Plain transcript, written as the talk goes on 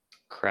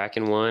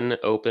Cracking one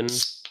open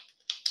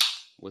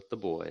with the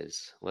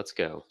boys. Let's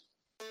go.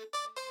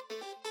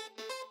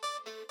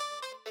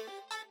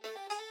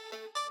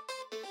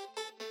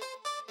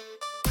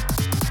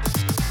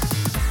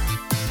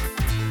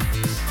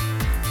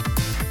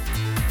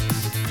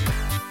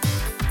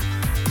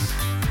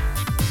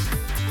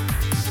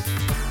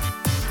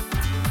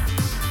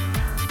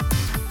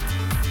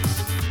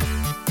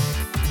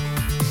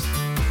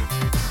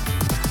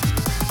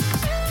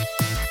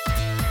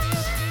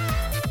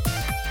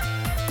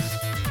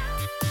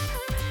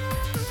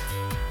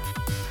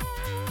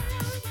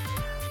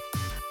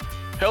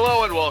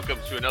 Hello and welcome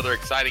to another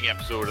exciting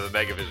episode of the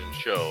Megavision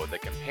Show, the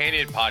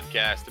companion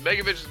podcast to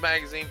Megavision's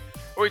magazine,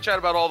 where we chat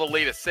about all the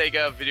latest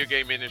Sega, video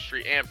game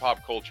industry, and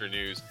pop culture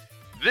news.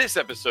 This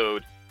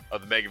episode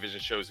of the Megavision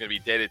Show is going to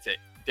be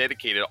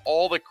dedicated to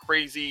all the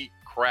crazy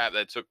crap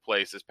that took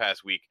place this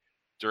past week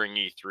during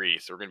E3.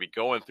 So we're going to be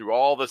going through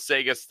all the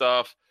Sega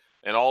stuff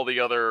and all the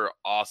other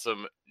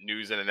awesome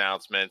news and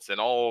announcements and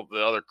all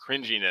the other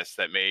cringiness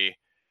that may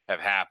have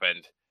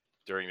happened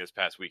during this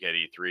past week at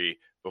E3.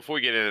 Before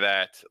we get into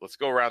that, let's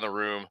go around the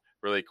room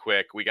really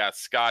quick. We got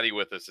Scotty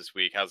with us this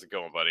week. How's it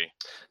going, buddy?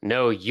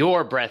 No,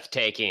 you're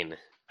breathtaking.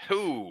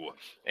 Ooh.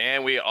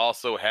 And we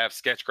also have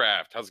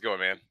Sketchcraft. How's it going,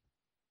 man?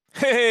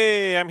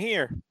 Hey, I'm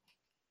here.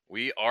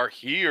 We are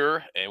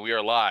here and we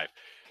are live.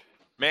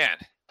 Man,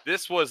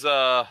 this was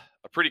a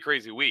pretty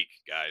crazy week,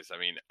 guys. I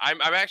mean,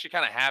 I'm actually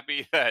kind of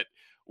happy that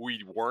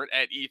we weren't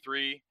at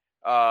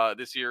E3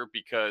 this year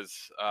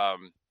because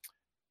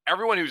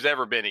everyone who's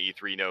ever been at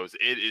E3 knows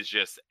it is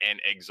just an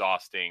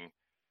exhausting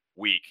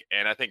week.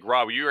 And I think,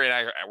 Rob, you and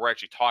I were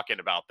actually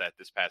talking about that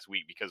this past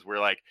week because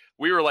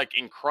we were like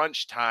in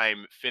crunch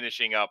time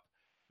finishing up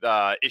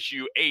the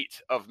issue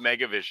 8 of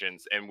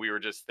Megavisions. And we were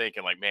just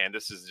thinking like, man,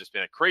 this has just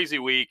been a crazy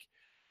week.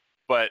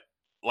 But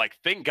like,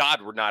 thank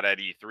God we're not at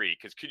E3,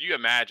 because could you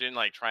imagine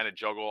like trying to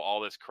juggle all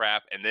this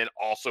crap and then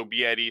also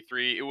be at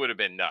E3? It would have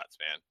been nuts,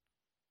 man.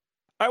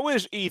 I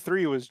wish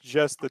E3 was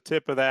just the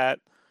tip of that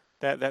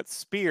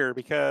spear,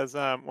 because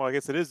well, I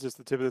guess it is just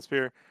the tip of the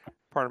spear.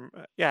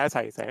 Yeah, that's how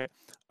you say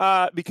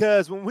it.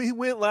 Because when we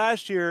went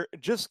last year,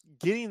 just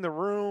getting the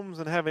rooms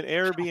and having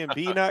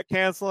Airbnb not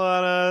cancel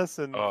on us,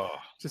 and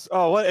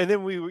and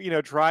then we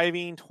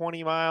driving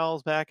 20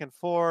 miles back and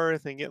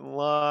forth and getting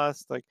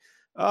lost. Like,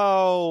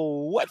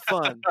 oh, what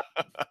fun!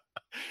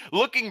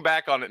 Looking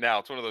back on it now,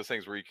 it's one of those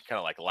things where you can kind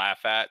of like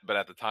laugh at, but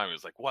at the time it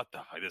was like, what the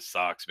fuck, this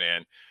sucks,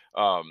 man.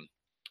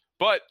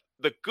 But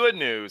the good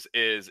news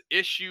is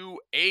issue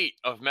 8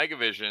 of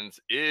Megavisions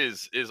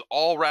is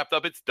all wrapped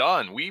up. It's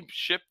done. We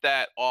shipped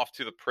that off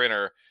to the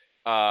printer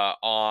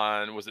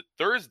on, was it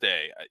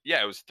Thursday?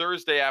 Yeah, it was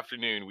Thursday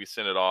afternoon we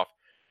sent it off.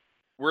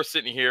 We're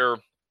sitting here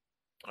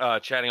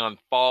chatting on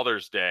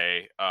Father's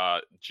Day,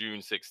 June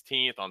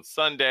 16th on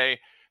Sunday.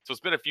 So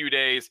it's been a few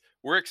days.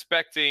 We're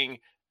expecting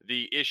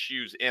the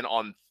issues in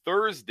on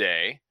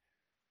Thursday,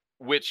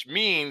 which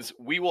means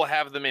we will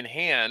have them in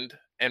hand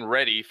and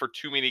ready for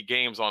Too Many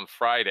Games on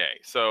Friday.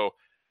 So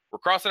we're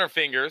crossing our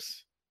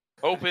fingers,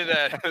 hoping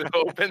that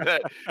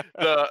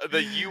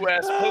the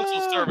U.S.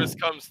 Postal Service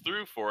comes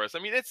through for us. I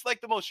mean, it's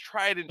like the most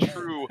tried and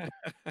true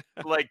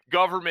like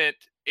government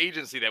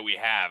agency that we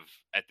have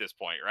at this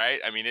point, right?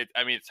 I mean,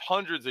 it's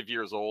hundreds of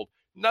years old.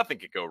 Nothing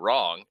could go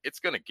wrong. It's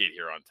gonna get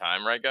here on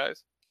time, right,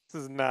 guys?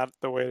 This is not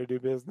the way to do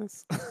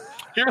business.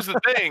 Here's the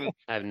thing.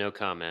 I have no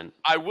comment.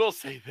 I will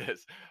say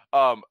this.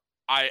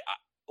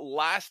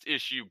 Last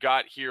issue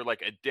got here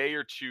like a day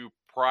or two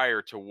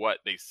prior to what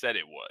they said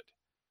it would.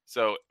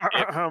 So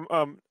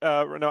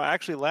no,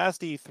 actually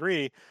last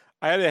E3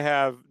 I had to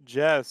have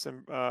Jess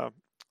and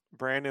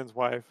Brandon's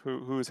wife,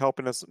 who's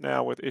helping us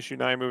now with issue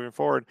 9 moving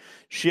forward.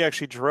 She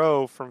actually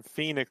drove from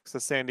Phoenix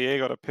to San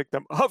Diego to pick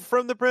them up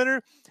from the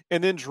printer,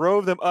 and then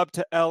drove them up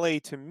to LA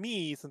to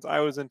me, since I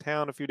was in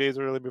town a few days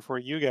early before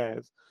you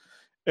guys.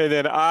 And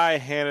then I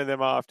handed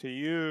them off to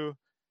you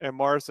and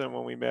Marcin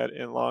when we met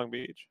in Long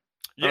Beach.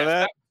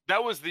 Yeah,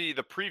 that was the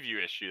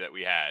preview issue that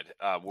we had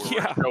where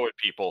we're showing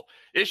people.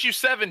 Issue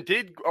 7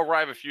 did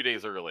arrive a few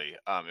days early,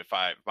 if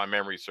my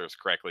memory serves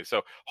correctly.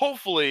 So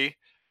hopefully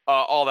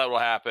all that will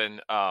happen.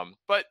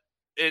 But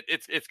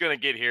it's going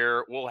to get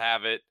here. We'll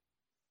have it.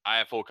 I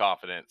have full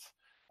confidence.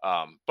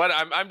 But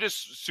I'm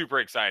just super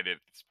excited at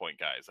this point,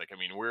 guys. Like, I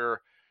mean, we're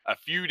a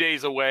few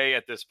days away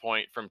at this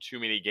point from Too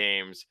Many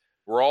Games.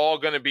 We're all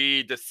going to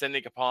be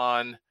descending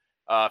upon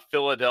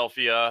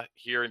Philadelphia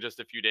here in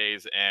just a few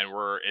days, and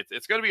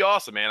it's going to be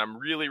awesome, man. I'm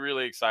really,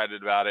 really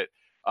excited about it.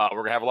 We're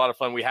going to have a lot of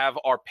fun. We have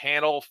our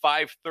panel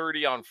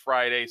 5:30 on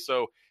Friday.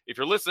 So if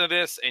you're listening to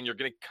this and you're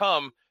going to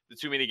come to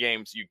Too Many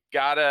Games, you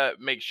got to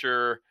make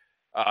sure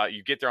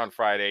you get there on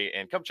Friday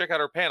and come check out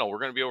our panel. We're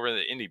going to be over in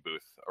the indie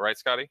booth. All right,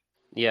 Scotty?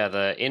 Yeah,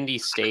 the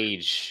indie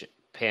stage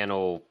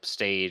panel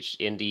stage,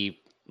 indie.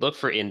 Look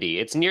for indie.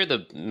 It's near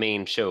the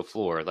main show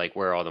floor, like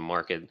where all the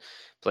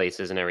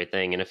marketplaces and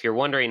everything. And if you're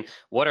wondering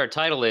what our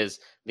title is,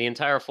 the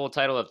entire full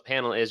title of the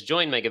panel is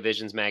Join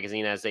Megavisions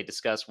Magazine as they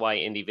discuss why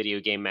indie video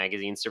game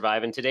magazines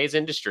survive in today's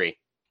industry.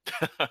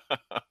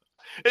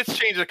 It's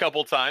changed a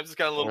couple times. It's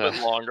gotten a little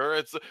bit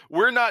longer.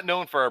 We're not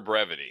known for our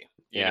brevity.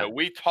 You know,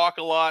 we talk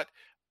a lot.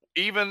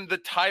 Even the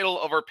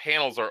title of our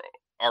panels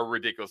are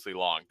ridiculously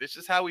long. This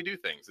is how we do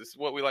things. This is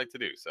what we like to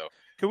do. So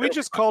could we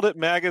just called it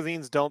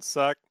Magazines Don't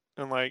Suck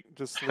and like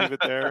just leave it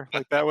there?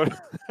 Like that would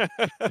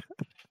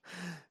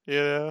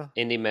yeah.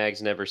 Indie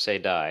mags never say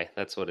die.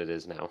 That's what it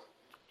is now.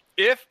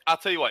 If I'll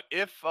tell you what,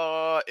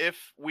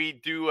 if we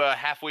do a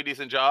halfway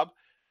decent job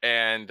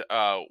and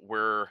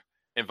we're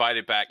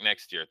invited back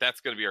next year,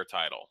 that's going to be our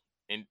title.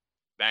 In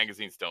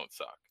Magazines Don't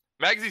Suck.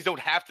 Magazines don't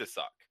have to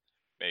suck,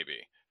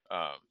 maybe,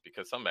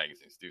 because some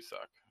magazines do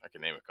suck. I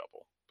can name a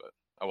couple, but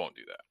I won't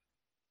do that.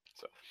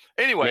 So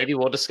anyway, maybe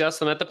we'll discuss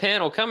them at the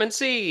panel. Come and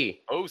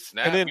see. Oh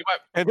snap! And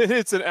then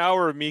it's an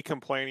hour of me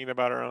complaining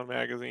about our own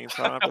magazine,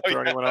 so I don't have to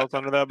throw anyone else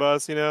under that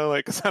bus. You know,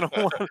 like 'cause I don't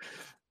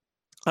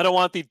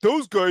want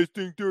those guys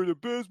think they're the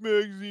best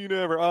magazine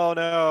ever. Oh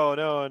no,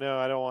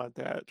 I don't want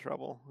that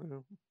trouble.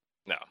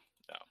 No.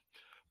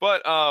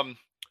 But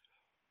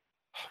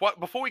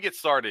before we get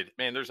started,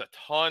 man, there's a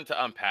ton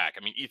to unpack.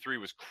 I mean, E3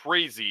 was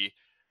crazy.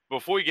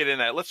 Before we get in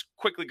that, let's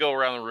quickly go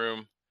around the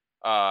room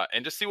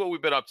and just see what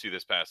we've been up to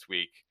this past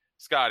week.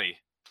 Scotty,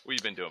 what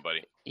you been doing,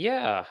 buddy?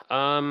 Yeah.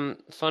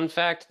 Fun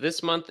fact,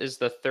 this month is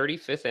the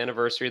 35th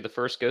anniversary of the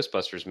first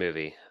Ghostbusters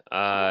movie.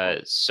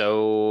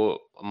 So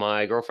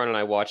my girlfriend and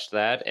I watched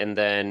that, and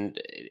then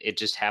it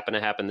just happened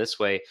to happen this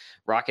way.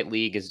 Rocket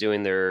League is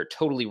doing their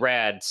totally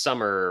rad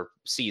summer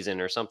season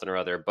or something or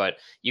other, but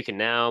you can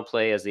now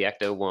play as the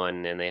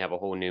Ecto-1, and they have a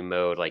whole new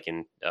mode, like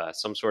in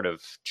some sort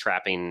of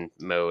trapping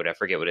mode. I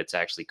forget what it's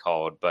actually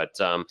called, but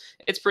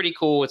it's pretty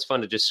cool. It's fun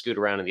to just scoot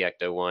around in the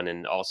Ecto-1,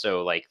 and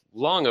also like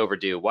long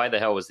overdue. Why the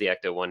hell was the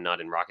Ecto-1 not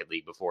in Rocket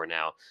League before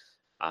now?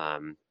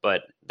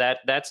 But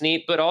that's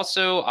neat. But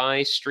also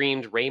I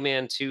streamed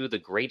Rayman 2 The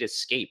Great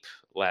Escape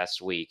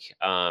last week,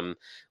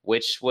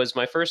 which was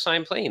my first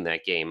time playing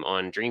that game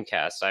on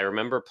Dreamcast. I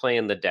remember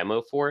playing the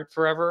demo for it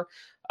forever.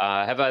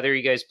 Have either of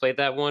you guys played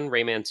that one,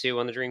 Rayman 2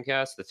 on the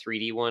Dreamcast, the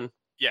 3D one?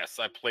 Yes,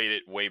 I played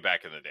it way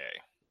back in the day.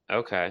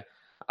 Okay.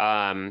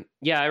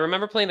 Yeah, I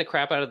remember playing the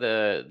crap out of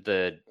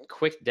the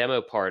quick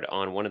demo part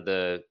on one of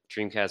the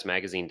Dreamcast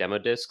magazine demo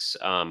discs,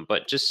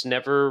 but just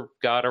never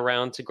got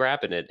around to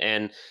grabbing it.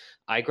 And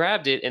I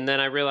grabbed it, and then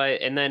I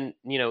realized, and then,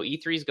 you know,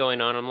 E3's going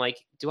on. I'm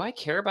like, do I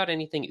care about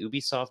anything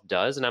Ubisoft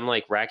does? And I'm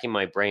like racking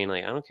my brain,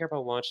 like, I don't care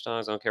about Watch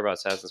Dogs. I don't care about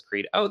Assassin's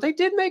Creed. Oh, they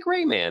did make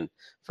Rayman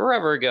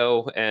forever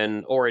ago,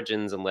 and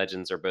Origins and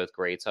Legends are both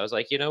great. So I was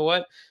like, you know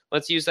what?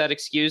 Let's use that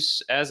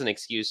excuse as an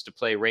excuse to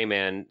play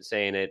Rayman,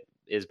 saying it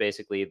is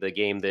basically the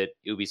game that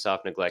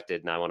Ubisoft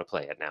neglected, and I want to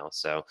play it now.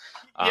 So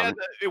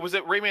it was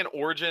at Rayman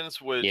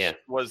Origins, was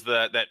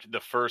the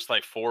first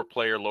like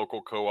 4-player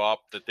local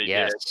co-op that they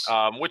did,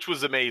 which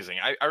was amazing.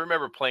 I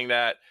remember playing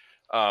that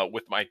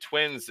with my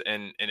twins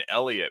and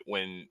Elliot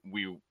when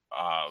we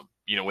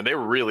when they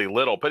were really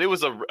little, but it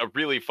was a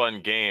really fun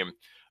game.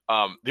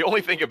 The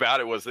only thing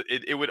about it was that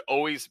it would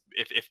always,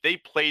 if they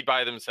played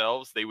by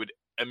themselves, they would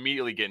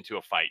immediately get into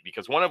a fight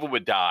because one of them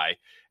would die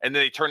and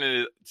then they turn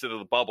into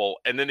the bubble,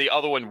 and then the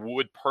other one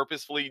would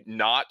purposefully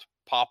not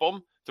pop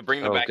them to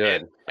bring them back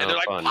in, and they're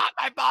like, fun. Pop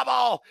my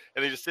bubble,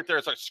 and they just sit there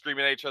and start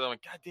screaming at each other. I'm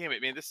like, God damn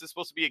it, man, this is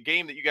supposed to be a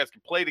game that you guys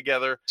can play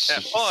together and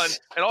have fun,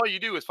 and all you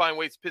do is find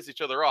ways to piss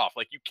each other off.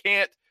 Like, you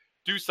can't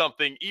do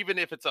something even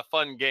if it's a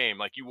fun game.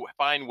 Like, you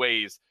find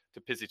ways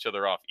to piss each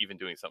other off even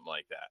doing something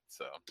like that.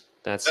 So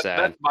that's sad.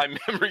 That's my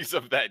memories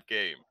of that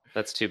game.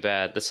 That's too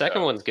bad. The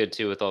second one's good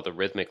too, with all the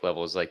rhythmic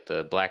levels, like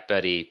the Black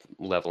Betty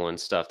level and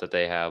stuff that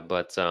they have.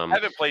 But I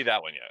haven't played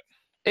that one yet.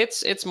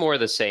 It's more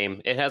the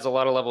same. It has a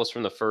lot of levels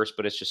from the first,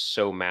 but it's just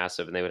so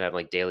massive, and they would have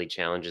like daily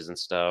challenges and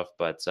stuff.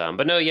 But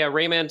no, yeah,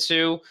 Rayman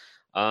 2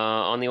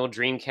 on the old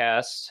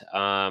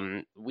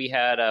Dreamcast. We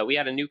had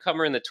a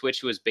newcomer in the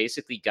Twitch who was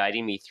basically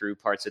guiding me through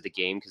parts of the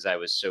game because I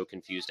was so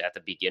confused at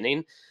the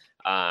beginning.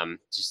 I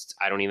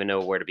don't even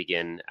know where to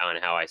begin on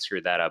how I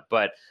screwed that up,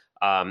 but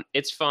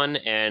it's fun,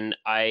 and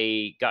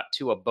I got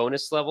to a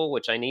bonus level,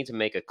 which I need to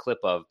make a clip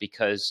of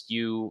because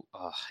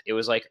it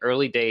was like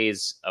early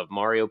days of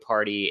Mario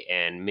Party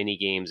and mini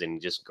games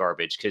and just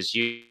garbage, because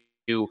you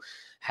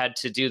had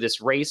to do this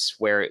race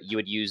where you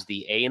would use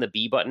the A and the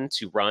B button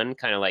to run,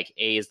 kind of like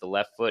A is the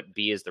left foot,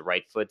 B is the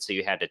right foot, so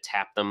you had to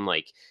tap them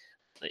like,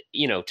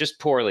 just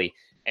poorly.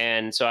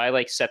 And so I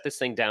like set this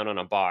thing down on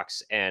a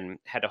box and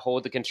had to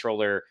hold the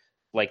controller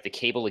like the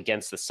cable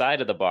against the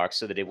side of the box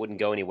so that it wouldn't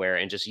go anywhere,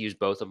 and just use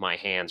both of my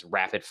hands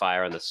rapid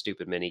fire on the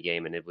stupid mini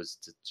game, and it was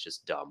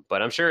just dumb.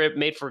 But I'm sure it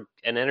made for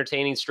an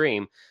entertaining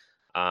stream.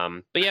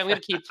 But yeah, I'm gonna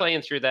keep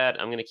playing through that.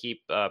 I'm gonna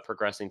keep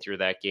progressing through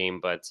that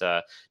game, but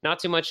not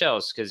too much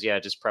else, because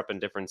just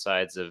prepping different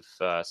sides of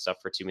stuff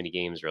for too many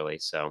games, really.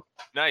 So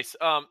nice.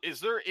 Is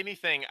there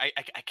anything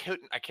I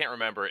can't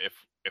remember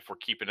if we're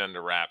keeping it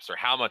under wraps or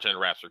how much under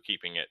wraps we're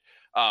keeping it?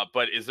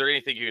 But is there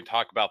anything you can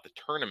talk about the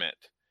tournament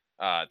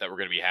that we're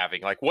going to be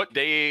having? Like, what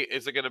day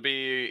is it going to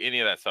be?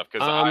 Any of that stuff?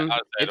 Because I don't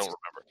remember.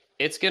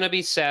 It's going to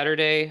be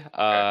Saturday.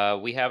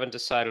 Okay. We haven't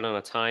decided on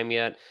a time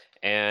yet.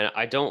 and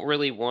I don't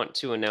really want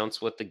to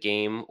announce what the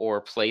game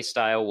or play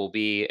style will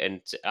be,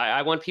 and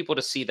I want people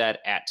to see that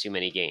at Too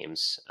Many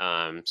Games.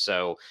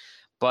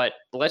 But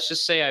let's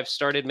just say I've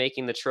started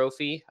making the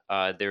trophy.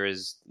 There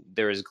is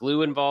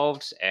glue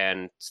involved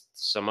and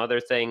some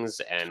other things,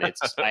 and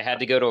I had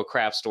to go to a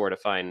craft store to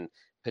find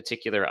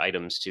particular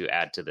items to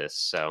add to this.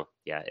 So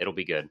yeah, it'll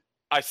be good.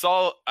 I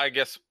saw, I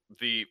guess,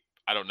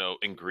 I don't know,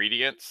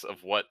 ingredients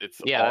of what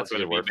it's Yeah, all that's a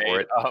going to good be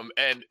word for made.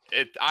 it.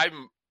 And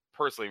I'm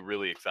personally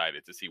really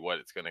excited to see what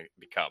it's going to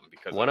become,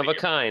 because One of a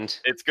kind.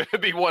 it's going to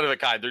be one of a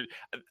kind.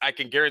 I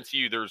can guarantee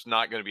you there's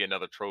not going to be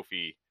another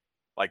trophy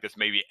like this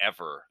maybe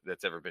ever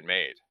that's ever been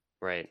made.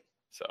 Right.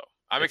 So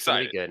I'm It's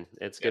gonna excited. be good.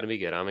 It's gonna be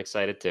good. I'm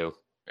excited too.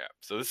 Yeah.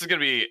 So this is going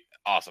to be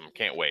awesome.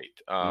 Can't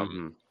wait.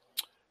 Mhm.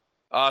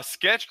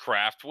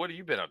 Sketchcraft, what have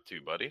you been up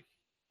to, buddy?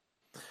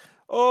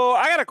 Oh,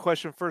 I got a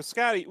question for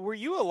Scotty. Were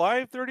you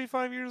alive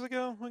 35 years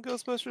ago when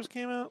Ghostbusters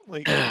came out?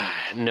 Like,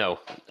 No,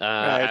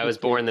 I I was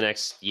just born the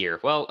next year.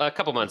 Well, a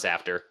couple months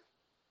after.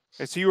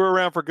 so you were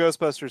around for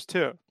Ghostbusters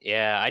too.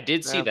 Yeah, I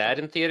did see Yeah. that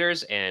in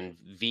theaters, and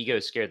Vigo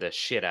scared the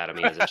shit out of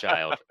me as a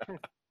child.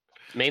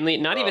 Mainly,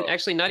 not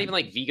even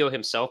like Vigo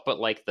himself, but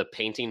like the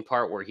painting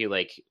part where he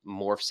like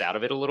morphs out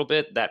of it a little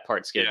bit. That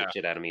part scared Yeah. the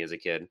shit out of me as a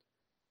kid.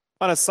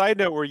 On a side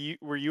note, were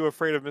you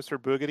afraid of Mr.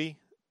 Boogedy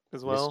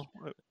as well?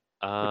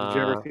 Or did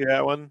you ever see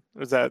that one?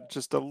 Or is that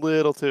just a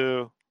little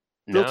too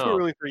No,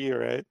 early for you,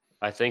 right?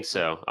 I think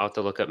so. I'll have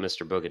to look up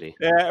Mr. Boogedy.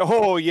 Yeah.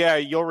 Oh, yeah.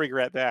 You'll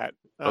regret that.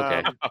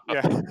 Okay.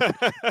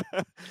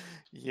 Yeah.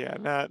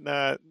 Yeah.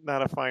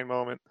 Not a fine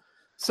moment.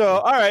 So,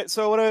 all right.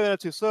 So, what have I been up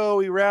to? So,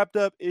 we wrapped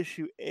up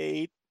issue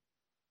 8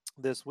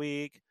 this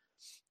week.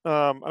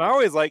 And I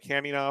always like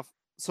handing off.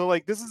 So,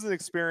 like, this is an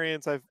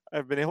experience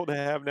I've been able to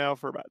have now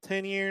for about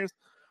 10 years,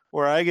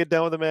 where I get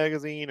done with the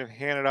magazine and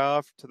hand it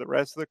off to the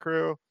rest of the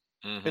crew.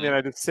 Mhm. And then I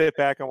just sit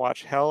back and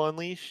watch hell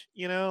unleash,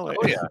 like,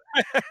 Oh, yeah.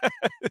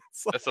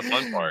 it's like- That's the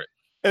fun part.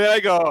 and then I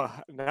go,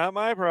 not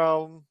my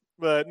problem,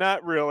 but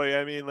not really.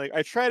 I mean, like,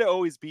 I try to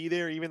always be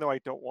there, even though I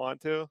don't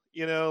want to,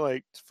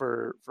 like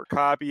for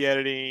copy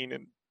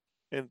editing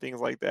and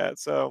things like that.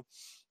 So,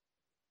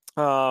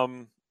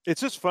 it's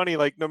just funny,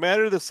 like, no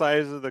matter the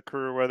size of the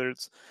crew, whether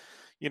it's,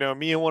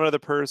 me and one other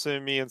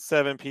person, me and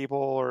 7 people,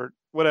 or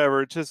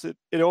whatever,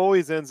 it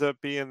always ends up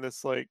being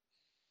this, like,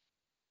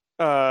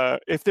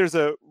 if there's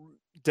a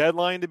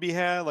deadline to be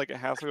had, like it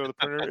has to go to the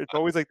printer, it's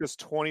always like this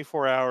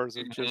 24 hours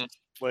of just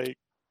like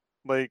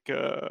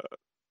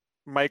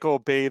Michael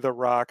Bay the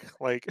Rock,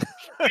 like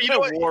But you know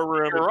what? war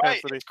room You're right.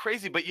 intensity. It's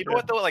crazy, but you know Yeah.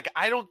 what though? Like,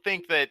 I don't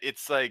think that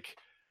it's like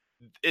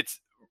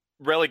it's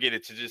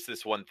relegated to just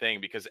this one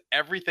thing, because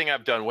everything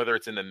I've done, whether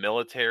it's in the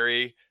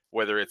military,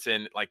 whether it's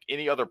in like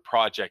any other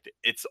project,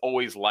 it's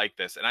always like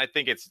this. And I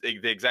think it's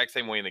the exact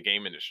same way in the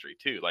game industry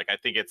too. Like, I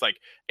think it's like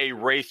a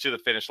race to the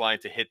finish line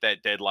to hit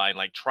that deadline,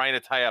 like trying to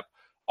tie up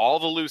all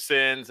the loose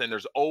ends. And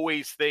there's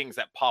always things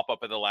that pop up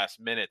at the last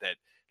minute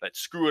that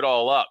screw it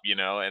all up,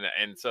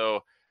 And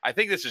so I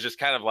think this is just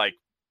kind of like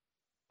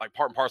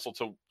part and parcel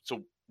to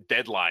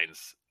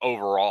deadlines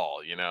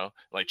overall,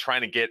 like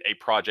trying to get a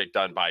project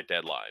done by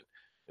deadline.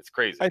 It's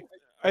crazy.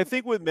 I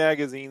think with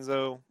magazines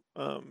though,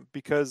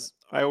 because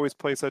I always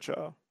play such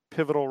a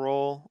pivotal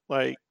role,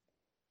 like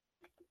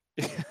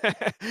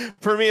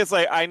for me it's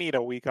like I need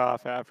a week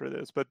off after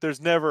this, but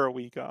there's never a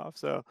week off.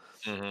 So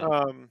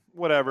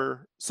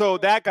whatever. So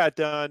that got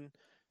done.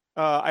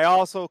 I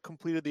also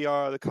completed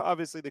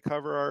obviously the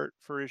cover art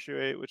for issue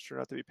 8, which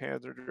turned out to be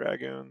Panzer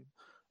Dragoon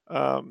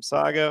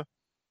Saga.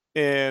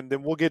 And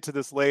then we'll get to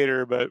this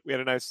later, but we had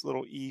a nice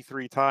little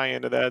E3 tie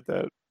into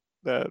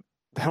that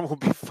will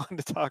be fun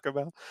to talk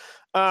about.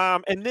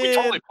 And then we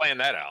totally planned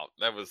that out.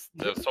 That was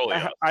totally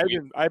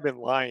awesome. I've been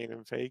lying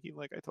and faking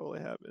like I totally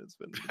have. It's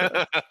been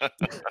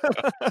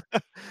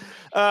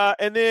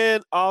and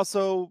then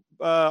also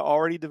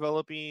already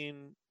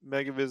developing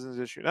Megavisions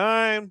issue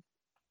 9.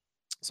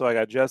 So I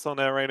got Jess on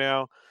that right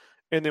now.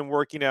 And then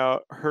working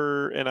out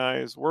her and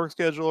I's work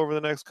schedule over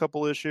the next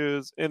couple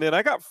issues. And then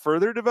I got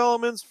further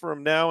developments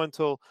from now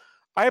until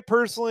I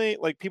personally,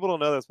 like, people don't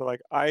know this, but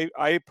like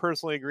I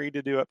personally agreed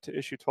to do up to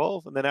issue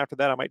 12. And then after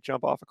that, I might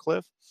jump off a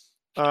cliff.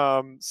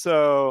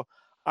 So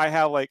I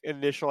have like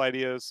initial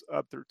ideas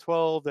up through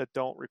 12 that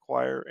don't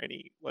require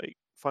any like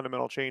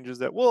fundamental changes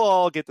that we'll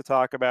all get to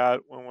talk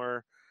about when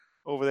we're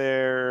over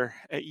there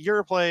at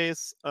your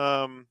place.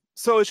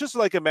 So it's just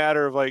like a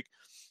matter of like,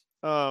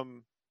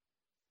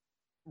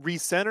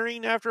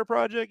 recentering after a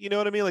project, you know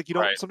what I mean? Like,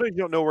 sometimes you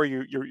don't know where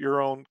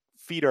your own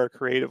feet are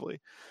creatively.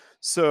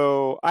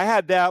 So I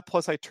had that,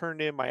 plus I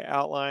turned in my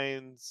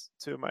outlines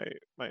to my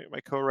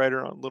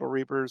co-writer on Little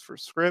Reapers for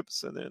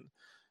scripts, and then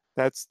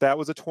that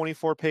was a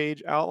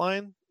 24-page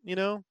outline,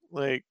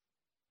 like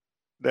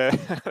that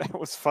that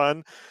was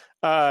fun.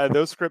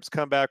 Those scripts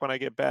come back when I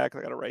get back.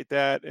 I got to write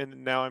that,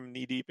 and now I'm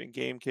knee deep in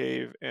Game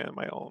Cave and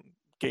my own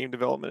game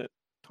development at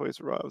Toys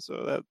R Us.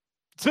 So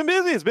it's been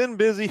busy. It's been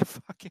busy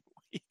fucking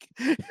week.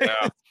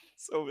 Yeah.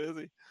 So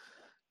busy.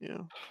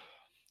 Yeah.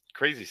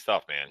 Crazy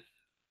stuff, man.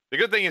 The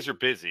good thing is you're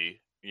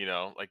busy. You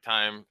know, like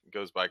time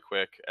goes by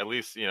quick. At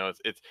least, you know,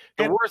 it's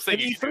the And, worst thing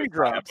and you can do E3 is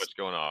not have drops. much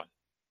going on.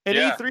 And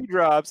Yeah. E3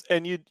 drops,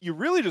 and you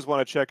really just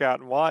want to check out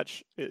and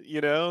watch it, you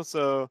know?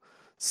 So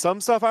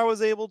some stuff I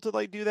was able to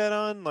like do that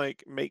on,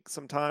 like make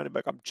some time to be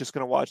like, I'm just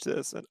gonna watch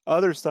this. And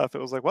other stuff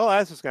it was like, well,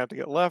 that's just gonna have to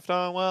get left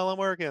on while I'm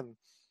working.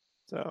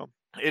 So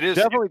It is.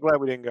 definitely glad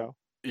we didn't go.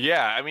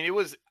 Yeah. I mean, it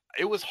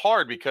was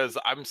hard because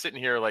I'm sitting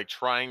here like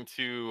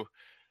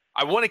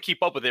I want to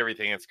keep up with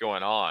everything that's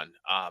going on,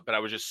 but I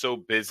was just so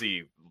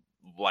busy,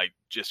 like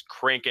just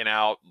cranking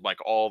out like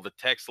all the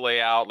text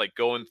layout, like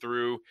going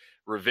through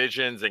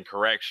revisions and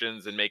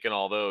corrections and making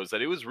all those,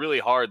 that it was really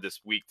hard this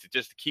week to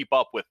just keep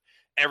up with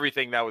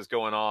everything that was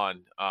going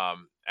on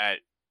at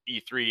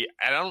E3.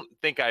 And I don't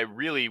think I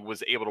really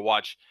was able to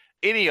watch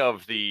any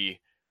of the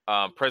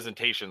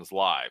presentations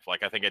live.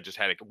 Like I think I just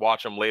had to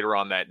watch them later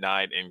on that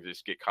night and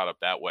just get caught up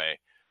that way.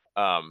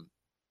 Um,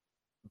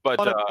 but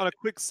On a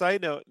quick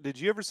side note, did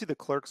you ever see the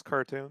Clerks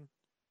cartoon?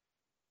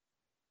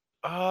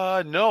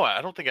 No,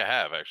 I don't think I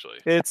have actually.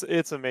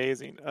 It's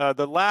amazing.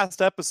 The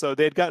last episode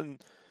they had gotten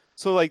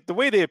so like the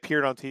way they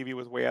appeared on TV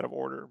was way out of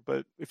order.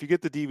 But if you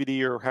get the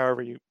DVD or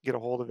however you get a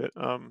hold of it,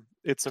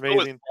 it's So was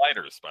amazing.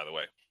 Sliders, by the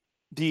way.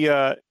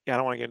 Yeah, I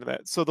don't want to get into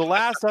that. So the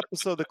last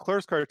episode, the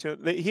Clerks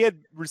cartoon, he had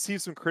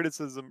received some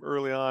criticism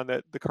early on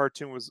that the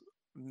cartoon was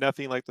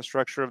nothing like the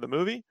structure of the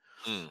movie.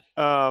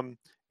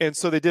 And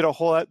so they did a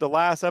whole. The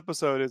last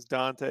episode is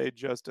Dante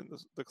just in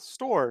the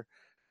store.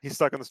 He's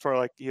stuck in the store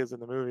like he is in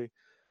the movie.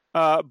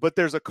 But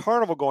there's a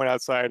carnival going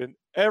outside, and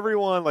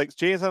everyone, like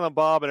Jay and Silent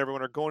Bob and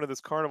everyone, are going to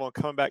this carnival and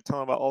coming back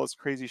telling about all this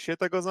crazy shit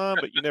that goes on,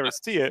 but you never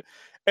see it.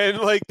 And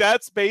like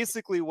that's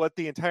basically what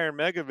the entire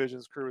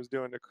Megavisions crew is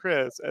doing to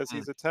Chris as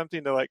he's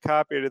attempting to like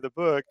copy it to the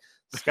book.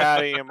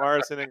 Scotty and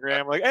Marcin and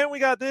Graham are like, and we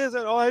got this,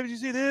 and oh, did you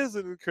see this?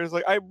 And Chris is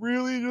like, I'm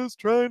really just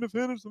trying to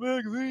finish the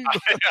magazine.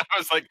 I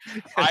was like,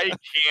 I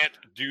can't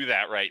do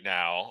that right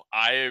now.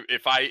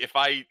 If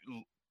I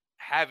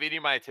have any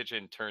of my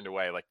attention turned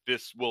away, like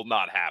this will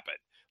not happen.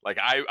 Like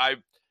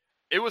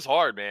it was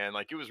hard, man.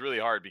 Like it was really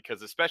hard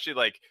because especially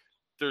like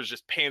there's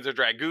just Panzer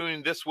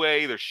Dragoon this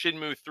way, there's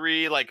Shenmue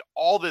 3, like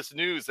all this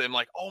news. And I'm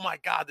like, oh my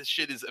God, this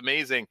shit is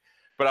amazing.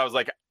 But I was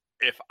like,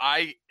 if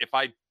I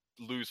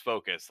lose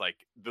focus, like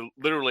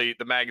literally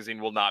the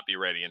magazine will not be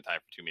ready in time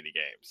for too many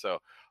games. So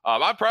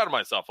I'm proud of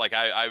myself. Like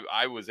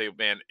I was able,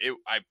 man,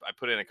 I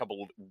put in a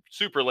couple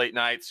super late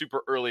nights,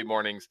 super early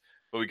mornings,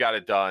 but we got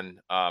it done.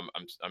 I'm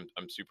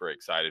super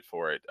excited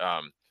for it.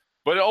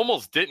 But it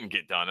almost didn't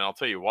get done. And I'll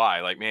tell you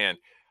why. Like, man,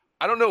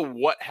 I don't know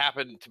what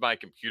happened to my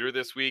computer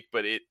this week,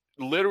 but it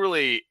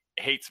literally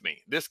hates me.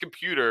 This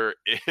computer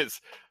is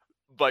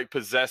like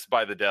possessed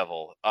by the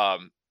devil.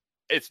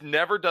 It's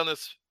never done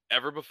this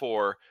ever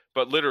before,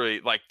 but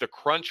literally like the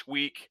crunch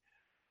week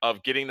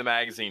of getting the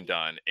magazine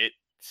done, it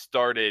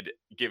started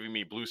giving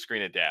me blue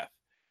screen of death.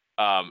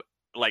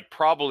 Like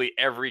probably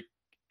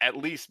at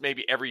least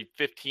maybe every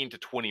 15 to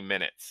 20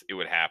 minutes it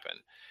would happen.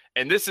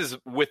 And this is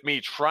with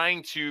me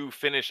trying to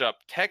finish up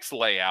text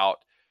layout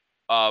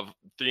of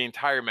the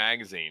entire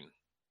magazine,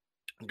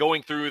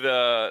 going through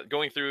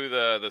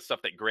the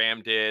stuff that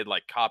Graham did,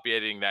 like copy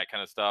editing, that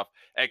kind of stuff,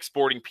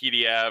 exporting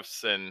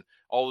PDFs and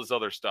all this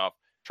other stuff,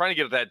 trying to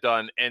get that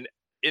done. And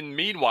in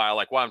meanwhile,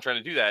 like while I'm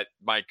trying to do that,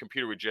 my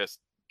computer would just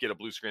get a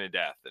blue screen of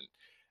death.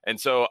 And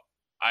so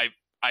I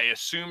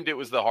assumed it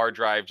was the hard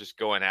drive just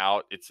going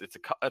out. It's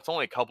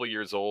only a couple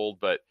years old,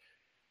 but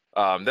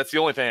that's the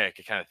only thing I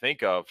could kind of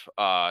think of.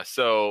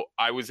 So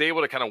I was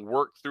able to kind of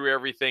work through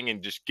everything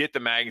and just get the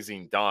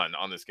magazine done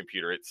on this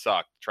computer. It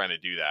sucked trying to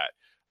do that.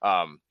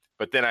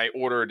 But then I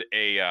ordered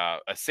a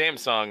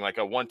Samsung, like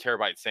a 1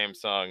 terabyte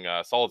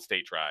Samsung solid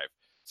state drive.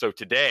 So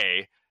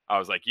today I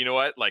was like, you know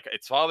what? Like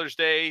it's Father's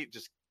Day,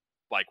 just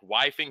like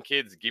wife and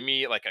kids, give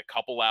me like a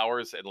couple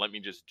hours and let me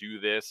just do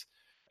this.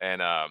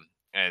 And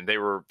they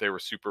were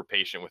super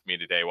patient with me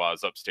today while I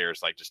was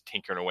upstairs, like just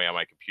tinkering away on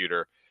my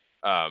computer.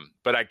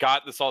 But I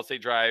got the solid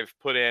state drive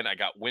put in, I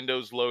got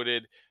Windows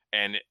loaded,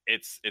 and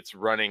it's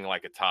running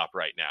like a top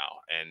right now.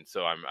 And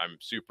so I'm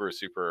super,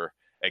 super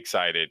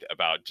excited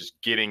about just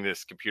getting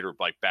this computer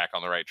like back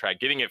on the right track,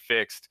 getting it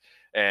fixed,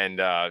 and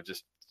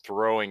just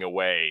throwing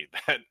away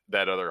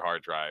that other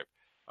hard drive.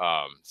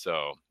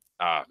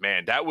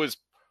 Man, that was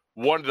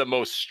one of the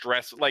most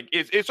stressful, like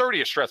it's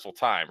already a stressful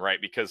time, right?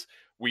 Because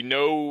we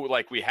know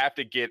like we have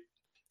to get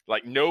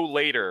like no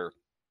later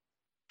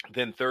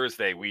than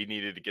Thursday, we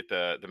needed to get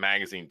the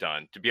magazine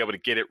done to be able to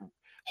get it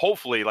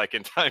hopefully like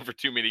in time for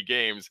too many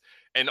games.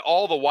 And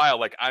all the while,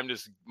 like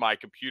my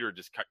computer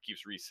just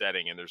keeps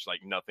resetting and there's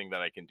like nothing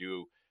that I can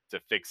do to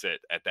fix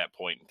it at that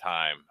point in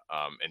time.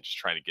 And just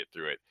trying to get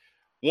through it.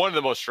 One of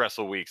the most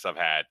stressful weeks I've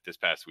had this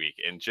past week.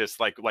 And just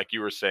like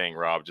you were saying,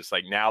 Rob, just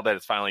like now that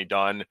it's finally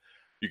done,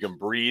 you can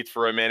breathe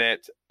for a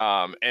minute.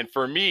 And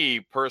for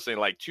me personally,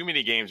 like too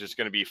many games is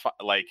going to be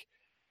like,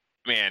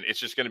 man, it's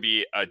just going to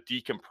be a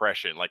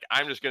decompression. Like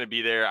I'm just going to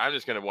be there. I'm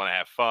just going to want to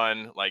have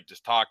fun, like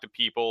just talk to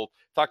people,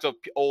 talk to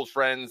old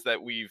friends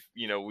that we've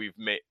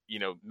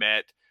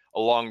met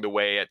along the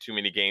way at Too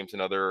Many Games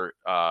and other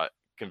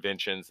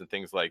conventions and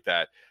things like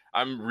that.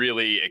 I'm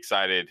really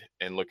excited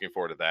and looking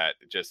forward to that,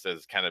 just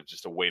as kind of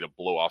just a way to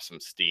blow off some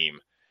steam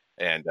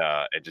and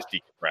just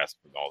decompress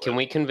from all Can this.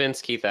 we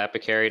convince Keith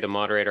Apicary to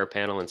moderate our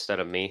panel instead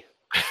of me?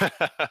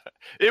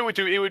 It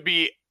would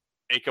be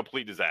a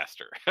complete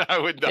disaster. I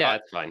would not. Yeah,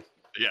 that's fine.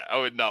 Yeah, I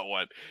would not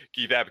want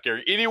Keith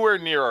Apicary anywhere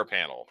near our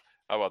panel.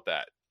 How about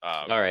that?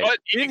 All right. But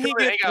Didn't he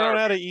get thrown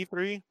out of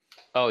E3?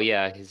 Oh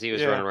yeah, he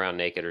was Yeah. running around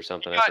naked or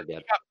something. I He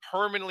forget. got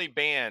permanently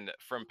banned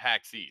from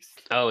PAX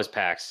East Oh, it was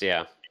PAX.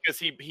 Yeah. because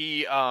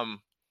he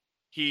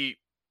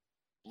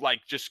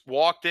like just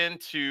walked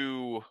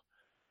into,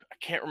 I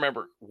can't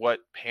remember what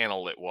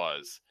panel it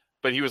was,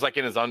 but he was like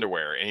in his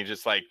underwear and he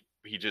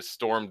just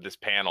stormed this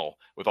panel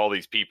with all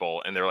these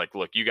people, and they're like,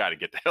 "Look, you got to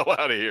get the hell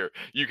out of here.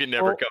 You can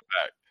never Well, come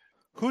back."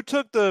 Who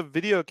took the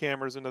video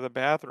cameras into the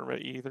bathroom at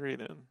E3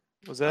 then?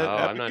 Was that Oh,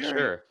 I'm not Apicary?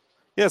 sure.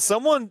 Yeah,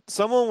 someone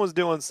was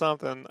doing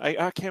something. I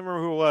can't remember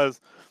who it was,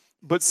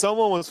 but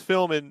someone was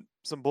filming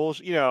some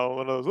bullshit. You know,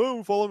 one of those,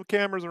 oh, follow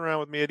cameras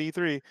around with me at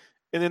E3,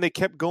 and then they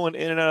kept going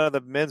in and out of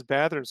the men's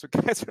bathroom. So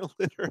guys are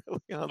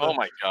literally on the. Oh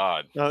my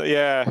god.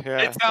 Yeah.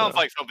 It sounds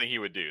like something he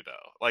would do,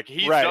 though. Like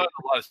he's Right. done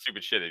a lot of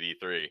stupid shit at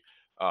E3,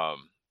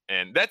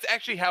 and that's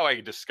actually how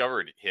I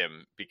discovered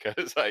him,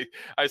 because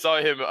I saw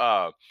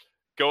him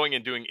going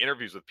and doing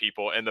interviews with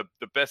people, and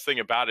the best thing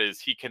about it is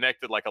he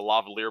connected like a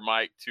lavalier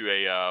mic to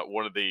a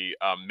one of the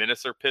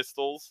Miniser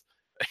pistols,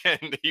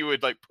 and he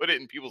would like put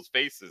it in people's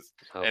faces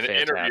Oh, and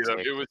interview them.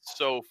 fantastic. It was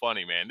so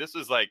funny, man. This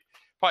was like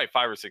probably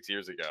 5 or 6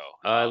 years ago.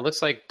 It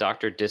looks like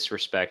Dr.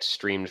 Disrespect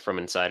streamed from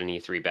inside an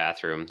E3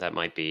 bathroom. That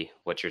might be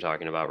what you're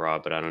talking about,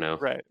 Rob, but I don't know.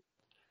 right.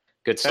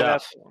 Good And stuff.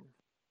 that's the one.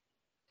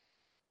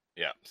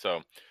 Yeah.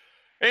 So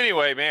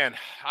anyway, man,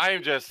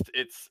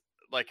 it's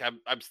like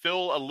I'm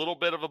still a little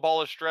bit of a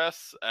ball of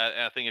stress.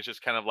 And I think it's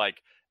just kind of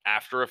like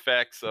after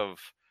effects of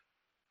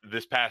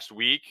this past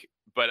week.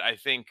 But I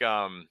think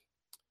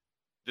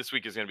this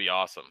week is going to be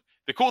awesome.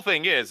 The cool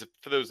thing is,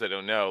 for those that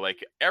don't know,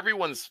 like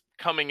everyone's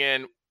coming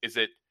in. Is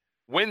it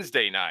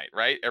Wednesday night,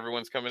 right?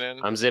 Everyone's coming in.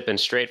 I'm zipping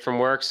straight from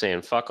work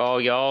saying, fuck all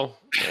y'all.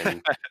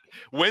 And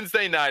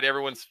Wednesday night,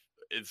 everyone's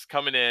is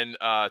coming in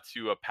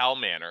to a Pal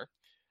Manor.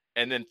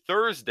 And then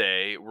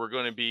Thursday, we're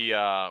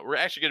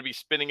actually going to be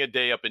spending a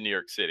day up in New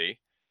York City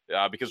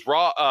because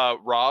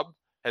Rob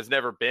has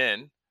never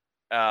been,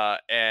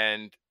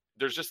 and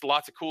there's just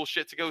lots of cool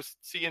shit to go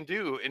see and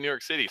do in New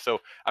York City. So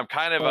I'm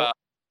kind of.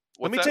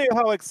 Let me tell you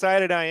how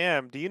excited I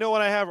am. Do you know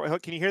what I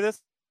have? Can you hear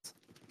this?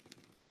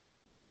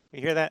 Can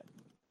you hear that?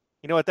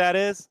 You know what that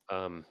is?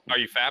 Are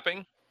you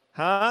fapping?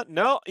 Huh?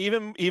 No,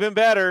 even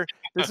better.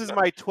 This is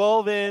my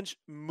 12-inch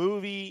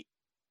movie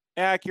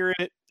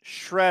accurate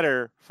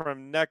shredder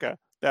from NECA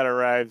that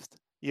arrived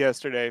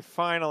yesterday.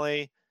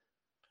 Finally.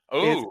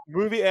 It's Oh,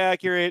 movie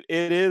accurate.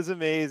 It is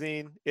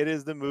amazing. It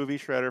is the movie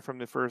shredder from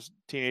the first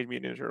Teenage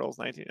Mutant Ninja Turtles,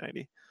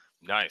 1990.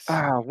 nice.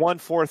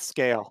 1/4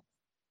 scale.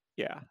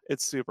 Yeah,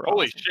 it's super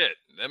Holy awesome. shit!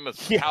 That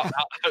must Yeah.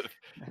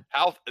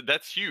 how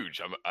that's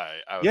huge. I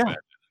would Yeah.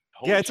 imagine.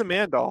 Holy Yeah, it's a shit.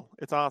 man doll.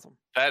 It's awesome.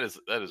 That is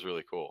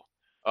really cool.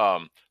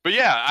 But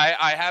yeah,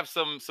 I have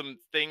some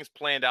things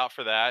planned out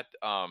for that.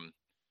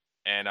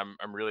 And I'm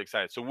really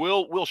excited. So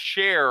we'll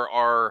share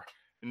our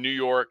New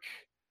York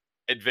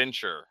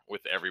adventure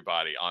with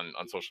everybody on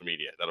social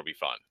media. That'll be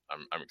fun.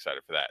 I'm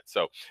excited for that.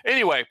 So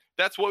anyway,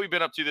 that's what we've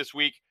been up to this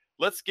week.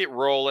 Let's get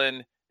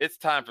rolling. It's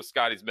time for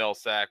Scotty's mail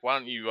sack. Why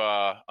don't you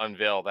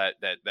unveil that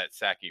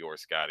sack of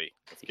yours, Scotty?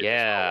 Let's get this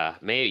yeah,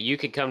 maybe you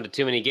could come to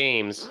too many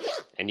games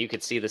and you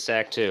could see the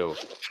sack too.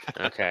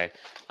 Okay.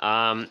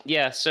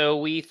 Yeah, so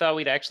we thought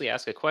we'd actually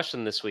ask a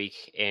question this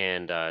week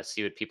and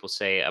see what people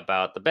say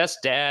about the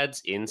best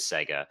dads in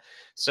Sega.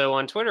 So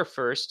on Twitter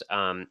first,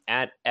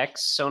 at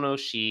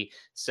xsonoshi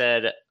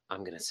said,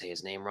 I'm going to say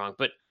his name wrong,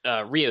 but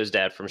Ryo's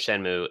dad from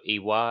Shenmue,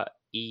 Iwo.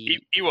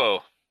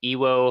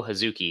 Iwo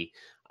Hazuki.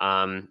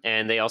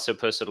 And they also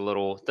posted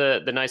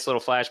the nice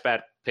little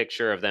flashback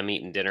picture of them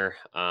eating dinner.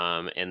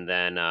 And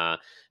then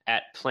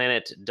at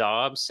Planet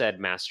Dobbs said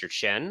Master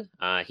Chen.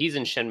 He's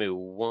in Shenmue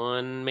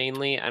 1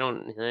 mainly. I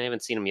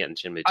haven't seen him yet in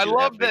Shenmue 2. I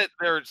love that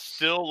they're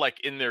still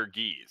like in their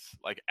geese,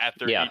 like at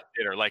their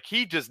dinner. Like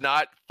he does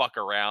not fuck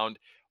around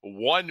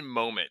one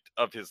moment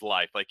of his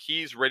life. Like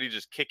he's ready to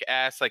just kick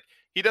ass. Like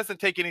he doesn't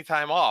take any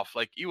time off.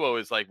 Like Iwo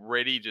is like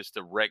ready just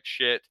to wreck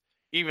shit,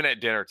 even at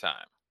dinner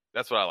time.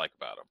 That's what I like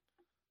about him.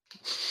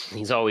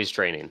 He's always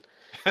training.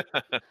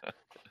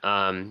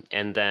 And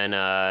then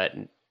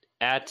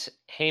at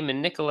Heyman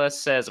Nicholas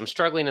says, I'm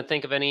struggling to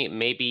think of any.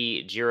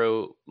 Maybe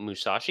Jiro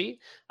Musashi,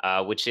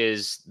 which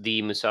is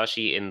the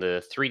Musashi in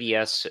the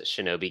 3DS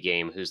Shinobi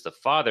game, who's the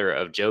father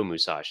of Joe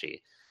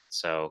Musashi.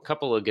 So a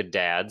couple of good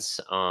dads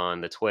on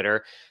the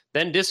Twitter.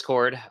 Then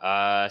Discord,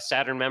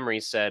 Saturn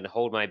Memories said,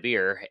 hold my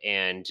beer,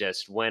 and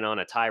just went on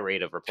a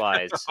tirade of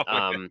replies.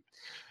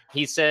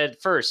 He said,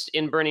 first,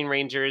 in Burning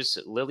Rangers,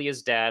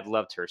 Lilia's dad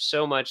loved her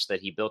so much that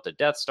he built a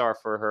Death Star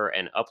for her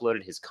and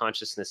uploaded his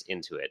consciousness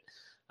into it.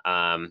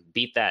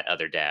 Beat that,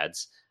 other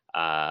dads.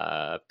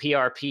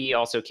 PRP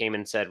also came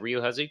and said Ryu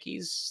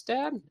Hazuki's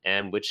dad,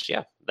 and which,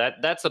 yeah,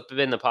 that's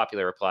been the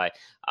popular reply.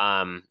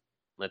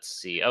 let's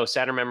see. Oh,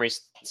 Saturn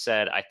Memories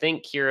said, I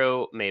think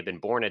Kiro may have been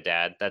born a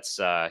dad. That's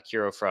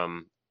Kiro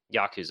from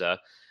Yakuza.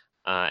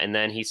 And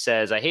then he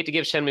says, I hate to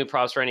give Shenmue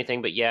props for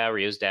anything, but yeah,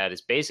 Ryu's dad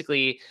is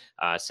basically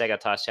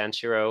Segata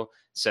Shanshiro.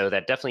 So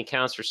that definitely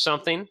counts for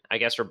something. I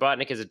guess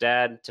Robotnik is a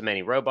dad to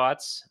many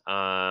robots.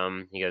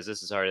 He goes,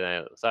 this is harder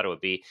than I thought it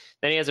would be.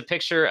 Then he has a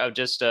picture of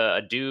just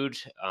a dude,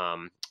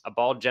 a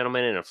bald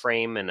gentleman in a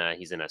frame, and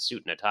he's in a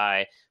suit and a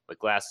tie with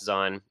glasses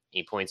on.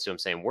 He points to him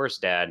saying,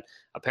 worst dad.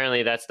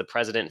 Apparently that's the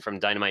president from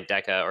Dynamite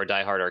Deca or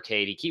Die Hard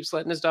Arcade. He keeps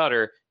letting his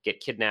daughter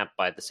get kidnapped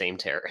by the same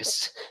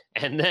terrorists.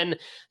 And then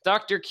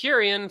Dr.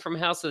 Curian from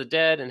House of the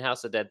Dead and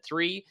House of the Dead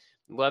 3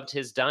 loved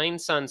his dying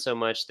son so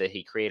much that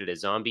he created a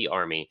zombie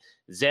army.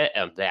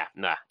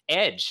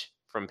 Edge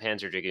from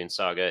Panzer Dragoon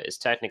Saga is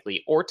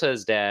technically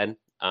Orta's dad,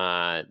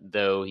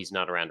 though he's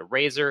not around to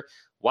raise her.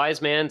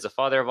 Wise Man's the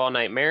father of all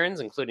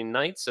Nightmarens, including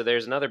Knights, so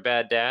there's another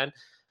bad dad.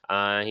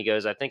 He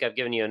goes, I think I've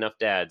given you enough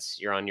dads.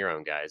 You're on your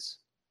own, guys.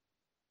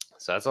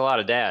 So that's a lot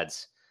of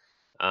dads.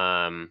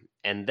 And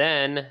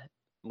then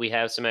we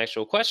have some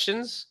actual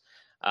questions.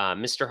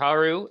 Mr.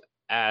 Haru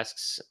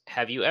asks,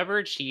 have you ever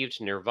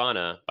achieved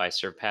nirvana by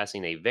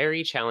surpassing a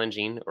very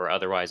challenging or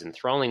otherwise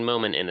enthralling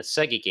moment in a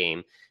Sega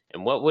game,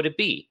 and what would it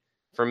be?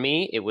 For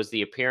me, it was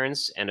the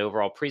appearance and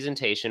overall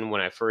presentation when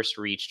I first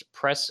reached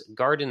Press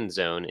Garden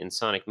Zone in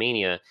Sonic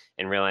Mania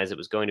and realized it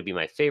was going to be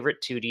my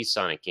favorite 2D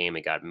Sonic game.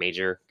 It got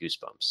major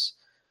goosebumps.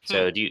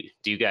 So do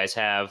you guys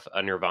have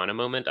a nirvana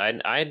moment?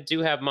 I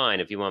do have mine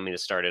if you want me to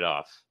start it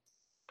off.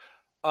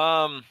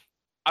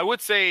 I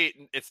would say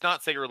it's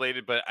not Sega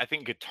related, but I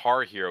think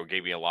Guitar Hero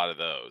gave me a lot of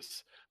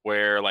those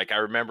where like I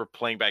remember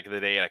playing back in the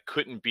day and I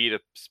couldn't beat a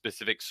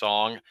specific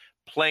song,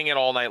 playing it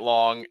all night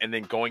long and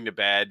then going to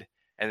bed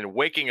and then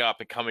waking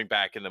up and coming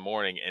back in the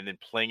morning and then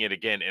playing it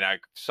again. And I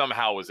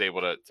somehow was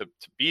able to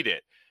beat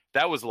it.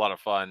 That was a lot of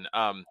fun.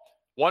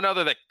 One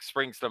other that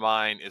springs to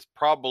mind is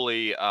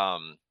probably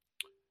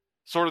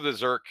sort of the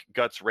Zerk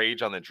Guts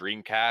Rage on the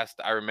Dreamcast.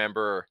 I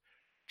remember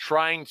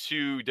trying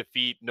to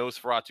defeat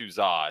Nosferatu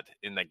Zod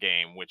in the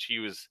game, which he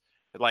was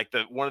like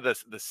one of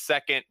the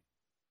second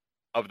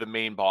of the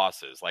main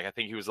bosses. Like I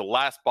think he was the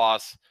last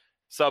boss,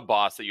 sub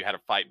boss that you had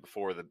to fight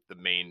before the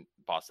main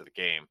boss of the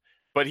game.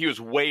 But he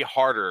was way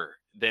harder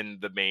than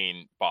the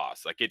main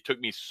boss. Like it took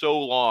me so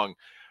long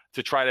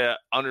to try to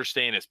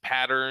understand his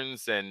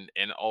patterns and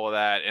all of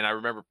that. And I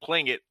remember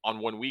playing it on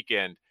one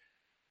weekend,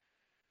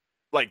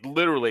 like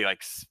literally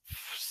like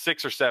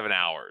 6 or 7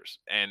 hours,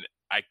 and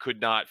I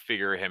could not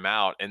figure him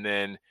out. And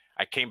then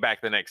I came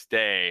back the next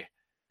day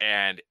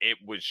and it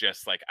was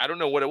just like, I don't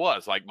know what it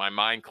was. Like my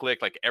mind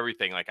clicked, like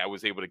everything. Like I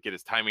was able to get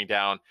his timing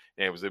down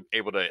and I was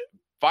able to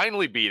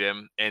finally beat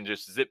him and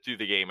just zip through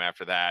the game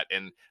after that.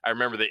 And I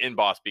remember the end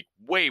boss being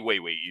way, way,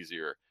 way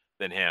easier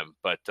than him.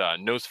 But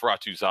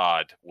Nosferatu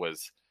Zod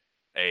was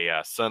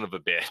a son of a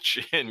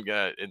bitch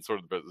in sort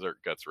of the Berserk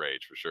Guts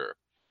Rage for sure.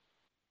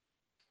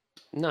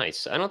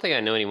 Nice. I don't think I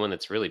know anyone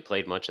that's really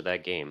played much of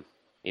that game,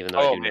 even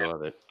though I do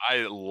love it.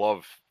 I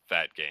love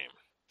that game.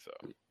 So,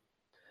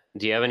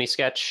 do you have any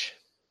sketch?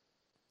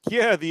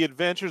 Yeah, The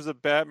Adventures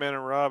of Batman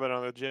and Robin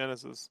on the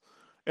Genesis.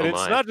 And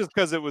it's not just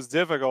because it was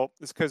difficult;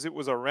 it's because it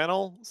was a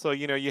rental. So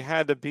you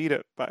had to beat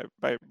it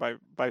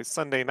by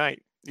Sunday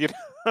night.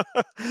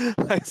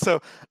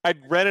 So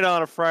I'd rent it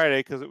on a Friday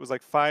because it was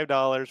like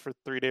 $5 for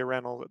 3-day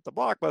rental at the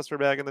Blockbuster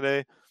back in the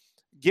day.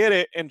 Get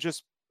it and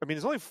just, I mean,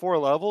 there's only 4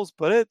 levels,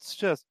 but it's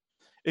just,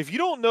 if you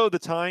don't know the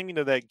timing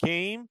of that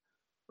game,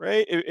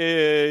 right? But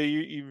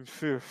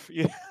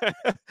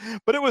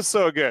it was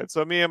so good.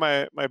 So me and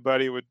my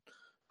buddy would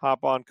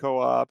hop on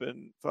co-op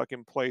and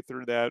fucking play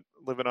through that,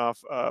 living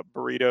off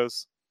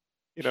burritos,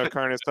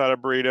 carne asada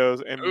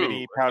burritos and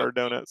mini powdered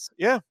donuts.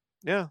 Yeah,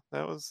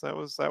 that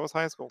was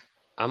high school.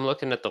 I'm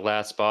looking at the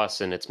last boss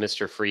and it's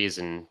Mr. Freeze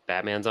and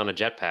Batman's on a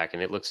jetpack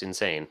and it looks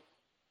insane.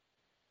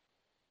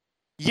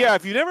 Yeah,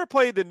 if you never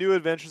played the New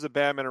Adventures of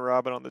Batman and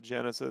Robin on the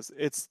Genesis,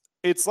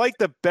 it's like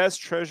the best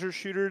treasure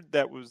shooter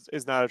that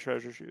is not a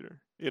treasure shooter,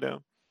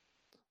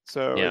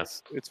 So yeah.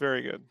 It's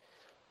very good.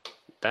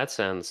 That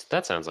sounds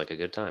like a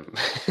good time.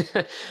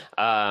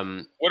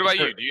 What about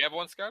you? Do you have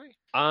one, Scotty?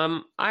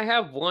 I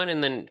have one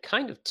and then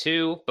kind of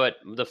two, but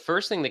the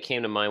first thing that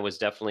came to mind was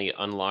definitely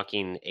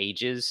unlocking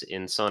ages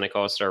in Sonic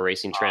All-Star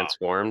Racing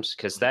Transformed,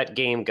 because that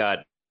game got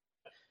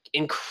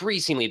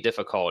increasingly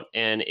difficult.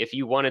 And if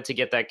you wanted to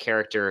get that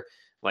character,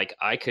 like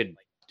I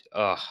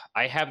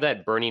have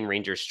that Burning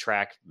Rangers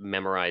track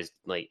memorized.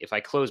 Like if I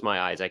close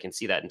my eyes, I can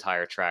see that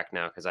entire track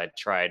now because I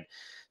tried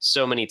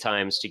so many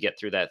times to get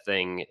through that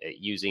thing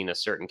using a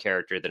certain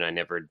character that I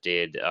never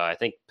did. I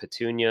think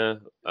Petunia,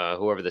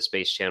 whoever the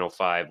Space Channel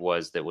 5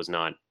 was, that was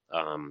not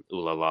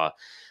Ulala.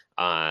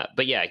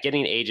 But yeah,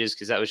 getting ages,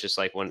 because that was just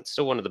like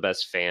still one of the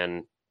best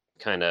fan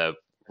kind of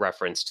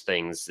referenced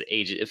things.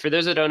 Ages, for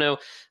those that don't know,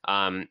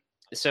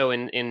 so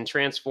in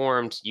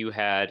Transformed, you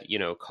had,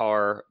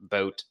 car,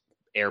 boat,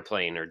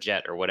 airplane, or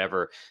jet, or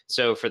whatever.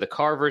 So for the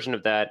car version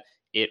of that,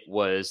 it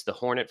was the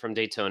Hornet from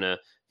Daytona.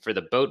 For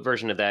the boat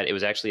version of that, it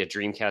was actually a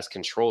Dreamcast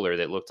controller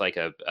that looked like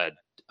a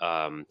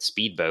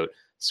speedboat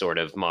sort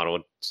of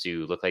modeled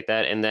to look like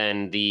that. And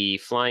then the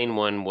flying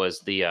one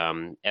was the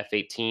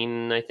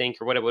F-18, I think,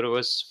 or what it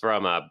was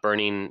from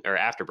Burning or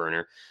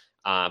Afterburner.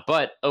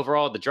 But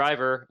overall, the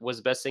driver was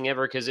the best thing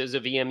ever because it was a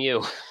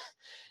VMU.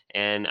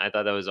 And I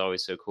thought that was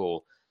always so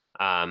cool.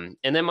 And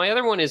then my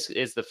other one is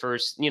the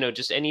first,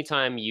 just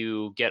anytime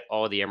you get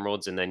all the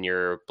emeralds and then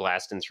you're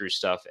blasting through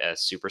stuff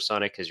as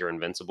supersonic because you're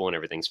invincible and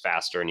everything's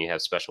faster and you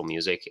have special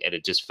music, and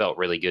it just felt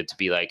really good to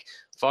be like,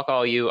 fuck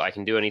all you, I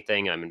can do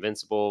anything, I'm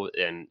invincible,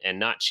 and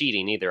not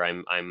cheating either.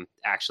 I'm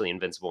actually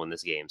invincible in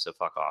this game, so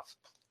fuck off.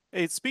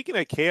 Hey, speaking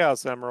of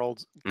Chaos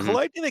Emeralds,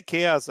 collecting the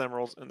Chaos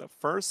Emeralds in the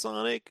first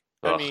Sonic,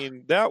 I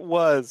mean, that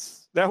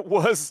was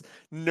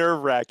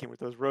nerve-wracking with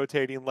those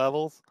rotating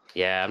levels.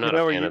 Yeah, I'm not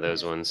a fan of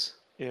those ones.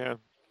 Yeah.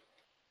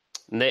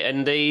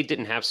 And they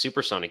didn't have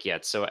Supersonic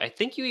yet, so I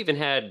think you either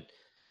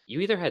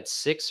had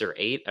 6 or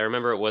 8. I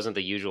remember it wasn't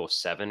the usual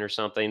 7 or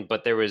something,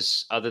 but there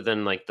was, other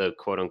than like the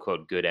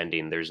quote-unquote good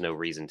ending, there's no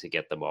reason to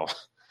get them all.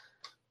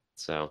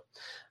 So,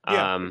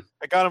 yeah,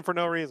 I got them for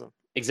no reason.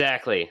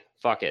 Exactly.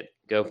 Fuck it.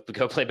 Go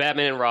play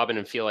Batman and Robin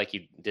and feel like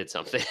you did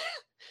something.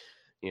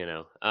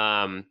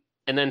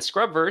 And then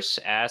Scrubverse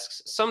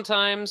asks,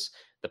 sometimes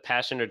the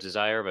passion or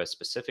desire of a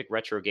specific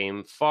retro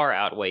game far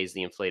outweighs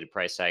the inflated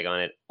price tag on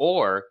it,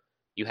 or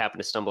you happen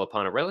to stumble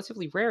upon a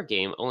relatively rare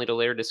game only to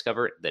later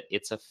discover that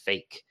it's a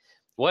fake.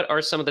 What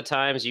are some of the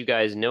times you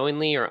guys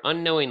knowingly or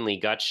unknowingly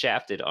got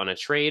shafted on a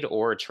trade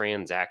or a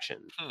transaction?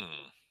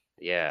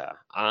 Yeah,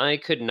 I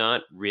could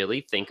not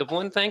really think of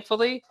one,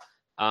 thankfully,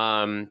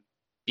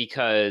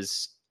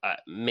 because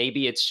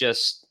maybe it's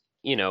just,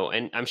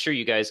 and I'm sure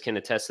you guys can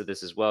attest to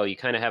this as well. You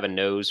kind of have a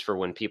nose for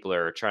when people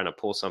are trying to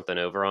pull something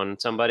over on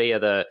somebody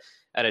at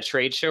a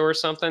trade show or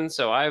something.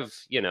 So I've,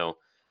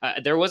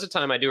 there was a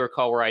time I do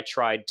recall where I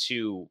tried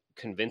to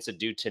convince a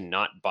dude to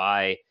not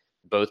buy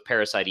both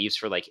Parasite Eves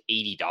for like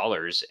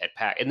 $80 at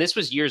pack. And this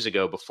was years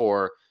ago,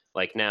 before,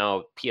 like,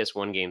 now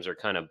PS1 games are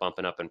kind of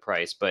bumping up in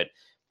price, but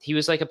he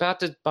was like about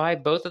to buy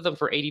both of them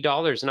for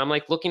 $80. And I'm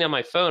like looking at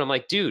my phone. I'm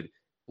like, dude,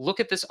 look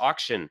at this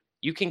auction.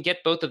 You can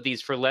get both of these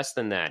for less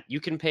than that. You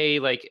can pay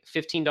like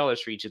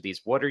 $15 for each of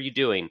these. What are you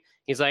doing?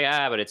 He's like,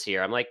 but it's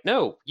here. I'm like,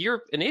 no,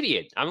 you're an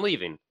idiot. I'm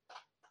leaving.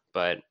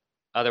 But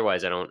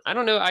otherwise, I don't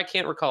know. I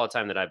can't recall a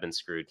time that I've been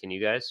screwed. Can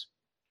you guys?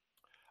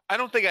 I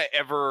don't think I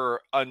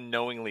ever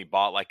unknowingly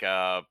bought like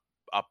a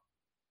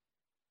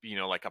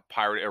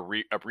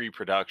pirate, a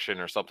reproduction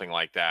or something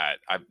like that.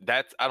 I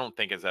don't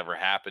think has ever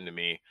happened to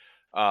me.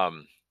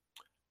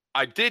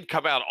 I did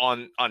come out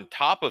on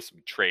top of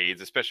some trades,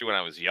 especially when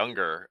I was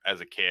younger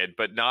as a kid,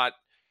 but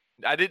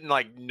I didn't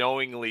like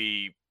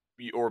knowingly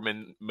or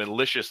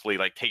maliciously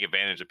like take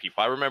advantage of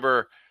people. I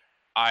remember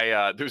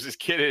there was this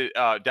kid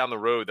down the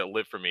road that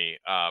lived for me,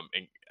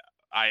 and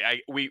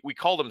we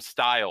called him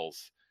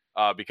Styles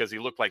because he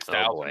looked like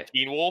Styles from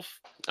Teen Wolf,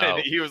 and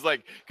he was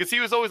like, because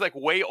he was always like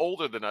way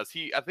older than us.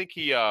 I think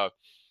he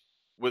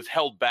was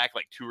held back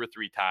like 2 or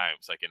 3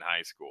 times, like in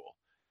high school,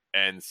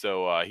 and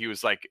so he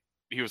was like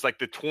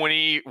the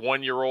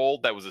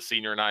 21-year-old that was a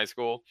senior in high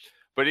school.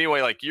 But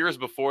anyway, like years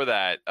before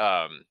that,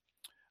 I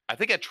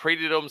think I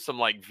traded him some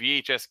like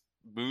VHS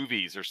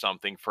movies or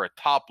something for a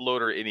top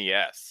loader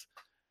NES,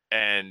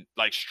 and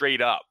like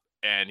straight up,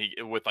 and he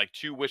with like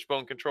 2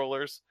 Wishbone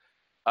controllers,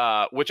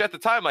 which at the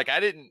time, like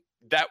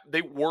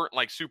they weren't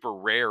like super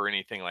rare or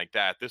anything like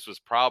that. This was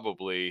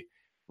probably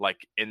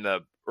like in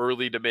the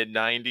early to mid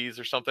 90s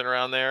or something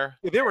around there.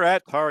 Yeah, they were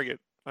at Target.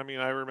 I mean,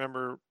 I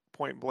remember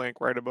point blank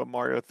right above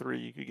Mario 3,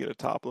 you could get a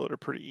top loader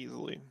pretty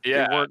easily.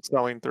 Yeah. They weren't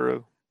selling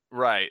through.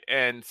 Right.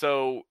 And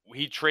so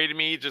he traded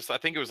me I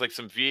think it was like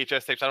some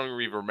VHS tapes. I don't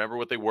even remember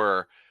what they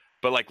were.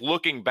 But like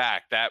looking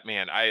back, that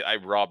man, I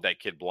robbed that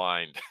kid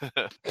blind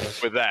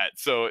with that.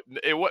 So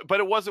but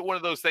it wasn't one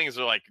of those things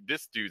where like,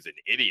 this dude's an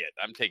idiot,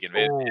 I'm taking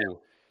advantage of him.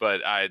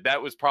 But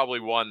that was probably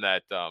one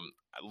that I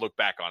look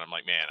back on. I'm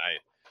like, man,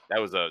 that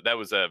was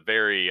a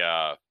very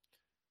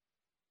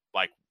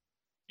like,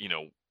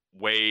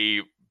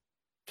 way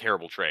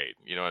terrible trade.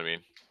 You know what I mean?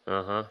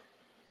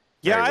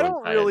 Yeah, I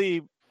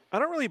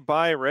don't really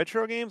buy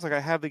retro games. Like, I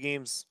have the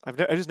games, I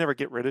just never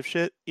get rid of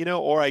shit,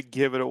 or I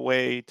give it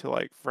away to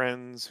like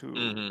friends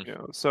who,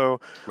 so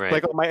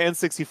like on my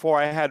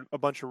N64, I had a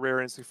bunch of rare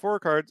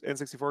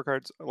N64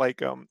 cards,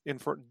 like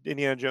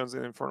Indiana Jones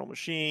and Infernal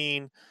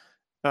Machine.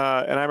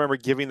 And I remember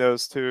giving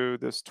those to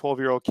this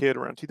 12-year-old kid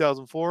around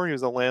 2004. He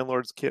was a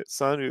landlord's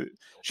son.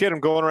 She had him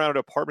going around to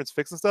apartments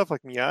fixing stuff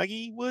like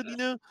Miyagi would,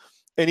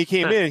 And he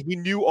came in, he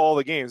knew all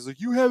the games. He's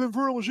like, you have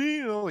Infernal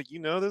Machine? I'm like,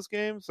 this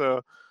game?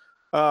 So,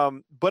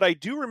 but I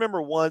do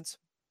remember once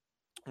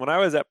when I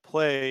was at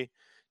Play,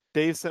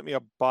 Dave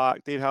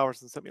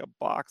Halverson sent me a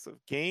box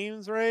of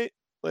games, right?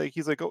 Like,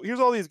 he's like, oh, here's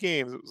all these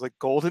games. It was like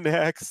Golden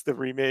Axe, the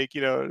remake,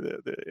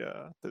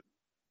 the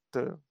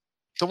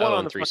one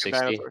on the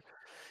 360.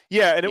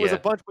 Yeah, and it was a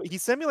bunch, but he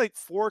sent me like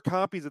 4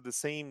 copies of the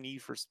same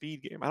Need for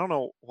Speed game. I don't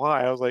know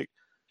why. I was like,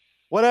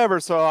 whatever.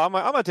 So I'm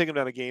gonna take him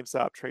down to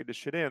GameStop, trade this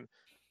shit in.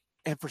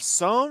 And for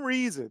some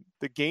reason,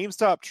 the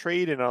GameStop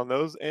trade-in on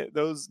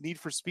those Need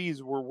for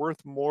Speeds were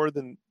worth more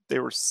than they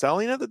were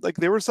selling it. Like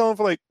they were selling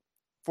for like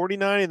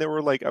 49, and they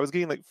were like I was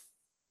getting like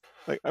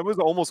I was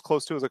almost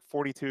close to it was like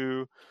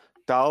 $42.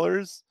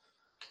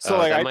 So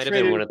like That I might have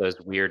been one traded. of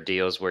those weird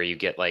deals where you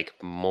get like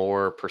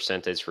more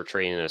percentage for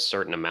trading a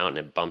certain amount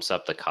and it bumps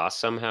up the cost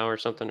somehow or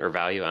something or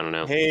value. I don't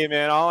know. Hey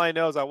man, all I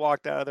know is I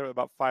walked out of there with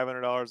about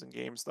 $500 in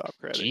GameStop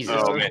credit. You Jesus.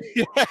 Oh know? man.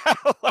 Yeah,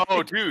 Oh,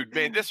 like, dude,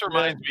 man, this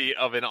reminds me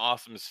of an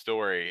awesome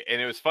story,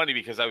 and it was funny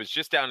because I was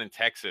just down in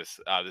Texas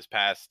this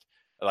past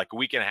like a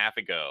week and a half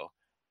ago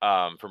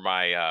for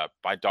my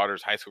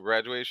daughter's high school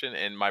graduation,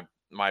 and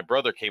my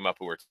brother came up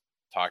and we were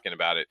talking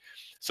about it.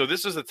 So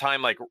this was the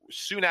time like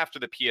soon after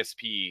the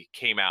PSP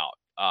came out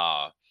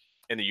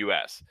in the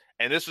U.S.,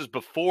 and this was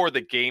before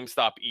the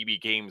GameStop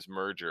EB Games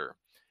merger.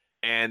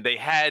 And they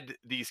had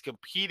these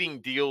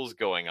competing deals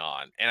going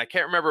on, and I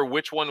can't remember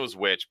which one was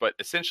which, but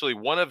essentially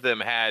one of them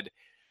had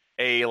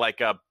a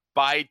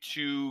buy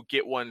two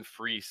get one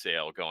free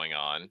sale going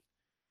on,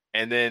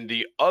 and then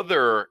the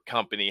other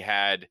company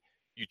had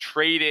you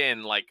trade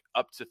in like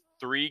up to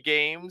 3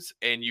 games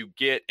and you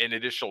get an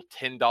additional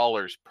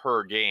 $10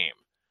 per game.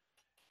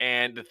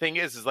 And the thing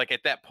is like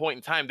at that point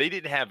in time they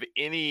didn't have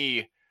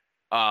any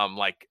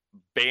like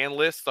ban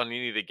lists on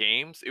any of the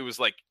games. It was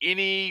like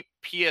any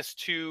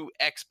PS2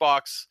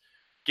 Xbox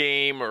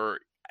game, or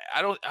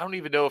I don't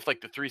even know if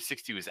like the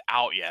 360 was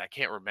out yet. I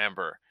can't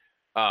remember.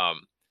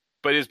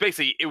 But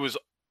it was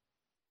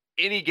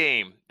any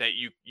game that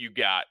you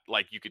got,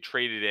 like you could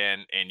trade it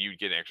in and you'd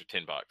get an extra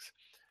 $10.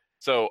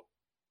 So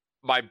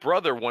my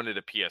brother wanted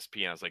a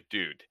PSP and I was like,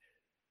 dude,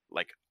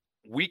 like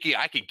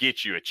I could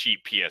get you a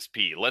cheap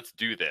PSP. Let's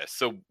do this.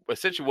 So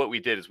essentially what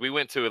we did is we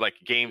went to like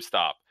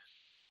GameStop.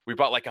 We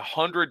bought like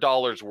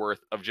 $100 worth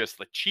of just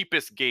the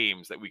cheapest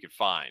games that we could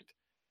find.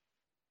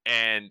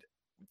 And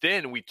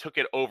then we took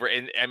it over.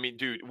 And I mean,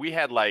 dude, we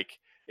had like,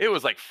 it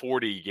was like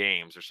 40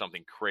 games or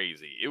something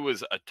crazy. It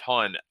was a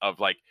ton of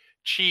like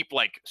cheap,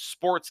 like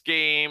sports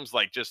games,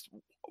 like just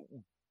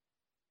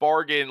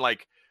bargain,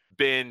 like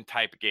bin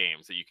type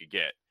games that you could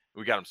get.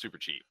 We got them super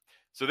cheap.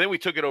 So then we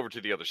took it over to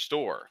the other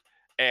store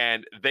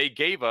and they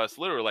gave us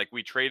literally like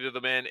we traded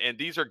them in. And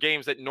these are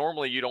games that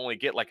normally you'd only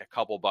get like a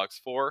couple bucks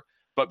for.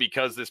 But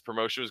because this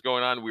promotion was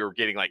going on, we were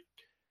getting like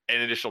an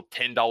additional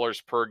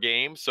 $10 per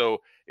game. So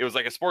it was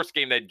like a sports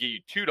game that gave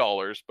you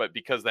 $2, but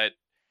because that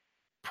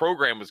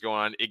program was going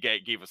on,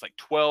 it gave us like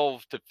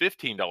 $12 to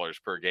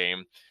 $15 per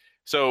game.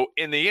 So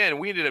in the end,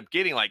 we ended up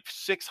getting like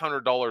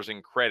 $600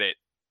 in credit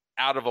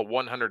out of a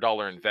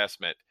 $100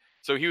 investment.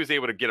 So he was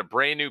able to get a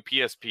brand new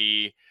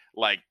PSP,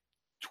 like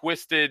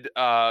Twisted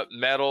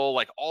Metal,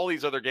 like all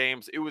these other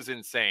games. It was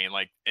insane.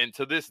 Like, and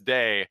to this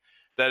day,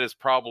 that is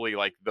probably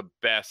like the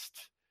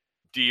best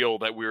deal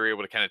that we were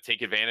able to kind of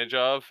take advantage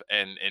of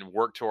and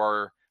work to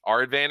our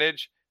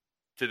advantage.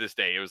 To this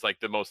day, it was like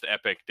the most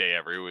epic day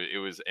ever. It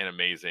was an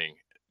amazing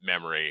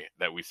memory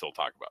that we still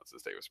talk about to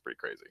this day. It was pretty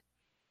crazy.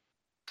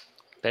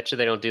 Bet you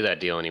they don't do that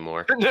deal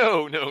anymore.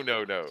 No.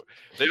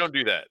 They don't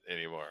do that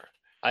anymore.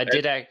 I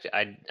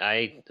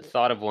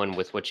thought of one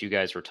with what you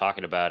guys were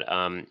talking about.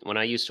 When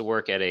I used to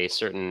work at a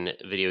certain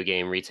video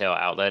game retail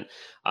outlet,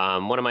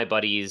 one of my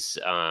buddies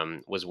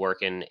was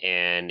working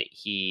and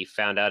he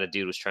found out a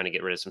dude was trying to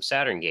get rid of some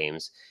Saturn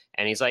games.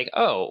 And he's like,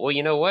 "Oh, well,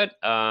 you know what?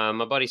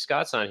 My buddy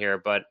Scott's on here,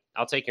 but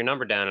I'll take your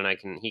number down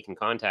and he can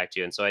contact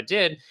you." And so I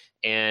did,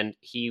 and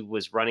he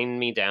was running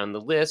me down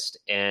the list,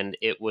 and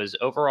it was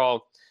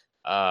overall,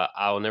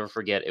 I'll never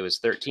forget. It was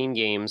 13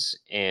 games,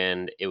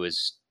 and it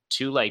was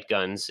 2 light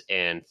guns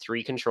and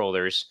 3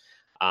 controllers.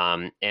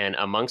 And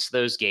amongst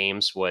those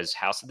games was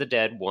House of the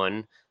Dead 1.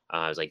 It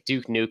was like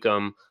Duke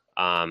Nukem,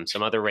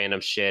 some other random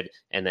shit,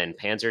 and then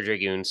Panzer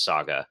Dragoon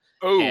Saga.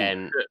 Oh,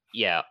 and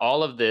yeah,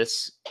 all of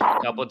this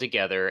coupled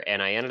together,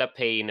 and I ended up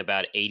paying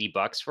about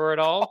 $80 for it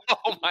all.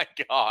 Oh my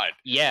god.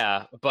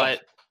 Yeah,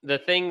 but the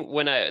thing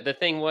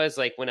was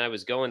like when I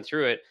was going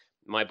through it,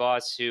 my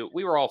boss, who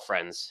we were all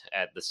friends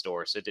at the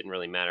store, so it didn't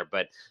really matter.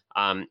 But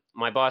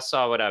my boss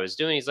saw what I was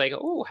doing. He's like,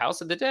 "Oh,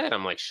 House of the Dead."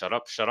 I'm like, shut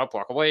up,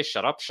 walk away,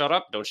 shut up,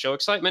 don't show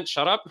excitement,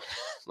 shut up."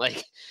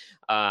 Like,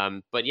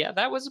 but yeah,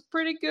 that was a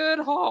pretty good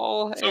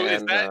haul. So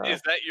is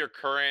that your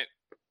current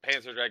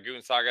Panzer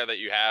Dragoon Saga that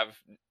you have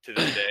to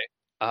this day?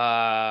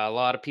 A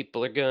lot of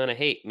people are gonna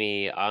hate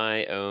me.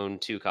 I own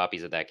 2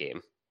 copies of that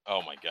game.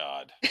 Oh my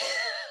god.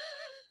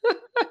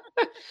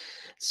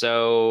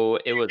 So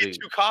it was 2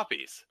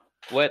 copies.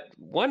 What,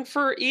 one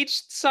for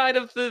each side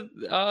of the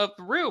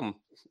room?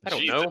 I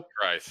don't Jesus know.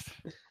 Christ.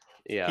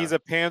 Yeah. He's a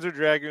Panzer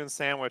Dragoon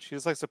sandwich. He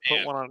just likes to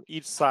put one on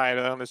each side,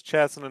 on his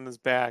chest and on his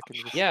back. And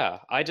just... Yeah,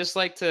 I just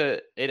like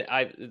to.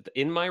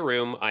 In my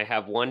room, I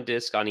have 1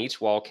 disc on each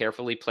wall,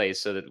 carefully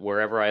placed, so that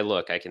wherever I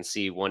look, I can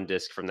see 1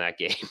 disc from that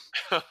game.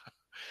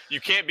 You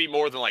can't be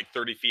more than like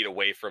 30 feet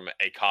away from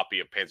a copy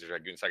of Panzer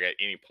Dragoon Saga at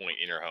any point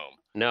in your home.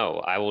 No,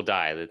 I will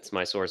die. That's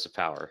my source of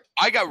power.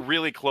 I got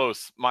really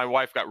close. My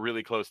wife got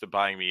really close to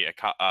buying me a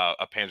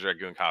Panzer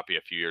Dragoon copy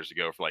a few years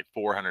ago for like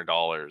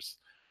 $400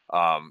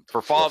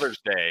 for Father's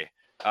Day.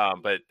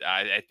 But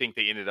I think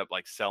they ended up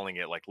like selling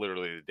it like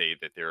literally the day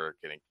that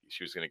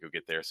she was gonna go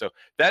get there. So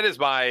that is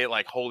my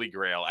like holy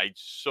grail. I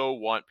so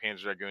want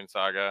Panzer Dragoon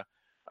Saga.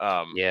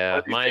 One Yeah,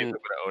 of these days I'm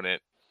gonna own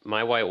it.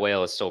 my white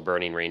whale is still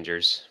Burning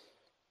Rangers.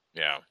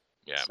 Yeah.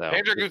 So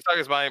Panzer Dragoon Saga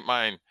is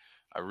mine.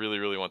 I really,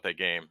 really want that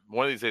game.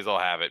 One of these days I'll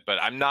have it,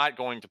 but I'm not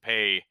going to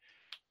pay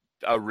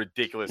a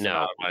ridiculous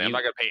amount of money. I'm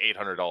not going to pay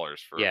 $800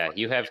 for. Yeah,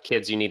 you have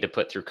kids you need to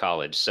put through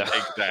college, so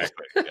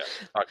exactly. Yeah,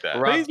 fuck that.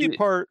 Rob,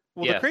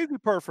 The crazy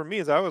part for me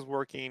is I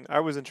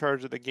was in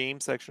charge of the game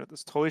section at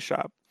this toy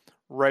shop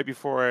right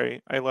before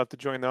I left to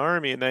join the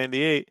army in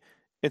 '98.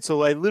 And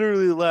so I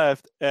literally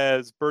left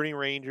as Burning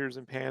Rangers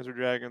and Panzer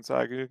Dragoon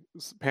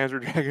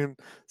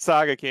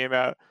Saga came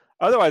out.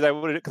 Otherwise, I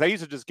would have, because I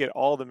used to just get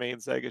all the main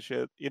Sega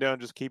shit, and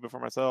just keep it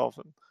for myself.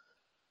 And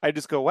I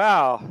just go,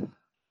 wow,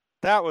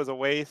 that was a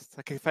waste.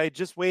 Like if I had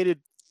just waited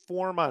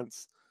 4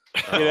 months,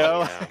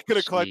 I could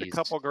have collected a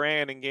couple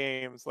grand in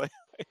games. Like,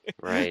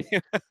 right.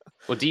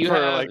 Well, do you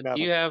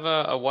have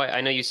a white? I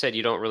know you said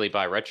you don't really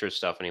buy retro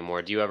stuff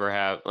anymore. Do you ever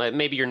have, like,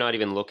 maybe you're not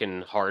even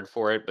looking hard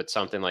for it, but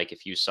something like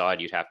if you saw it,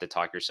 you'd have to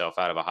talk yourself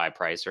out of a high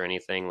price or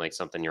anything, like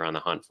something you're on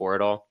the hunt for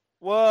at all?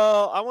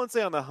 Well, I won't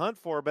say on the hunt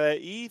for, but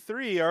at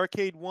E3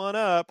 Arcade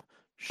 1-Up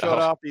showed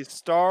off the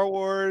Star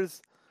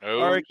Wars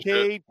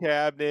arcade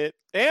cabinet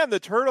and the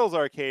Turtles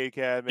arcade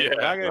cabinet.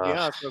 Yeah. I gotta be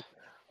honest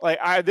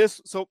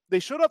with, so they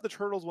showed up the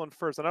Turtles one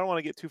first, and I don't want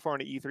to get too far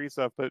into E3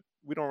 stuff, but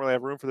we don't really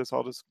have room for this.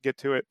 I'll just get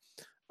to it.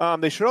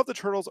 They showed up the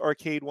Turtles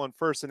arcade one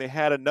first, and they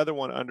had another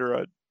one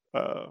under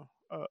a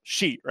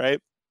sheet, right?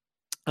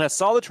 And I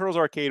saw the Turtles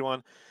arcade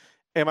one.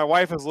 And my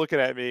wife was looking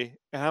at me,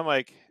 and I'm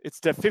like, it's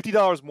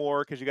 $50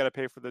 more because you got to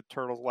pay for the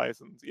Turtles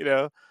license,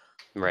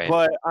 Right.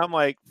 But I'm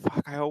like,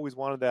 fuck, I always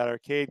wanted that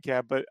arcade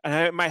cab. But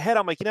in my head,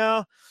 I'm like,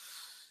 the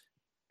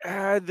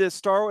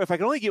if I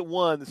could only get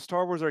one, the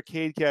Star Wars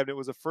arcade cabinet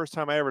was the first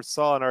time I ever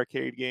saw an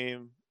arcade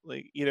game.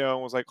 Like,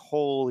 and was like,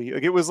 holy,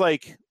 like it was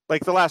like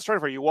the last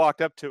Starfighter. You walked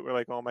up to it, we're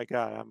like, oh my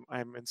god,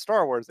 I'm in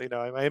Star Wars. I'm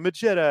a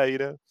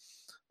Jedi.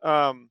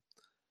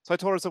 So I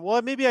told her, I said,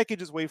 well, maybe I could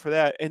just wait for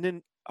that, and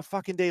then a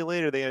fucking day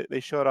later, they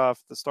showed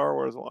off the Star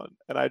Wars one,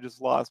 and I just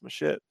lost my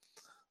shit.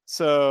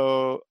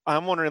 So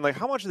I'm wondering, like,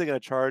 how much are they going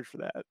to charge for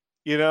that?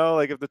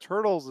 Like if the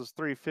Turtles is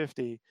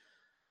 $350,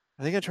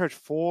 are they going to charge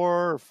 $400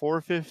 or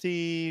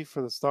 $450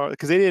 for the Star?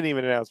 Because they didn't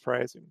even announce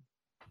pricing.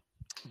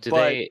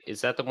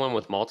 Is that the one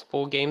with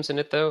multiple games in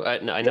it though? I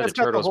know the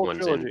Turtles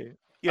one's in.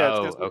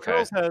 Yeah,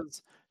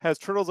 Turtles has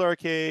Turtles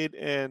Arcade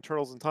and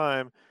Turtles in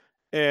Time.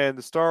 And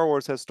the Star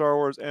Wars has Star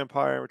Wars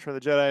Empire and Return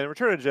of the Jedi. And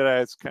Return of the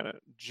Jedi is kind of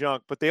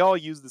junk, but they all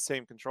use the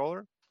same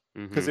controller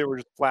because they were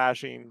just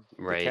flashing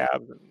the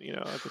cabs,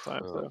 at the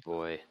time. Oh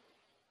boy,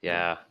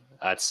 yeah.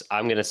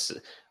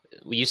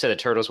 You said the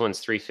Turtles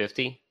one's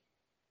 $350.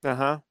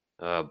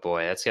 Oh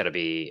boy, that's got to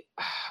be.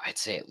 I'd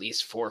say at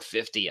least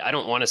 $450. I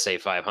don't want to say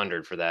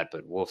 $500 for that,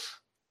 but woof.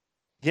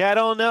 Yeah, I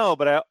don't know,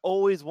 but I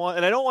always want,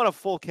 and I don't want a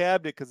full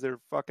cabinet because they're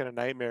fucking a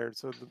nightmare.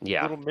 So the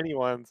little mini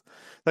ones,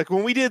 like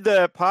when we did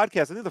the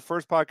podcast, I think the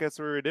first podcast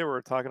we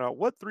were talking about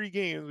what 3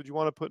 games would you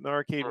want to put in the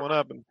arcade one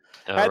up, and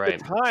the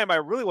time I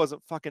really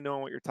wasn't fucking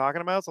knowing what you're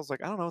talking about. So I was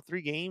like, I don't know,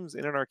 3 games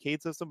in an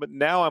arcade system. But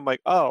now I'm like,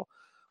 oh,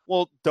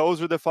 well,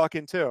 those are the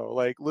fucking 2.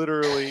 Like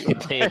literally,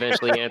 they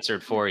eventually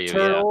answered for you.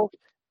 Turtle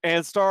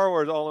and Star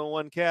Wars all in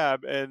one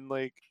cab, and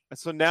like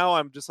so now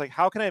I'm just like,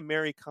 how can I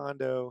marry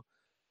Kondo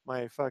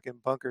my fucking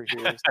bunker here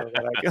so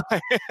that I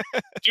can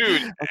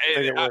dude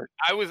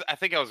I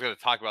think I was going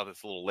to talk about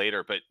this a little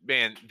later, but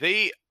man,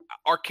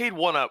 Arcade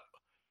 1-Up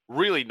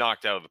really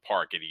knocked out of the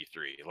park at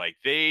E3. Like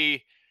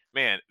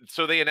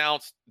so they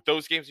announced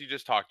those games you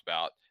just talked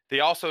about. They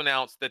also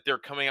announced that they're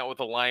coming out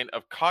with a line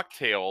of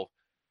cocktail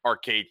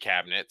arcade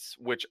cabinets,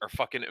 which are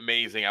fucking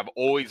amazing. I've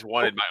always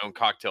wanted my own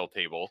cocktail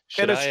table.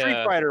 And a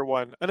Street Fighter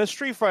one. And a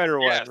Street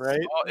Fighter one, right?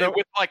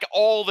 With like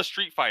all the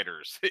Street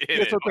Fighters.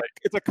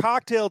 It's a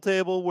cocktail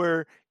table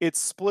where it's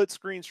split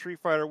screen Street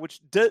Fighter, which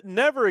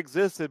never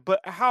existed. But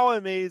how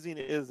amazing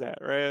is that,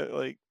 right?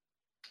 Like,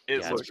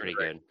 it's pretty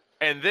good.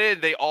 And then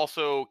they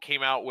also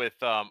came out with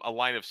a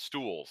line of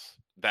stools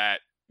that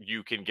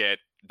you can get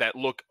that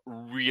look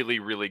really,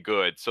 really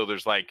good. So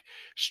there's like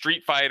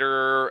Street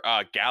Fighter,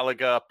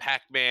 Galaga,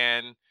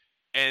 Pac-Man,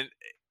 and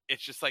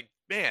it's just like,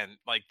 man,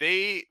 like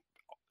they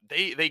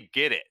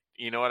get it.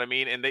 You know what I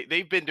mean? And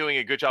they've been doing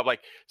a good job. Like,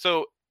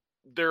 so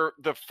they're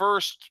the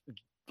first,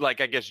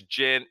 like, I guess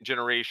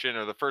generation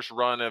or the first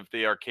run of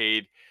the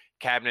arcade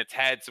cabinets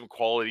had some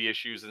quality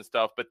issues and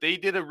stuff, but they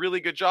did a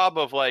really good job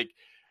of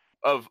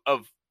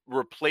of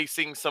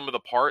replacing some of the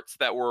parts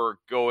that were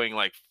going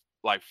like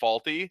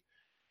faulty.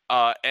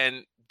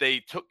 And they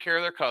took care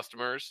of their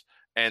customers,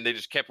 and they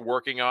just kept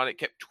working on it,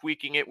 kept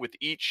tweaking it with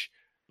each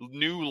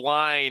new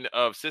line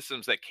of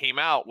systems that came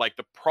out. Like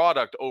the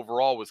product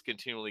overall was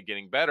continually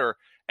getting better.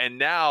 And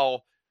now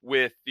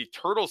with the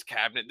Turtles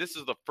cabinet, this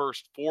is the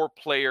first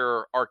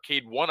 4-player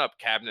arcade 1-Up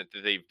cabinet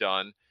that they've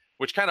done,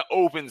 which kind of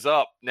opens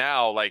up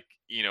now, like,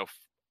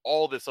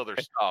 all this other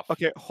stuff.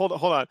 Okay, hold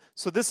on.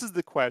 So this is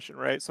the question,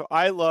 right? So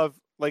I love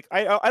like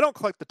I don't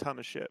collect a ton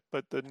of shit,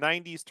 but the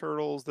 '90s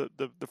Turtles, the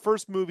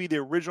first movie, the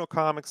original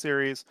comic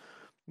series,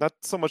 not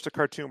so much the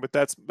cartoon, but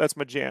that's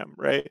my jam,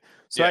 right?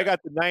 So I Yeah.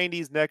 got the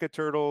 '90s NECA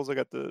Turtles, I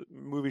got the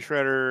movie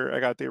Shredder, I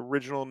got the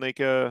original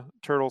NECA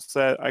Turtles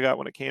set I got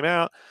when it came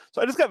out.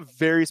 So I just got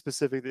very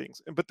specific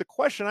things. But the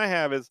question I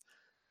have is,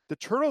 the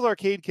Turtles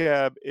arcade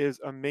cab is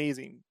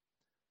amazing.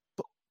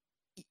 But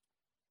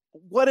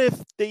what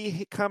if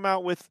they come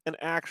out with an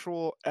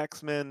actual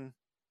X-Men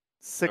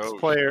Oh,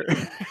 six-player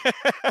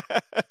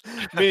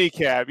mini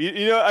cab?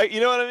 You know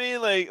what I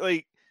mean?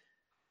 Like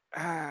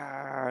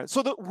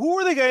so who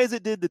were the guys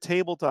that did the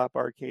tabletop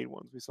arcade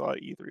ones we saw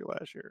at E3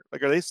 last year?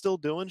 Like, are they still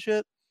doing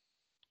shit?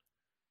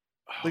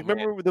 oh Like, man.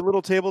 remember with the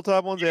little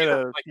tabletop ones? You They had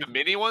mean a like the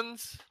mini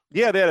ones?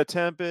 yeah, they had a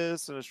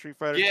Tempest and a Street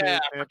Fighter Yeah, 2 I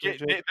forget.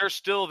 championship. They're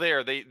still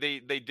there. They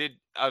did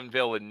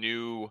unveil a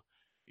new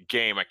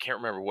game. I can't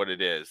remember what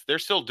it is. They're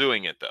still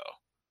doing it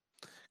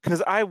though.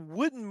 Because I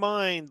wouldn't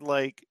mind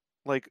like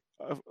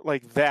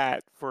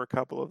that for a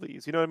couple of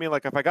these. You know what I mean?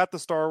 Like if I got the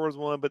Star Wars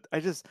one, but I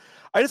just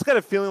got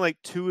a feeling like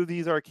two of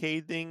these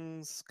arcade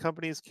things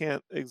companies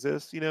can't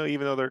exist. You know,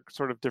 even though they're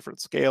sort of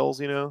different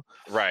scales. You know.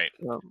 Right.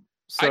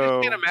 I just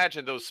So can't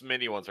imagine those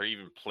mini ones are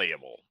even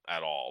playable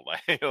at all.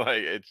 Like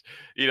it's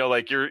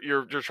like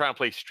you're trying to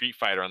play Street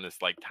Fighter on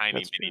this like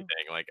tiny that's mini true.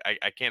 thing. Like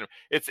I can't.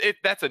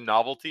 That's a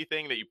novelty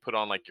thing that you put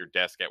on like your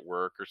desk at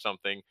work or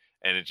something,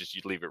 and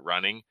you leave it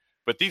running.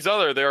 But the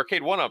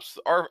arcade one-ups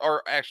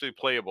are actually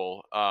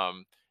playable.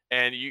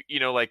 And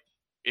like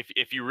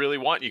if you really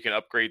want, you can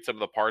upgrade some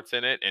of the parts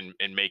in it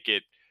and make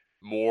it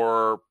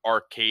more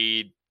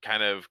arcade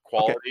kind of Okay.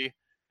 quality.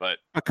 But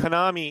A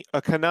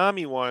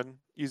Konami one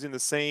using the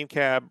same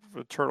cab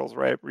for Turtles,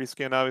 right?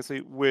 Reskin,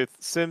 obviously, with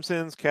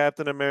Simpsons,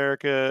 Captain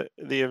America,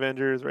 the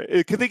Avengers,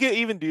 right? Could they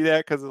even do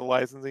that because of the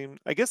licensing?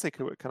 I guess they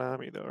could with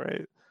Konami, though,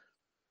 right?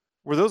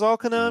 Were those all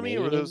Konami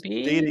or were those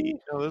Data Maybe.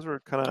 East? No, those were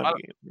Konami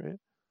games, right?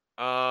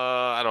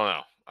 I don't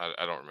know.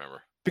 I don't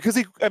remember. Because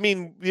they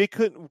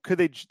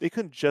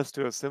couldn't just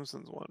do a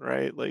Simpsons one,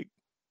 right? Like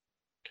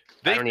I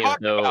They've don't even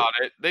talked know. about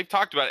it. They've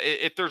talked about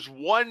it. If there's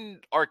one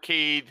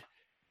arcade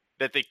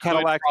that they could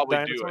Cadillacs and probably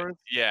do it, Dinosaurs.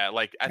 yeah.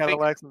 Like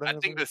Cadillacs and I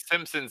think Dinosaurs. the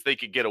Simpsons they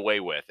could get away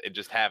with and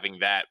just having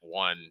that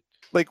one.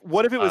 Like,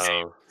 what if it was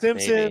Oh,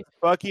 Simpsons, maybe.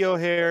 Bucky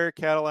O'Hare,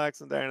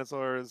 Cadillacs and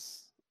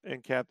Dinosaurs,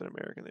 and Captain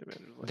America and the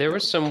Avengers? Like, There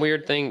was some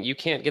weird thing. You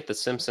can't get the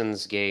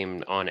Simpsons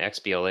game on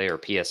XBLA or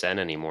PSN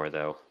anymore,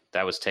 though.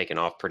 That was taken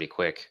off pretty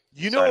quick.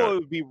 You So I know don't- what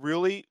would be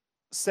really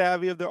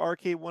savvy of the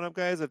arcade one-up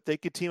guys if they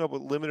could team up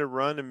with Limited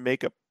Run and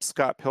make a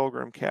Scott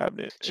Pilgrim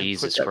cabinet.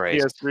 Jesus and put that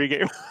Christ. PS3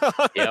 game.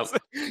 on Yep.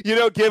 it. You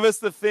know, give us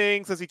the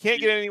thing since you can't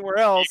get it anywhere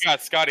else. You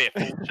got Scotty at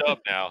full chub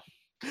now.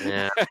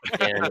 Yeah,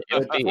 and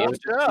it would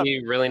just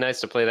be really nice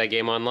to play that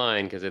game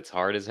online because it's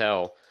hard as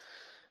hell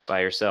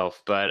by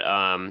yourself. But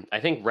I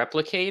think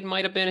Replicade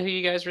might have been who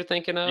you guys were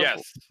thinking of.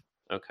 Yes,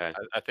 Okay.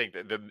 I think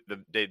that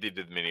they did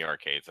the mini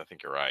arcades. I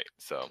think you're right.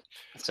 So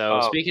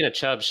Speaking of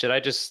Chubbs, should I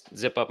just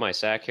zip up my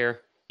sack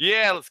here?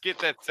 yeah, let's get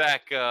that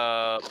sack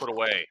put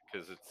away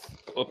because it's.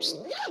 Oops.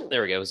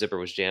 There we go. Zipper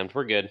was jammed.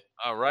 We're good.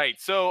 All right.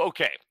 So,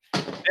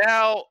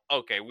 now,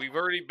 we've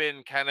already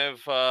been kind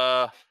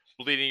of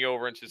bleeding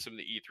over into some of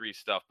the E3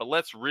 stuff, but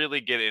let's really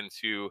get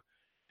into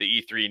the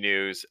E3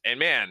 news. And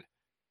man,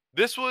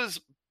 this was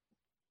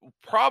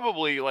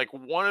probably like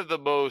one of the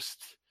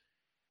most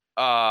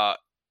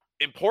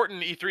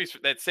important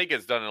E3s that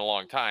Sega's done in a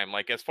long time.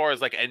 Like as far as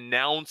like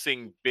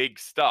announcing big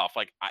stuff,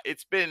 like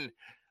it's been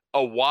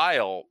a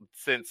while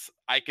since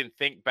I can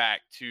think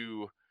back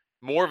to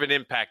more of an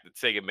impact that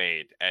Sega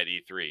made at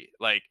E3.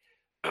 Like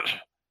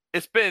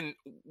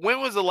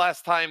when was the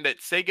last time that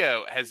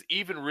Sega has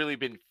even really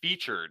been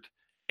featured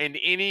in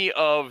any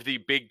of the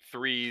big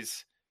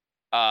three's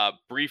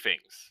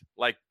briefings,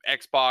 like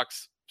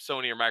Xbox,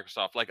 Sony, or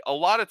Microsoft? Like a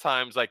lot of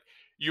times, like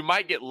you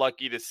might get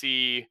lucky to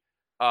see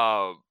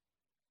a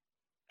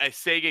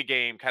Sega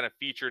game kind of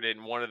featured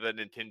in one of the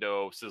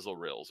Nintendo sizzle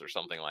reels or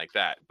something like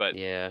that. But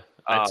yeah,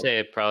 I'd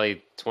say probably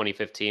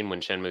 2015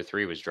 when Shenmue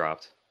 3 was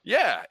dropped.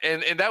 Yeah,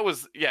 and that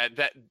was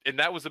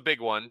that was a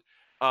big one.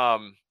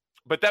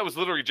 But that was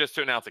literally just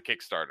to announce a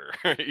Kickstarter,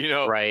 you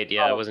know. Right?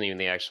 Yeah, it wasn't even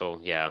the actual.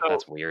 Yeah, so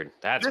that's weird.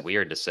 That's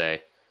weird to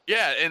say.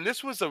 Yeah, and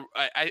this was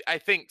I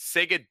think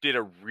Sega did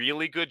a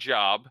really good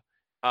job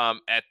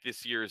at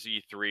this year's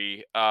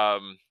E3.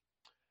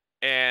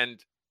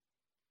 And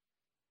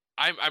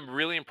I'm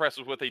really impressed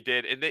with what they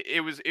did. And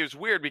it was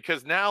weird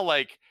because now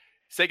like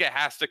Sega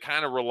has to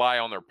kind of rely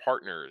on their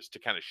partners to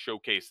kind of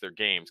showcase their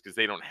games because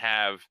they don't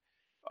have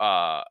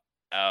a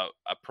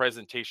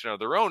presentation of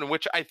their own, in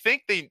which I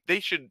think they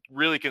should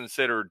really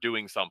consider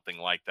doing something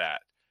like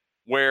that.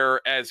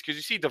 Whereas, because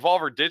you see,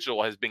 Devolver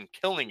Digital has been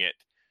killing it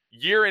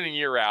year in and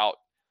year out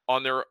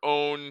on their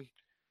own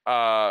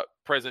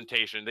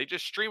presentation. They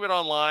just stream it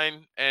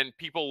online and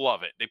people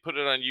love it. They put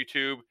it on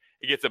YouTube.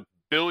 It gets 1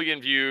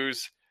 billion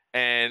views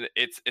and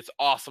it's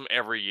awesome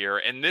every year.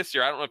 And this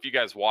year, I don't know if you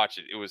guys watched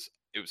it. It was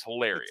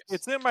hilarious.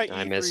 It's in my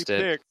I E3 missed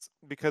it. picks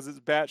because it's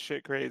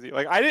batshit crazy.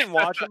 Like I didn't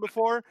watch them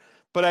before,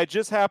 But I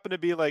just happened to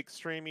be like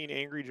streaming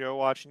Angry Joe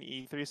watching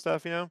E3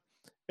 stuff,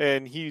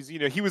 and he's, he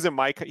was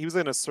he was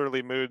in a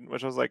surly mood,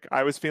 which I was like,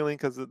 I was feeling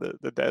because of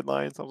the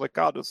deadlines. I was like,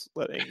 God, just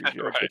let Angry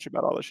Joe Right. bitch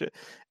about all this shit.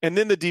 And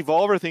then the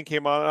Devolver thing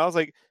came on, and I was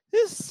like,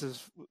 this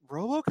is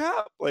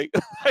RoboCop, like,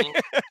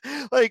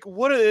 like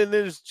what? And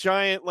there's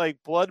giant like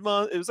blood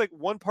month. It was like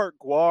one part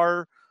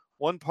Guar,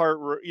 one part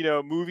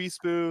movie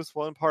spoofs,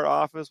 one part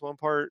Office, one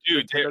part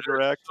Dude, Nintendo they're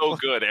Direct. so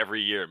good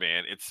every year,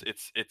 man. It's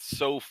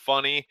so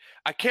funny.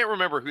 I can't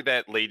remember who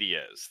that lady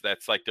is.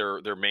 That's like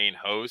their main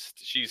host.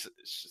 She's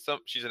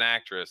an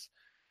actress,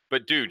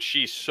 but dude,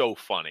 she's so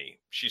funny.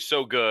 She's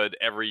so good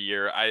every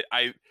year.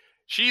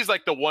 She's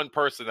like the one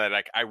person that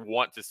like I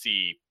want to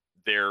see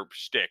their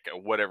shtick or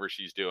whatever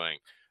she's doing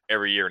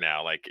every year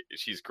now. Like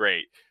she's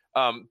great.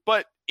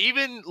 But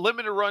even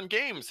limited run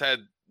games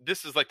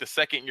this is like the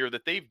second year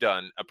that they've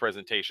done a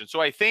presentation.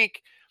 So I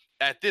think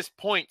at this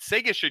point,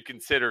 Sega should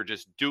consider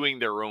just doing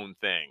their own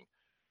thing.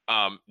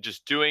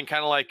 Just doing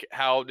kind of like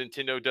how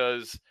Nintendo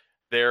does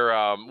their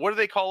what do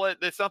they call it?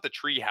 It's not the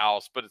Tree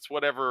House, but it's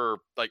whatever,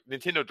 like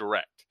Nintendo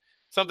Direct,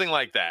 something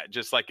like that.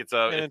 Just like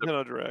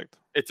Nintendo Direct.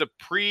 It's a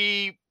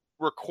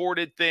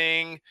pre-recorded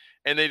thing,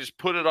 and they just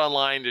put it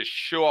online to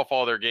show off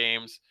all their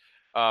games.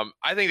 I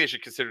think they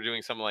should consider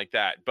doing something like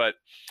that. But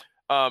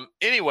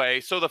anyway,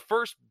 so the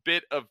first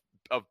bit of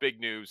big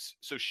news.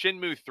 So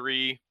Shenmue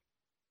 3.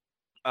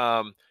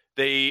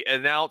 They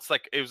announced,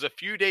 like, it was a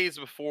few days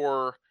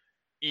before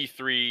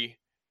E3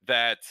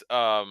 that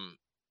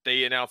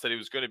they announced that it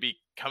was going to be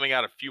coming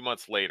out a few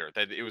months later,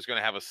 that it was going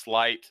to have a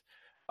slight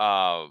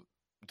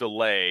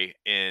delay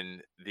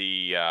in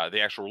the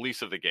actual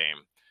release of the game.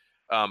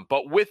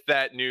 But with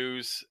that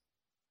news,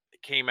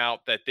 it came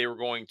out that they were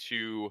going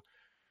to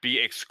be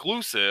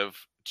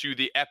exclusive to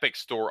the Epic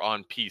Store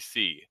on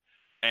PC.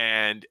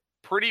 And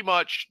pretty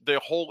much the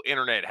whole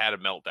internet had a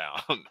meltdown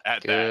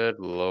at that. Good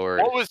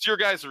Lord. What was your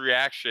guys'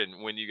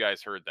 reaction when you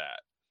guys heard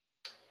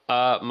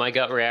that? My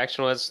gut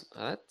reaction was,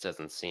 that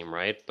doesn't seem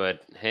right,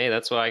 but hey,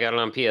 that's why I got it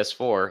on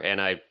PS4, and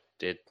I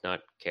did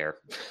not care.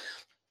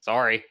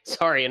 Sorry,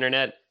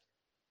 internet.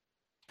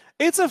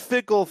 It's a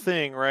fickle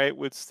thing, right,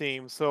 with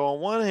Steam. So on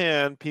one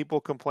hand, people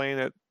complain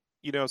that,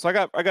 so I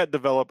got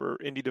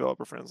indie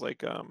developer friends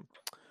like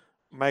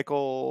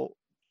Michael,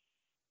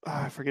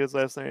 I forget his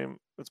last name.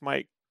 It's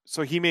Mike.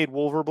 So he made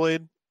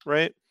Wolverblade,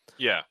 right?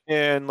 Yeah.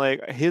 And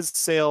like his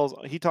sales,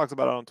 he talks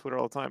about it on Twitter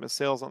all the time. His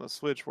sales on the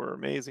Switch were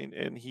amazing,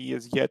 and he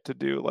is yet to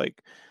do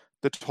like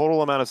the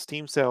total amount of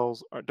Steam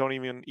sales don't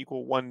even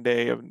equal one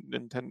day of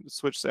Nintendo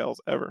Switch sales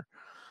ever.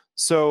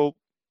 So,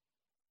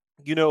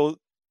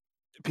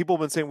 people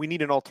have been saying we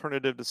need an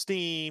alternative to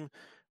Steam,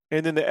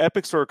 and then the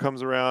Epic Store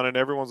comes around, and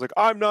everyone's like,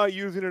 I'm not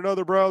using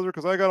another browser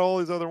because I got all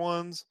these other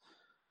ones.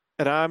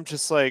 And I'm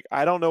just like,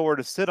 I don't know where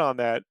to sit on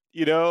that.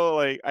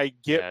 Like I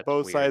get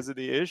both sides of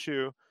the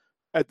issue.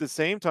 At the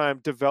same time,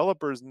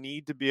 developers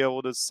need to be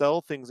able to sell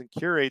things and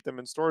curate them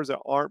in stores that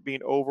aren't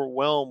being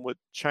overwhelmed with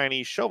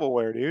Chinese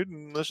shovelware, dude.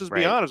 And let's just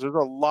be honest, there's a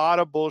lot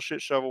of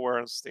bullshit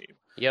shovelware on Steam.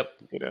 Yep.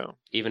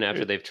 Even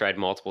after they've tried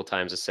multiple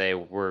times to say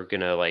we're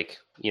gonna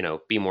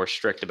be more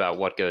strict about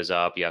what goes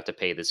up. You have to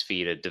pay this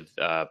fee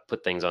to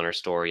put things on our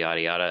store,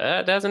 yada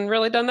yada. It hasn't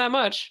really done that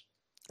much.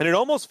 And it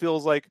almost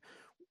feels like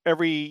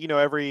every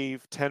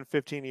 10,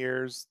 15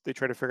 years they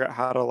try to figure out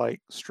how to like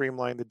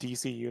streamline the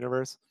DC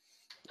universe.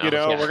 We're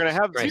gonna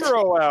have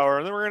 0 hour,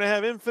 and then we're gonna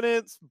have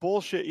infinite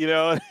bullshit.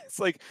 It's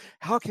like,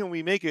 how can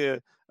we make an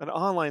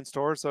online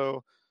store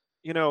so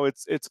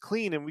it's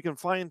clean and we can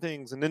find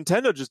things? And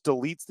Nintendo just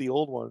deletes the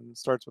old one and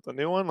starts with a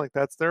new one. Like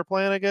that's their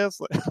plan, I guess.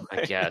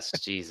 I guess.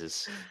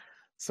 Jesus.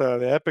 So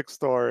the Epic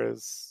Store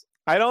is,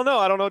 I don't know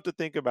what to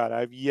think about it.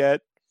 I've yet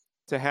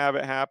to have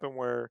it happen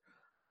where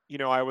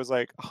I was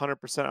like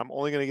 100%, I'm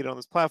only going to get it on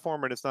this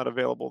platform and it's not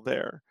available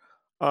there.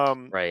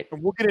 Right.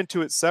 And we'll get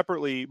into it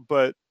separately,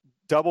 but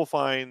Double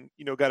Fine,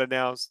 got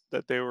announced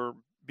that they were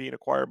being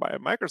acquired by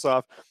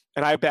Microsoft,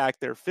 and I backed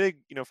their fig,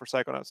 for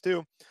Psychonauts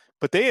 2.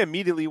 But they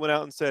immediately went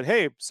out and said,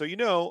 hey, so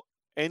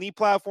any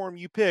platform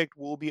you picked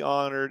will be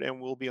honored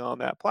and will be on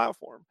that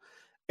platform.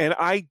 And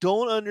I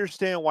don't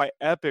understand why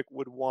Epic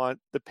would want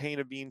the pain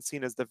of being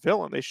seen as the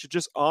villain. They should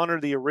just honor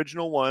the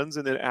original ones,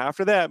 and then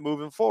after that,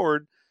 moving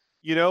forward,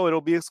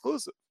 it'll be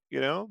exclusive,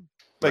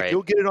 like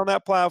you'll get it on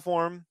that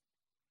platform.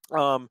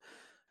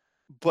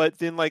 But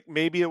then like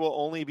maybe it will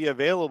only be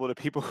available to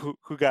people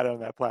who got it on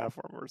that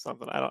platform or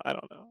something. I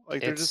don't know.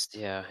 Like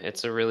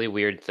it's a really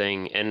weird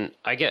thing. And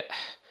I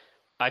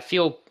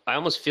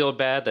almost feel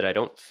bad that I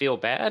don't feel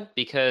bad,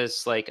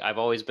 because like I've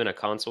always been a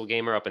console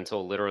gamer up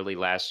until literally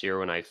last year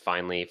when I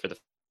finally, for the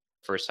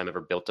first time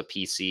ever, built a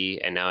PC.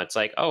 And now it's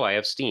like, oh, I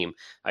have Steam.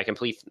 I can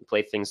play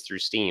things through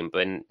Steam.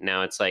 But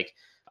now it's like,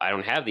 I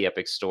don't have the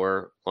Epic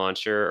Store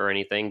launcher or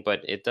anything,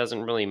 but it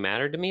doesn't really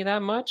matter to me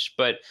that much.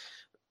 But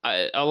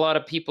a lot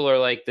of people are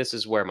like, this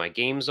is where my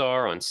games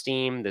are on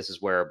Steam. This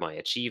is where my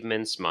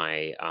achievements,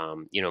 my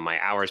my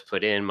hours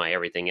put in, my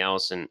everything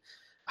else. And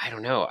I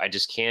don't know. I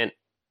just can't.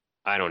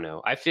 I don't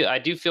know. I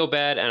do feel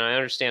bad, and I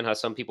understand how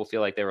some people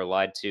feel like they were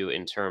lied to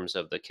in terms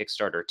of the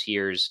Kickstarter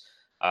tiers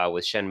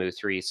with Shenmue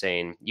 3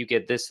 saying you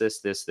get this,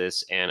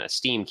 and a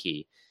Steam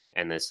key,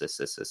 and this.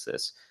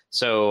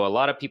 So a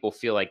lot of people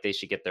feel like they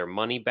should get their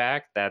money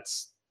back.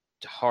 That's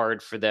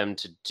hard for them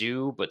to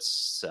do, but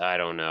I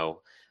don't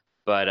know.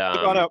 But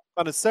on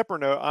a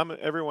separate note,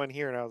 everyone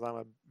here knows I'm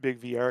a big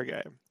VR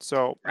guy,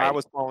 so I Right.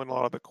 was following a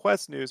lot of the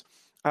Quest news.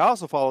 I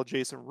also follow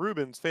Jason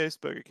Rubin's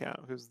Facebook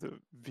account, who's the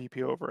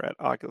VP over at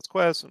Oculus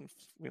Quest and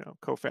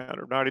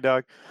co-founder of Naughty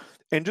Dog,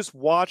 and just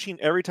watching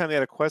every time they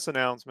had a Quest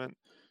announcement,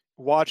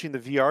 watching the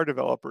VR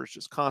developers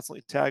just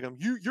constantly tag them.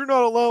 You're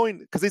not allowing,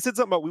 because they said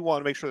something about we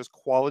want to make sure there's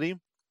quality.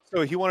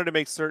 So he wanted to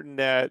make certain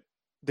that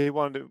they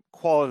wanted to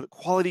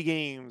quality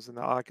games in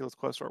the Oculus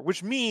Quest store,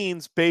 which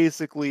means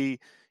basically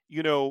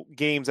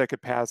games that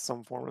could pass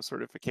some form of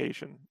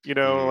certification,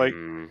 like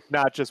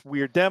not just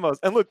weird demos.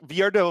 And look,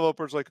 VR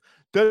developers like,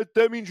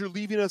 that means you're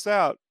leaving us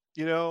out,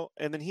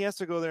 and then he has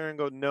to go there and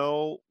go,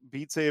 no,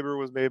 Beat Saber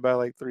was made by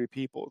like 3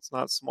 people. It's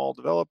not small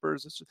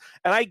developers. It's just,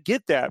 and I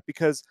get that,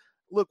 because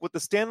look, with the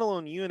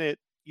standalone unit,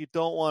 you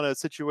don't want a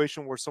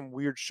situation where some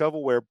weird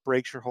shovelware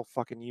breaks your whole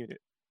fucking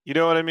unit. You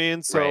know what I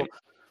mean? So Right.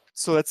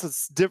 So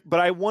that's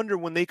but I wonder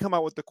when they come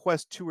out with the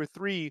Quest 2 or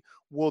 3,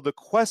 will the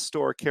Quest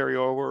store carry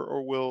over,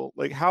 or will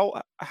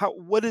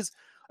what is?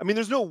 I mean,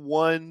 there's no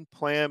one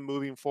plan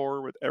moving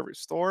forward with every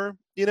store.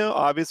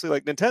 Obviously,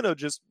 like Nintendo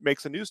just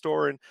makes a new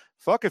store, and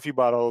fuck if you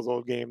bought all those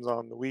old games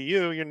on the Wii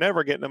U, you're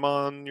never getting them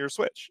on your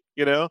Switch.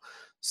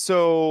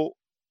 So,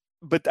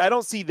 but I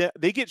don't see that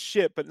they get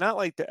shit, but not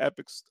like the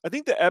Epic. I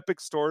think the Epic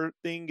Store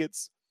thing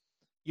gets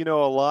a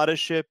lot of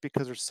shit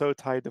because they're so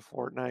tied to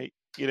Fortnite.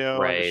 And it's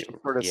Right.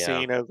 just sort of Yeah.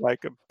 seen as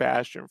like a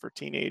bastion for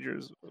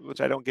teenagers,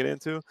 which I don't get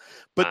into.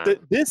 But Uh,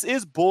 this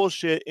is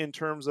bullshit in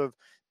terms of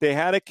they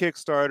had a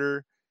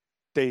Kickstarter.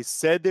 They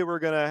said they were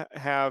going to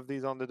have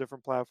these on the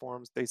different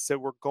platforms. They said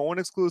we're going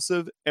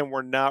exclusive and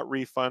we're not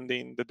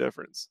refunding the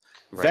difference.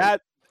 Right.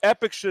 That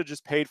Epic should have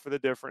just paid for the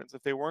difference.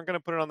 If they weren't going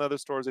to put it on the other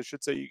stores, they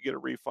should say you get a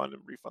refund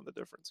and refund the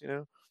difference,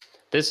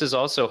 This is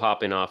also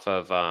hopping off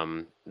of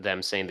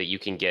them saying that you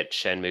can get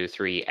Shenmue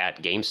 3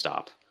 at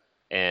GameStop.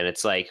 And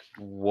it's like,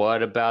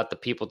 what about the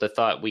people that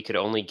thought we could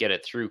only get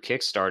it through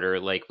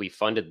Kickstarter? Like, we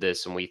funded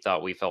this and we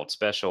thought we felt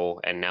special.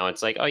 And now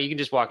it's like, oh, you can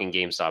just walk in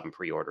GameStop and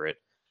pre-order it.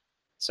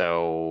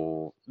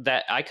 So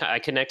that I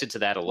connected to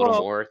that a little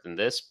more than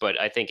this, but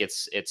I think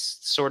it's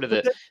sort of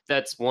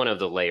that's one of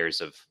the layers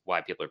of why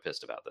people are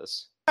pissed about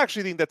this. I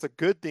actually think that's a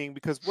good thing,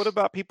 because what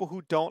about people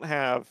who don't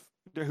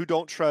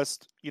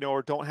trust,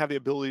 or don't have the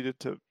ability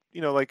to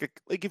like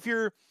if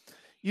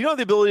you don't have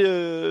the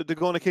ability to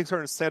go on a Kickstarter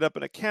and set up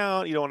an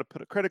account, you don't want to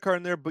put a credit card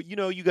in there, but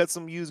you got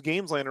some used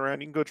games laying around,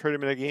 you can go trade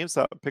them in a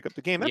GameStop and pick up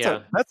the game.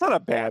 That's not a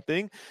bad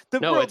thing.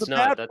 No, it's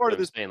not. That's what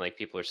I'm saying. Like,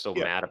 people are still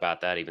mad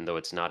about that, even though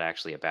it's not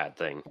actually a bad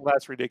thing. Well,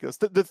 that's ridiculous.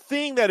 The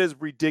thing that is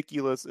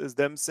ridiculous is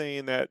them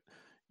saying that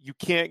you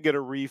can't get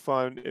a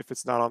refund if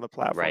it's not on the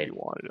platform you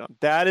wanted it on.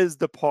 That is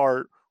the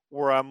part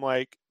where I'm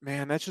like,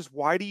 man, that's just,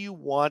 why do you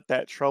want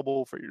that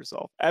trouble for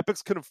yourself?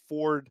 Epic's can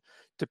afford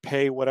to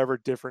pay whatever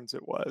difference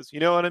it was.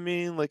 You know what I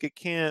mean? Like, it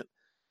can't,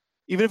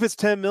 even if it's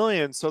 10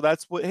 million. So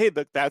that's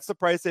that's the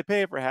price they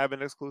pay for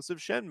having exclusive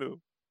Shenmue.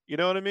 You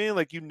know what I mean?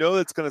 Like,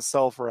 it's going to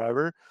sell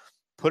forever.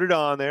 Put it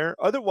on there.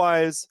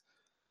 Otherwise,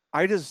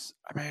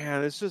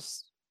 it's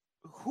just,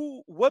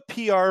 what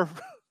PR?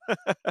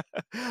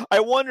 I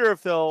wonder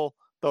if they'll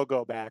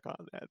go back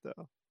on that,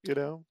 though.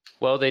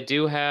 Well, they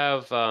do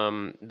have.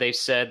 They've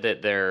said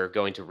that they're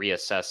going to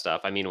reassess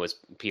stuff. I mean, it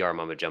was PR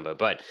mumbo jumbo,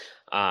 but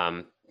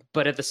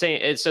at the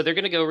same, so they're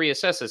going to go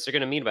reassess this. They're going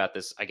to meet about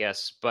this, I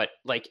guess. But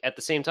like, at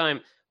the same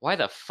time, why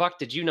the fuck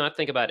did you not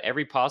think about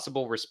every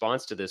possible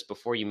response to this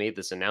before you made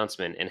this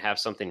announcement and have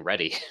something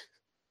ready?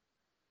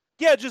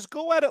 Yeah, just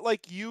go at it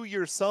like you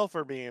yourself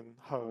are being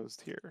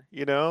hosed here.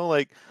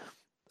 Like,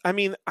 I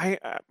mean,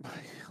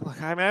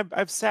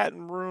 I've sat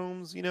in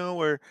rooms,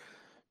 where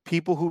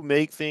people who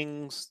make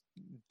things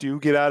do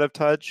get out of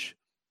touch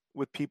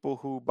with people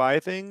who buy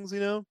things.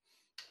 Right.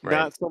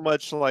 Not so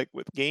much like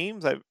with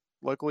games.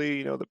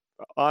 Luckily,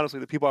 honestly,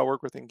 the people I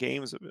work with in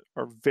games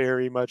are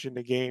very much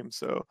into games.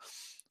 So,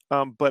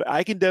 but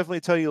I can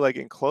definitely tell you, like,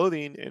 in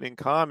clothing and in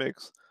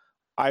comics,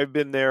 I've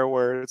been there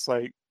where it's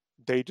like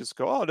they just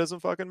go, oh, it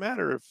doesn't fucking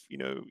matter if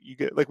you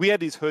get, like, we had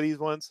these hoodies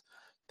once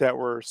that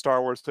were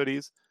Star Wars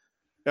hoodies,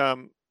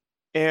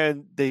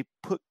 and they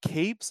put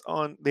capes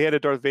on. They had a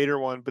Darth Vader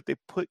one, but they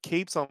put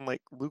capes on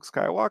like Luke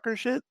Skywalker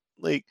shit,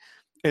 like,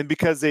 and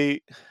because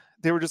they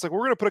were just like,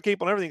 we're gonna put a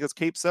cape on everything because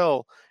capes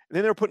sell, and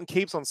then they were putting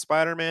capes on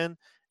Spider-Man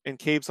and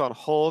capes on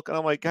Hulk, and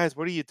I'm like, guys,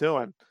 what are you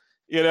doing?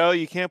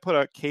 You can't put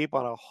a cape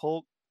on a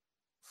Hulk.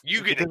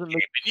 You get a cape, and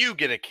you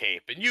get a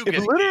cape, and you get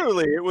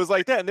literally, it was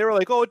like that. And they were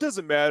like, oh, it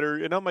doesn't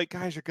matter. And I'm like,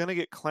 guys, you're going to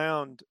get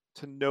clowned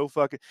to no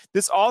fucking.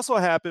 This also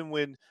happened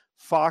when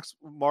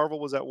Marvel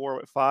was at war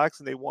with Fox,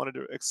 and they wanted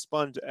to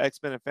expunge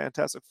X-Men and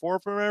Fantastic Four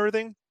from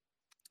everything.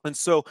 And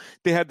so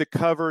they had the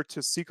cover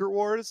to Secret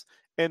Wars,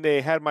 and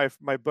they had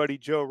my buddy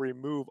Joe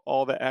remove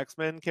all the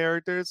X-Men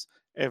characters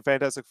and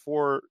Fantastic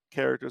Four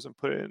characters and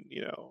put in,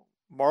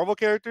 Marvel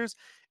characters.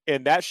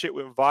 And that shit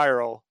went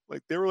viral.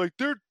 Like they were like,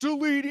 they're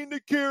deleting the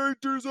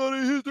characters out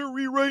of his, they're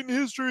rewriting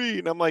history,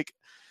 and I'm like,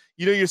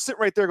 you're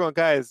sitting right there going,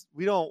 guys,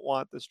 we don't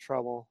want this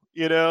trouble,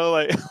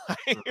 like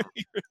we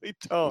really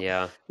don't.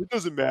 Yeah. It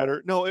doesn't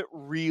matter. No, it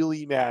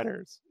really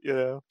matters,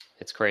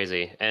 It's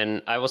crazy.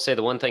 And I will say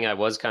the one thing I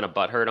was kind of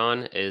butthurt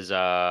on is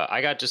I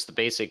got just the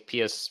basic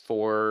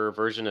PS4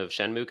 version of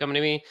Shenmue coming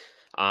to me.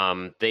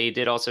 They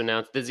did also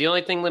announce the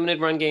only thing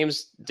limited run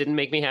games didn't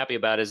make me happy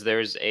about is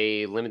there's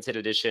a limited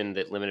edition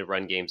that limited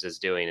run games is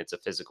doing. It's a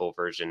physical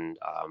version.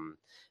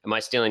 Am I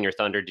stealing your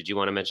thunder? Did you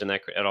want to mention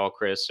that at all,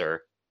 Chris?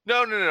 Or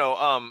No.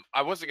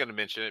 I wasn't going to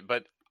mention it,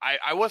 but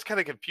I was kind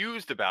of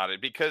confused about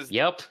it because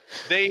yep,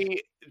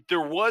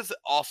 there was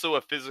also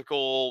a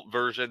physical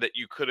version that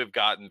you could have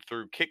gotten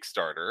through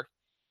Kickstarter.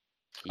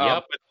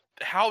 yep. But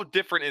how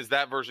different is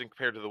that version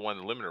compared to the one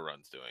the limited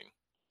run's doing?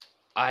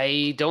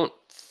 I don't.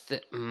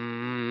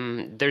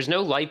 There's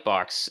no light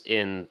box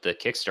in the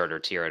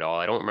Kickstarter tier at all.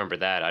 I don't remember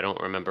that. I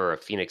don't remember a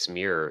Phoenix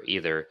mirror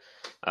either.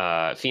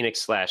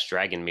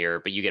 Phoenix/Dragon mirror,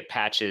 but you get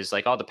patches,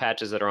 like all the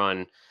patches that are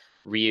on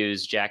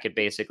Ryu's jacket,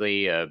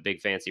 basically a big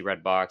fancy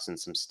red box and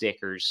some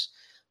stickers.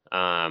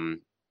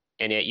 And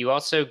yet you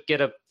also get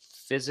a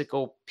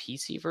physical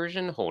PC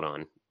version. Hold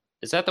on.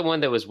 Is that the one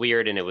that was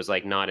weird and it was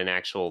like not an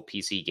actual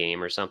PC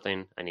game or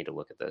something? I need to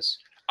look at this.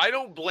 I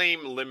don't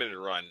blame limited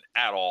run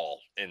at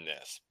all in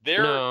this.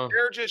 They're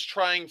just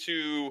trying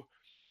to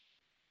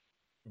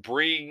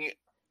bring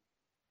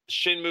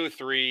Shenmue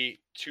 3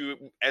 to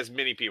as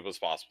many people as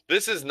possible.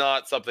 This is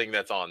not something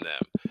that's on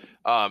them.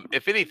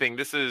 If anything,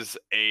 this is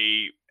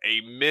a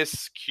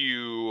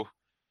miscue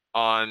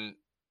on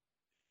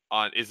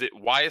is it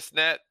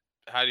YSNet?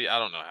 I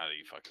don't know how do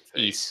you fucking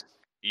say Ease.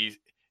 Ease.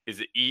 Is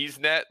it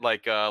EaseNet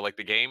like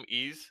the game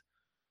Ease?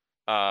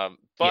 But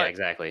yeah,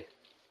 exactly.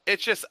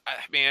 It's just,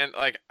 man,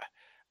 like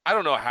I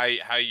don't know how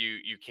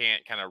you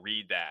can't kind of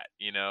read that,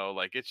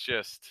 like it's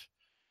just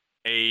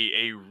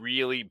a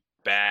really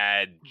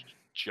bad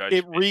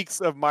judgment. It reeks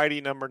of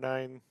Mighty Number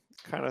 9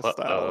 kind of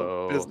style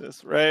of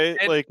business, right?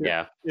 And, like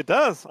yeah, it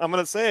does. I'm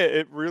gonna say it.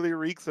 It really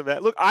reeks of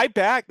that. Look, I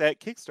backed that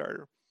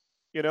Kickstarter.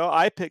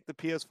 I picked the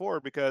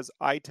PS4 because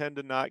I tend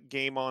to not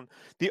game on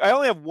I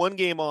only have one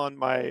game on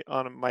my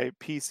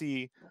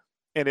PC,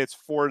 and it's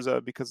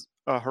Forza because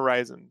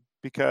Horizon.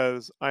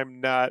 Because I'm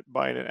not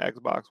buying an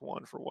Xbox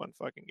One for one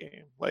fucking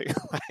game. Like,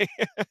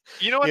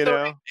 you know what?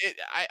 Though?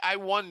 I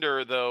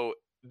wonder though.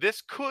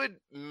 This could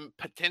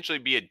potentially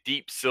be a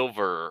Deep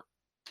Silver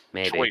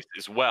choice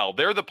as well.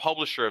 They're the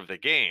publisher of the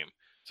game,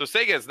 so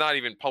Sega is not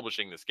even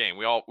publishing this game.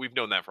 We've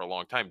known that for a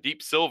long time.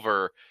 Deep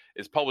Silver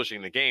is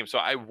publishing the game, so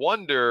I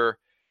wonder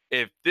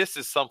if this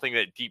is something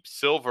that Deep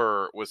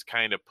Silver was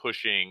kind of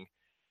pushing,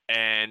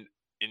 and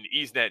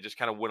EaseNet just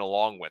kind of went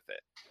along with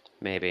it.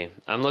 Maybe.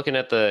 I'm looking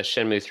at the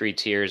Shenmue 3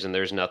 tiers, and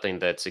there's nothing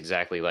that's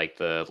exactly like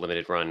the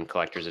limited run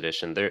collector's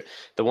edition. They're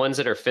the ones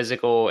that are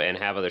physical and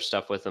have other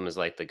stuff with them is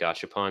like the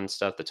Gachapon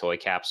stuff, the toy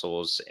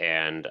capsules,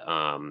 and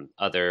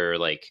other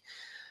like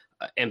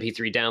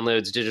MP3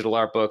 downloads, digital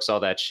art books,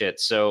 all that shit.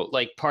 So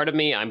like part of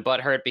me, I'm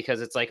butthurt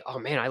because it's like, oh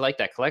man, I like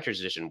that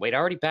collector's edition. Wait, I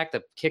already backed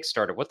the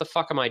Kickstarter. What the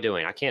fuck am I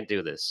doing? I can't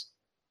do this.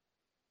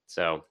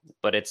 So,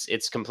 but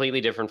it's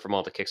completely different from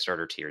all the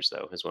Kickstarter tiers,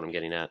 though, is what I'm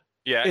getting at.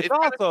 Yeah, it's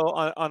also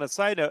on a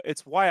side note.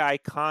 It's why I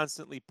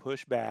constantly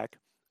push back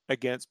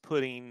against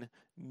putting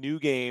new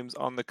games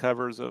on the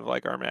covers of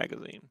like our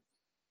magazine.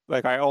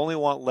 Like I only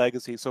want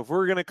legacy. So if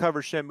we're gonna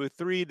cover Shenmue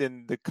 3,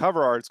 then the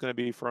cover art's gonna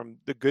be from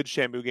the good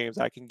Shenmue games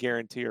I can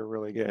guarantee are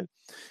really good.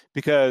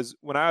 Because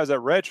when I was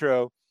at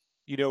Retro,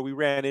 we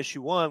ran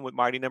issue 1 with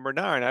Mighty Number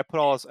 9. I put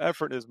all this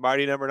effort in this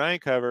Mighty Number 9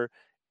 cover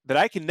that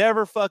I can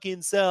never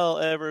fucking sell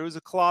ever. It was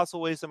a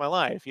colossal waste of my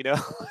life,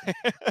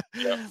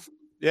 Yeah.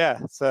 Yeah.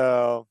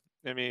 So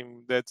I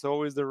mean, that's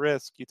always the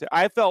risk.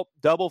 I felt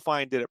Double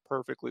Fine did it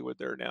perfectly with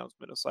their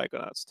announcement of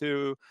Psychonauts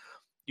 2,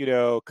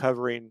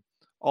 covering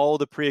all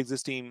the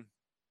pre-existing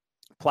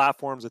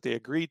platforms that they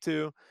agreed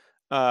to.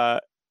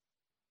 But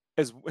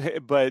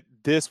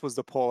this was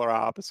the polar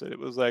opposite. It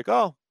was like,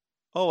 oh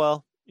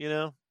well,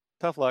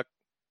 tough luck.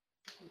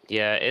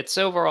 Yeah, it's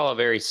overall a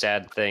very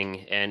sad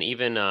thing, and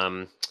even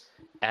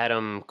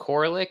Adam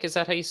Koralik, is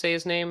that how you say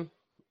his name?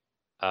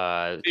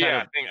 I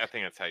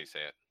think that's how you say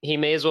it. He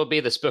may as well be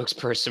the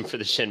spokesperson for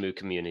the Shenmue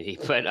community,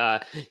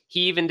 but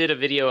he even did a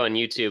video on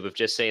YouTube of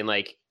just saying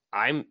like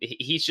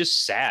he's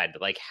just sad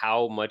like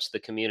how much the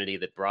community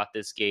that brought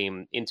this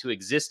game into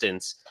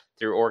existence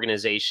through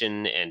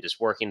organization and just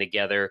working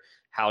together,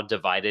 how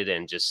divided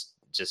and just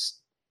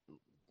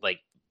like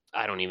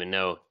I don't even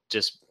know,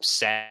 just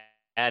sad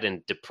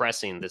and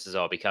depressing this is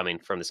all becoming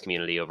from this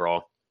community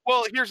overall.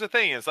 Well, here's the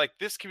thing: is like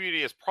this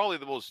community is probably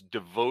the most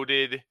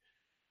devoted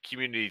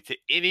community to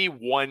any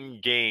one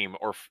game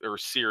or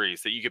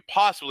series that you could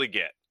possibly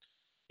get.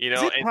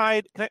 Is it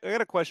tied? I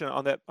got a question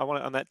on that.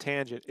 On that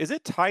tangent. Is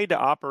it tied to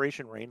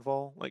Operation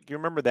Rainfall? Like, you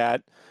remember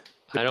that?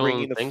 I don't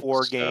bringing the think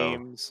 4 so.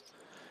 Games.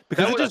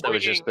 Because it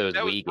was just those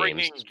Wii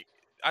games.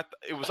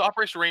 It was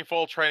Operation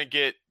Rainfall trying to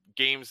get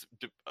games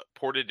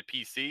ported to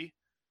PC.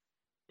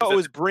 it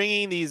was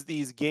bringing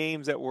these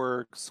games that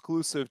were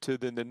exclusive to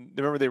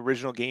remember the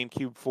original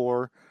GameCube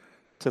 4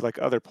 to like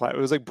other platforms.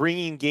 It was like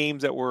bringing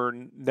games that were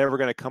never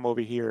going to come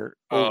over here.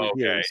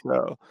 Okay.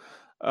 So,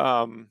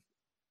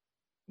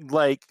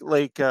 like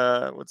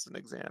what's an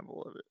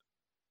example of it?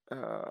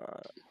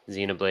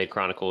 Xenoblade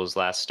Chronicles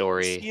Last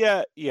Story.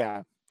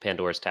 Yeah.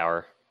 Pandora's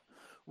Tower.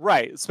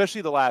 Right,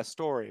 especially the last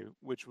story,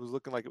 which was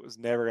looking like it was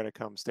never going to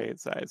come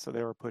stateside, so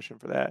they were pushing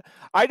for that.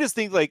 I just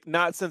think like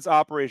not since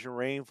Operation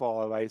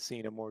Rainfall have I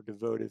seen a more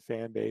devoted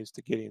fan base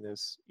to getting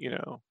this,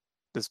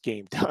 this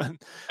game done.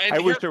 And I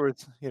wish there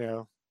was,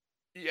 Yeah,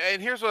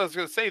 and here's what I was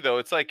going to say though.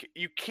 It's like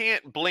you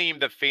can't blame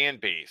the fan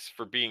base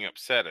for being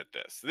upset at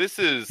this. This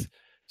is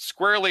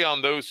squarely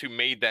on those who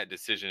made that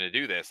decision to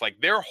do this. Like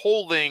they're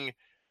holding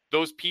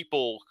those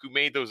people who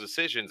made those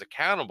decisions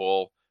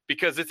accountable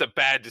because it's a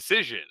bad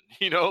decision.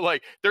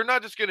 Like they're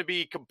not just going to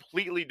be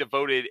completely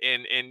devoted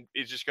and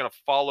is just going to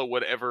follow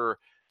whatever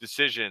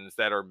decisions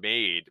that are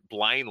made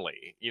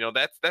blindly.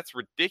 That's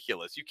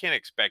ridiculous. You can't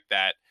expect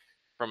that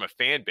from a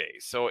fan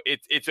base. So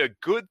it's a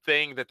good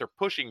thing that they're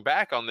pushing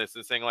back on this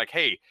and saying like,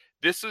 hey,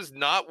 this is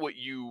not what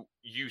you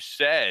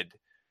said.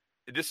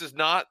 This is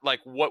not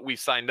like what we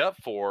signed up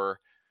for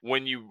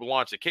when you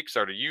launched a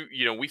Kickstarter.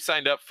 We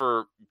signed up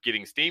for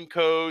getting Steam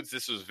codes.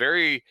 This was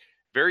very,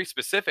 very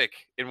specific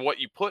in what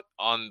you put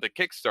on the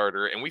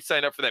Kickstarter, and we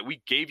signed up for that.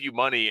 We gave you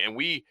money and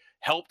we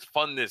helped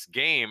fund this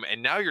game,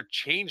 and now you're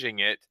changing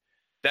it.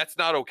 That's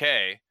not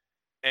okay.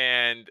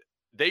 And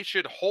they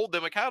should hold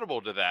them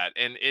accountable to that.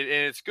 And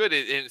it's good.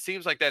 It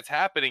seems like that's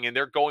happening, and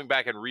they're going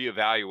back and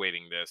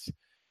reevaluating this.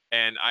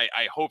 And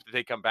I hope that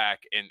they come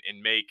back and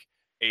make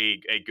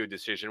a good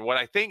decision. What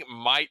I think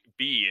might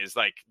be is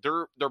like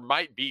there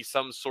might be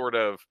some sort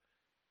of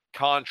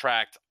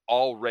contract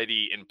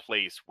already in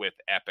place with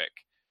Epic.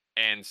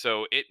 And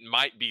so it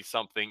might be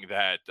something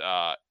that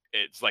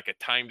it's like a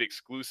timed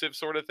exclusive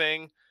sort of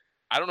thing.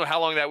 I don't know how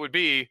long that would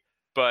be,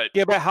 but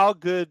yeah, but how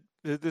good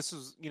this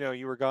is,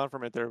 you were gone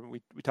from it there. We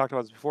talked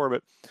about this before,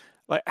 but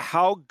like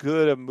how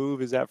good a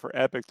move is that for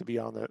Epic to be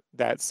on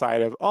that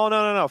side of, oh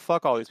no,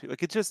 fuck all these people.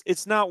 Like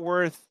it's not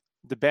worth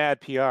the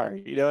bad PR.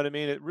 You know what I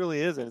mean? It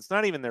really isn't. It's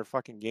not even their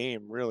fucking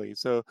game, really.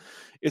 So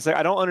it's like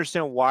I don't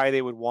understand why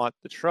they would want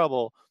the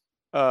trouble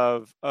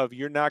of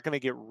you're not going to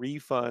get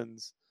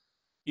refunds,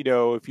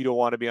 if you don't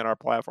want to be on our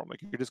platform.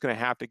 Like you're just going to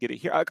have to get it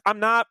here. I'm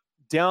not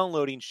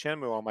downloading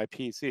Shenmue on my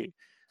PC.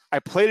 I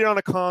played it on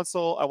a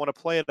console. I want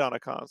to play it on a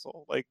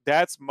console. Like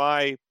that's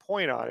my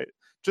point on it.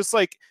 Just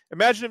like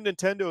imagine if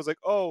Nintendo is like,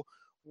 oh,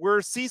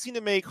 we're ceasing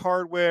to make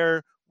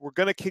hardware. We're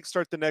going to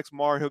kickstart the next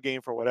Mario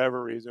game for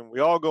whatever reason.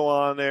 We all go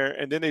on there,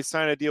 and then they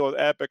sign a deal with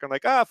Epic. I'm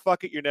like,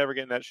 fuck it. You're never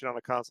getting that shit on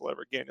a console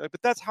ever again. Like,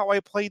 but that's how I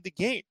played the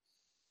game.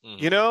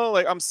 Mm-hmm.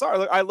 Like, I'm sorry.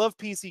 Like, I love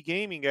PC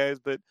gaming, guys,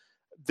 but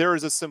there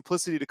is a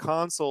simplicity to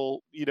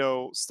console,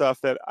 stuff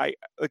that I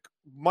like.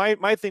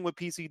 My thing with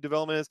PC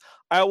development is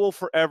I will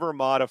forever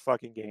mod a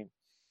fucking game.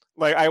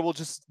 Like I will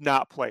just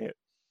not play it.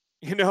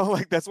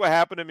 Like that's what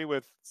happened to me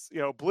with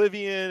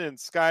Oblivion and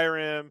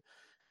Skyrim,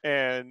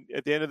 and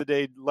at the end of the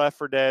day, Left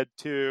 4 Dead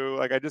 2.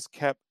 Like I just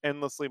kept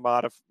endlessly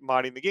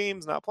modding the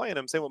games, not playing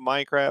them. Same with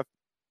Minecraft.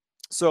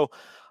 So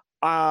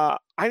I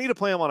need to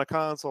play them on a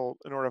console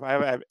in order if I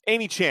have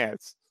any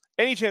chance.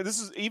 Any chance. This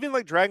is even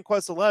like Dragon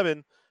Quest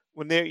 11.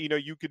 When they,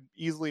 you could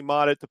easily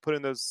mod it to put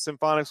in the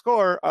symphonic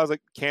score. I was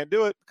like, can't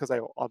do it because I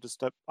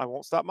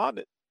won't stop modding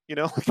it.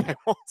 Like I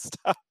won't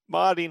stop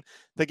modding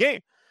the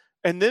game.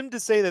 And then to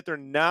say that they're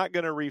not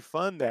going to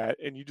refund that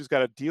and you just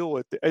got to deal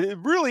with it. It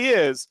really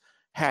is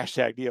 #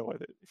 deal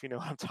with it. If you know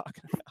what I'm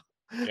talking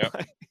about.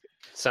 Yep.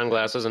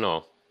 Sunglasses and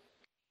all.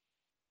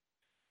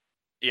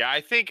 Yeah,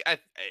 I think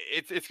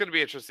it's going to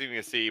be interesting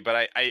to see,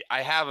 but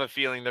I have a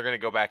feeling they're going to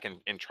go back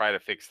and try to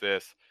fix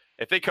this.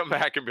 If they come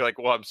back and be like,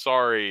 well, I'm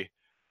sorry,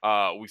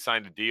 we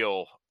signed a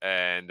deal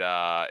and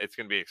it's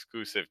going to be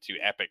exclusive to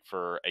Epic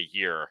for a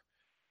year.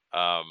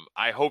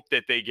 I hope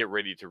that they get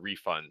ready to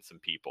refund some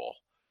people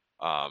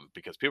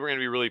because people are going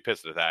to be really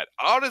pissed at that.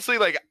 Honestly,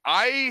 like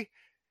I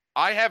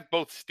have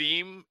both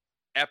Steam,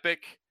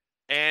 Epic,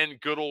 and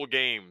Good Old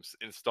Games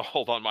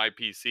installed on my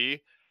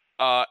PC.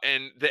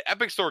 And the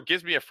Epic Store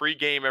gives me a free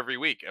game every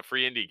week, a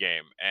free indie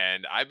game,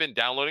 and I've been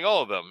downloading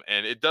all of them.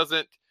 And it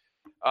doesn't.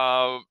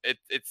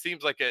 It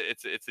seems like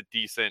it's a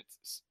decent,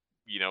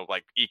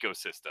 like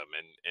ecosystem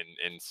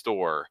and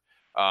store.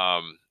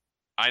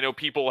 I know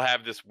people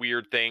have this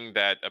weird thing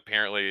that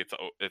apparently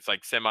it's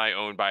like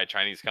semi-owned by a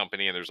Chinese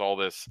company, and there's all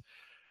this,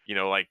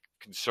 like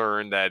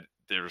concern that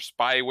there's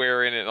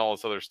spyware in it and all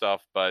this other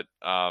stuff. But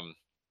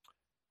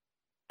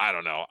I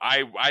don't know.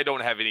 I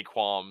don't have any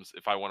qualms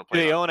if I want to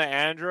play. Do they own an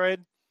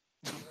Android?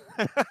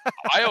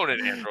 I own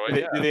an Android.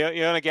 Yeah. Do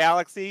they own a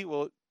Galaxy?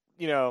 Well,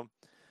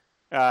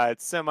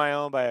 it's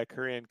semi-owned by a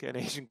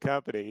Korean-Canadian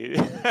company.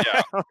 Yeah. I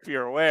don't know if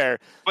you're aware.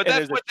 But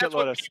there's a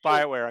shitload of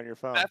spyware on your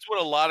phone. That's what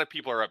a lot of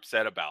people are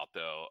upset about,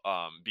 though,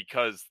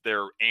 because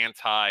they're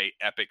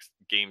anti-Epic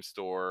Game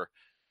Store,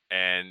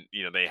 and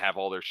they have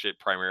all their shit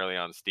primarily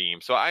on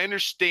Steam. So I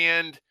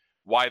understand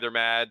why they're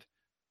mad.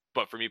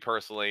 but for me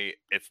personally,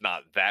 it's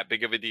not that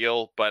big of a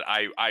deal. But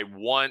I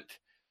want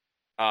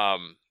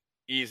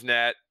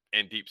EaseNet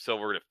and Deep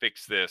Silver to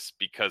fix this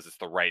because it's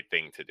the right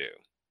thing to do.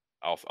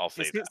 I'll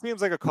say that. It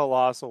seems like a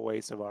colossal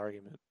waste of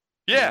argument.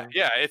 Yeah,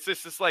 yeah. It's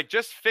just like,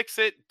 just fix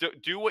it.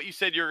 Do what you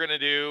said you're gonna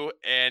do,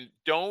 and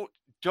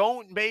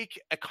don't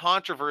make a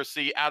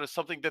controversy out of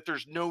something that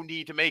there's no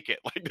need to make it.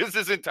 Like, this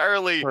is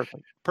entirely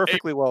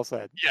perfectly well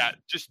said. Yeah,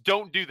 just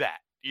don't do that.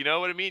 You know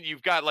what I mean?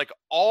 You've got like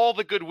all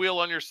the goodwill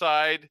on your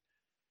side.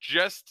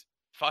 Just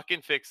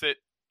fucking fix it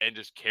and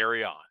just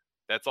carry on.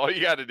 That's all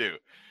you got to do.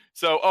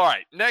 So, all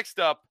right, next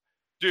up,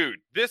 dude,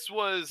 this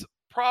was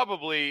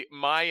probably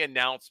my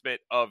announcement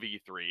of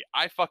E3.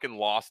 I fucking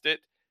lost it.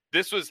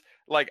 This was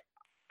like,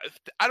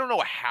 I don't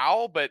know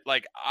how, but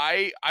like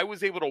I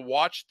was able to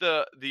watch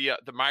the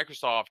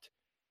Microsoft,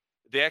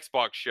 the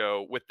Xbox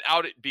show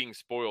without it being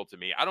spoiled to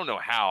me. I don't know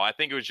how. I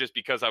think it was just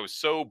because I was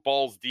so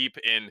balls deep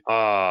in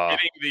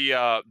getting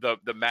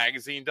the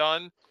magazine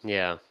done.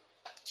 Yeah.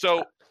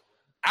 So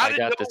I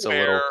got this a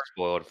little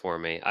spoiled for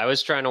me. I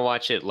was trying to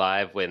watch it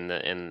live when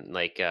and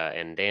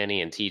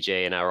Danny and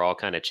TJ and I were all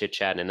kind of chit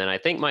chatting, and then I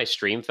think my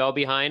stream fell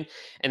behind,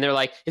 and they're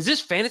like, "Is this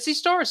Phantasy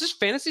Star? Is this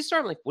Phantasy Star?"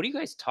 I'm like, "What are you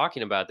guys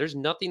talking about? There's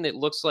nothing that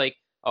looks like."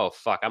 Oh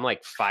fuck! I'm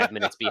like 5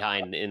 minutes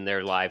behind in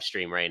their live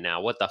stream right now.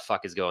 What the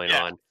fuck is going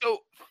on? So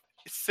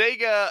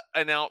Sega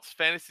announced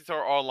Phantasy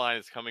Star Online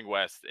is coming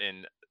west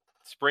in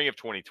spring of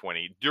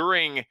 2020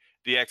 during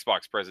the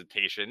Xbox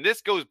presentation.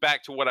 This goes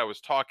back to what I was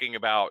talking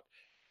about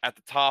at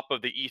the top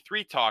of the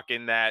E3 talk,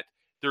 in that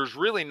there's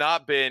really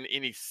not been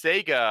any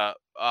Sega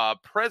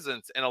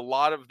presence in a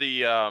lot of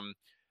the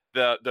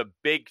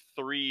big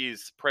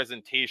three's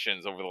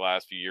presentations over the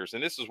last few years,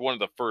 and this is one of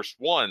the first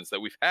ones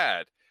that we've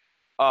had.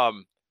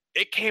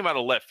 It came out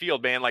of left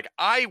field, man. Like,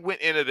 I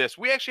went into this,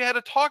 we actually had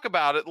to talk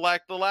about it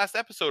like the last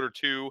episode or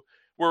two,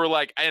 where we're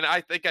like, and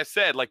I think I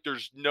said, like,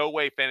 there's no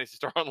way Phantasy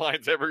Star Online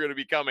is ever going to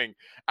be coming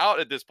out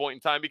at this point in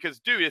time, because,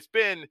 dude, it's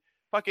been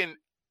fucking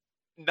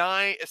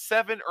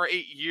 7 or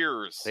 8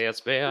 years. Yeah,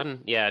 it's been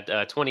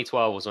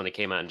 2012 was when it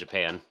came out in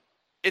Japan.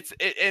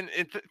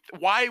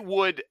 Why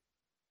would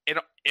an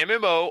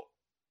MMO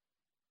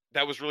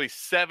that was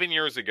released 7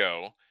 years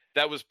ago,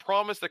 that was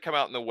promised to come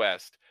out in the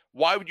West,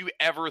 why would you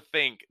ever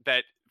think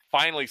that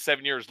finally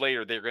 7 years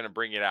later they're going to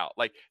bring it out?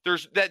 Like,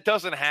 that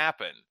doesn't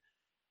happen.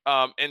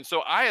 And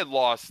so I had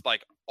lost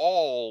like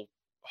all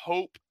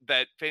hope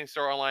that Phantasy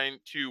Star Online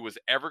 2 was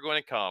ever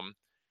going to come,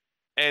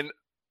 and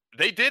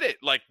they did it.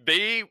 Like,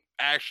 they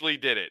actually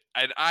did it,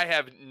 and I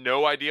have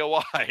no idea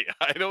why.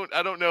 I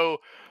don't know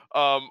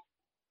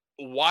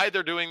why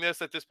they're doing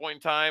this at this point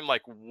in time.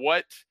 Like,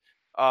 what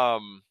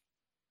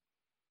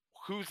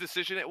whose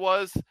decision it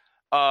was.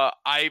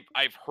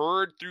 I've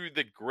heard through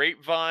the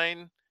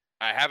grapevine.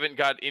 I haven't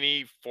got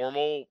any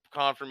formal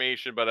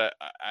confirmation, but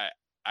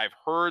I've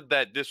heard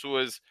that this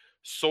was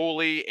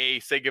solely a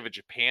Sega of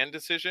Japan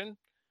decision,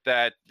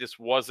 that this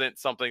wasn't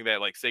something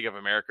that like Sega of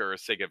America or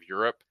Sega of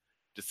Europe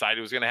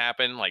decided was going to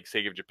happen. Like,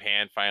 Sega of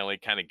Japan finally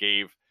kind of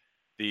gave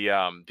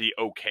the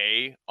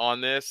okay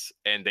on this,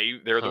 and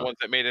they're the ones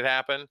that made it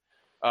happen.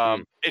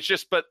 It's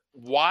just, but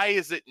why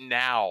is it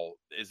now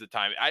is the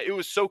time? It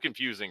was so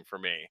confusing for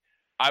me.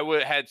 I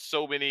had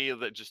so many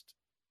that just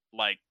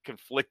like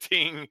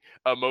conflicting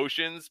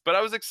emotions, but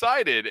I was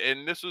excited,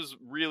 and this was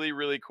really,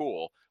 really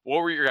cool.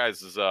 What were your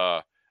guys'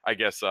 what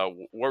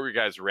were your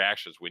guys'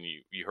 reactions when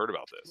you heard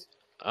about this?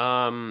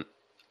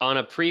 On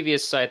a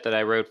previous site that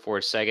I wrote for,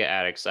 Sega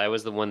Addicts, I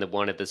was the one that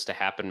wanted this to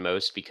happen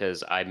most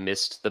because I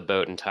missed the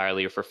boat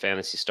entirely for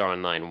Phantasy Star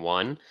Online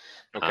 1.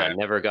 Okay.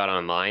 Never got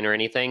online or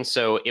anything,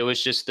 so it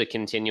was just the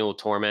continual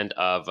torment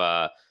of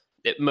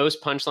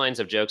most punchlines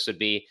of jokes would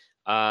be,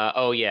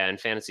 oh yeah, and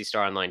Phantasy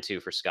Star Online 2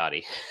 for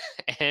Scotty.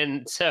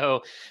 And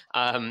so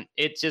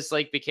it just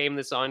like became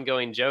this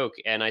ongoing joke.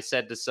 And I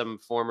said to some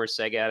former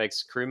Sega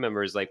Addicts crew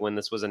members, like when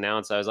this was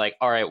announced, I was like,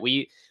 all right,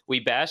 we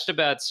bashed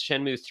about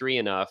Shenmue 3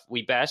 enough.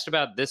 We bashed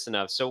about this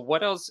enough. So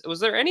what else? Was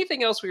there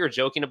anything else we were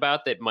joking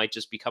about that might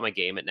just become a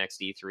game at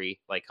next E3?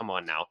 Like, come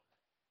on now.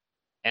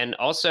 And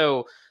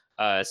also,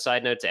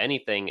 side note to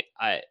anything,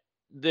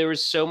 there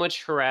was so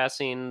much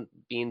harassing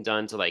being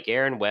done to like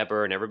Aaron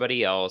Weber and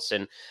everybody else,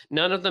 and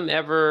none of them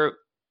ever,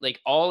 like,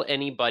 all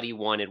anybody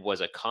wanted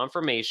was a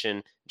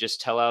confirmation.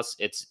 Just tell us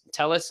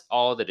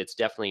all that it's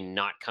definitely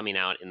not coming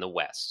out in the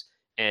West.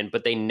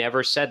 But they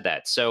never said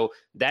that. So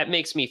that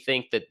makes me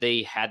think that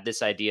they had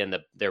this idea in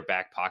their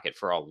back pocket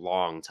for a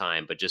long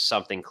time, but just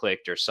something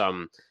clicked, or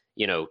some,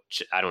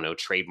 I don't know,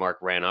 trademark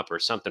ran up or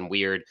something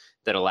weird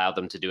that allowed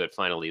them to do it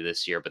finally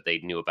this year, but they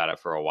knew about it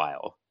for a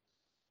while.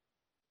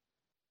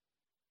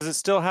 Does it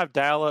still have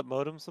dial-up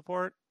modem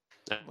support?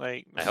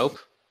 Like, I hope.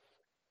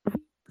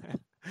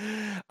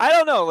 I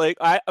don't know. Like,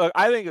 I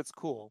think it's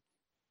cool.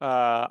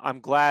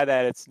 I'm glad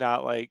that it's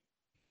not like,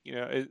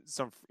 is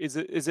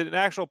it an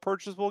actual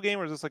purchasable game,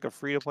 or is this like a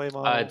free-to-play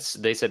model?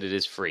 They said it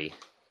is free.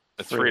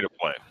 It's free to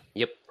play.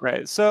 Yep.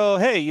 Right. So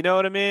hey, you know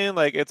what I mean?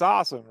 Like, it's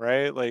awesome,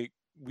 right? Like,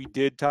 we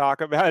did talk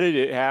about it.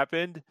 It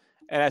happened,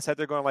 And I sat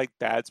there going like,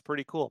 that's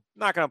pretty cool.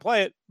 Not going to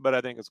play it, but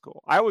I think it's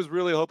cool. I was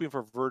really hoping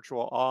for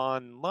virtual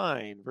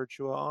online.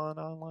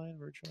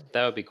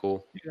 That would be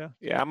cool.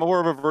 Yeah. I'm more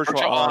of a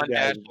virtual on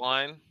dash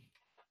line.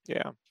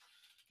 Yeah.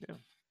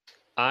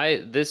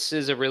 This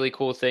is a really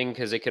cool thing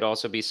because it could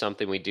also be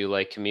something we do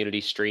like community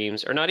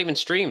streams, or not even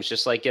streams,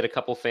 just like get a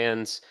couple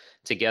fans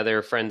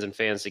together, friends and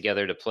fans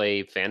together to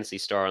play Phantasy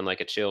Star on like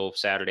a chill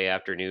Saturday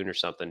afternoon or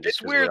something.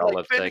 Just it's weird. We all like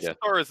love Phantasy Sega.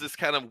 Star is this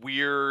kind of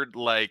weird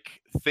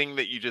like thing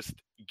that you just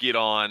get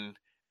on,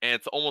 and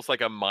it's almost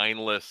like a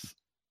mindless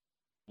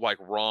like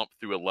romp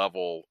through a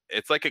level.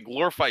 It's like a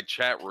glorified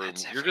chat room.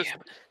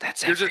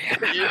 That's you're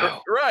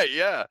right,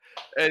 yeah.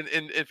 And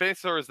Phantasy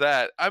Star is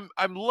that. I'm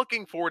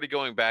looking forward to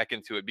going back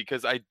into it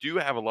because I do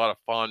have a lot of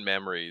fond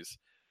memories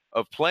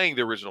of playing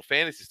the original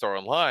Phantasy Star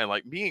Online.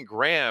 Like me and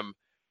Graham,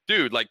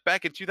 dude, like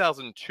back in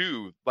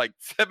 2002, like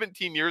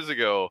 17 years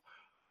ago,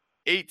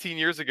 18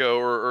 years ago,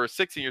 or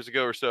 16 years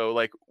ago or so,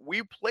 like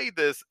we played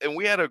this and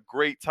we had a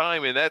great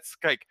time, and that's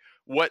like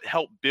what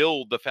helped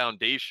build the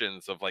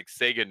foundations of like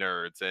Sega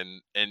Nerds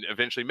and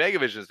eventually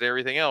Megavisions and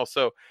everything else.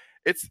 So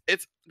it's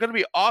going to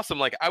be awesome.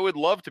 Like I would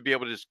love to be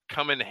able to just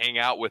come and hang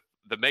out with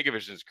the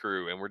Megavisions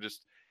crew, and we're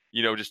just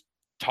just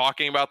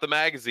talking about the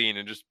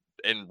magazine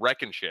and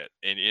wrecking shit,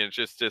 and it's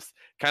just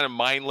kind of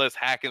mindless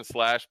hack and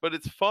slash, but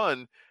it's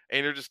fun,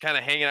 and you're just kind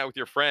of hanging out with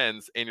your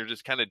friends and you're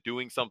just kind of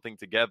doing something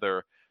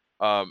together.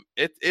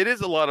 It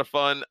is a lot of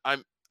fun.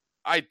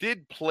 I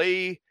did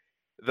play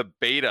the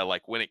beta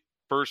like when it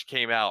first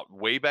came out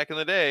way back in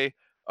the day.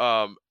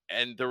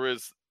 And there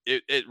was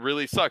it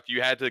really sucked.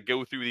 You had to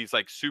go through these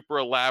like super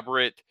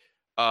elaborate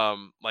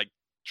like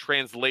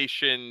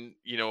translation,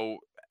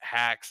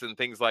 hacks and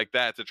things like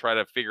that to try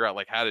to figure out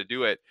like how to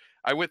do it.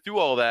 I went through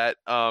all that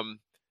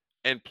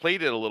and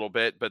played it a little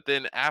bit, but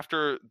then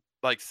after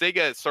like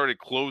Sega started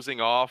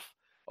closing off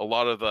a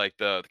lot of like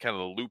the kind of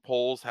the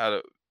loopholes how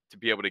to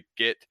be able to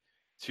get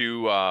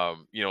to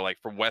like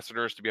from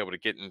Westerners to be able to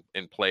get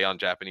and play on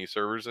Japanese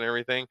servers and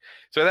everything.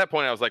 So at that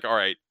point I was like, all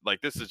right,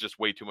 like this is just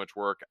way too much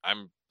work.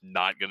 I'm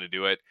not going to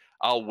do it.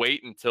 I'll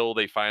wait until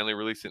they finally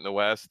release it in the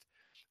West.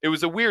 It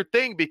was a weird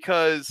thing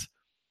because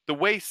the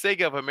way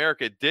Sega of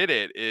America did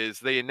it is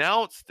they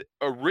announced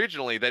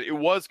originally that it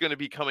was going to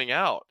be coming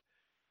out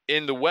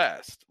in the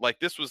West. Like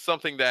this was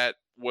something that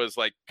was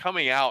like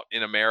coming out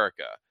in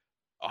America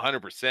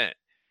 100%.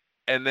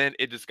 And then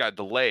it just got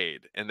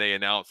delayed, and they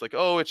announced like,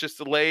 oh, it's just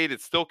delayed.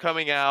 It's still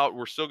coming out.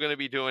 We're still going to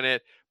be doing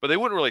it, but they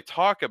wouldn't really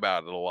talk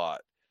about it a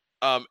lot.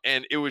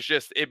 And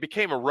it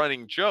became a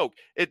running joke.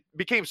 It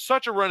became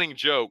such a running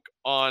joke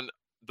on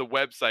the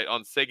website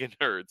on Sega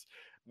Nerds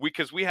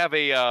because we have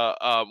we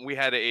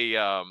had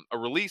a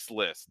release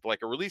list,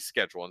 like a release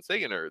schedule on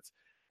Sega Nerds,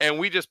 and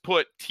we just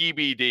put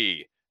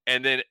TBD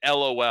and then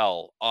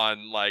LOL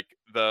on like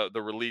the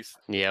release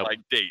like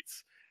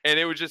dates, and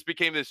it just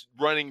became this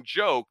running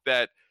joke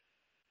that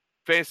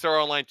Phantasy Star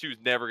Online 2 is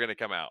never going to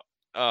come out.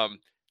 And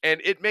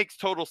it makes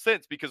total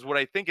sense because what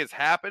I think is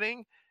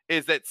happening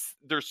is that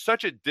there's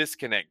such a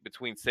disconnect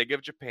between Sega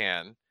of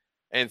Japan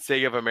and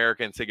Sega of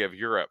America and Sega of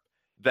Europe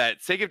that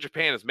Sega of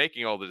Japan is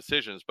making all the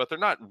decisions, but they're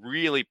not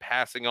really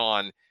passing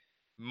on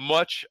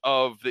much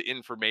of the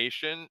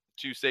information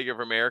to Sega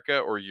of America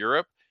or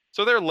Europe.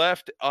 So they're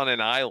left on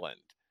an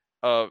island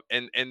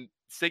and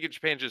Sega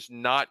Japan just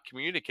not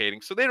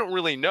communicating, so they don't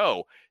really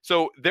know.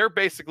 So they're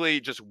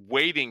basically just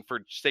waiting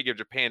for Sega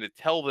Japan to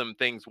tell them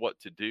things what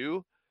to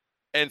do,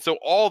 and so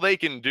all they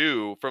can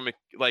do from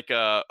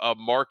a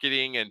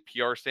marketing and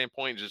PR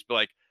standpoint is just be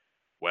like,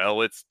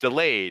 "Well, it's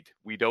delayed.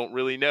 We don't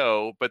really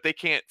know," but they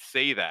can't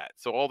say that.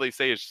 So all they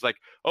say is just like,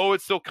 "Oh,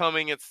 it's still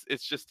coming. It's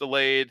just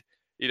delayed,"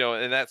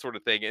 and that sort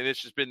of thing. And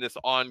it's just been this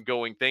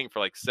ongoing thing for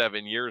like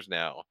 7 years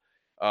now.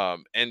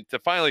 And to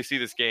finally see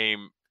this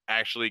game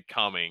actually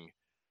coming.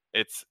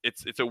 It's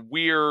a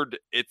weird.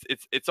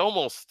 It's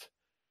almost.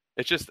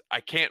 It's just I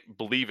can't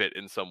believe it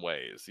in some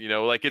ways.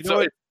 Like it's.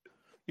 You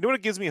know what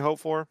it gives me hope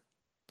for?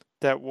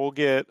 That we'll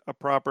get a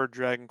proper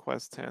Dragon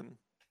Quest X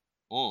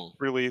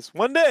release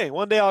one day.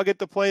 One day I'll get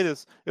to play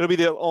this. It'll be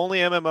the only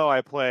MMO I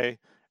play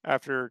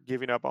after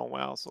giving up on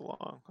WoW so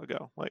long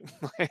ago. Like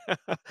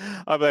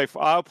I'll be like,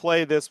 I'll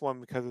play this one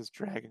because it's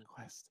Dragon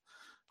Quest.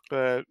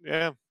 But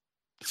yeah.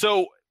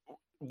 So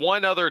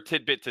one other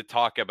tidbit to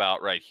talk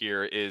about right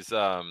here is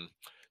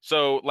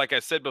so like I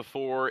said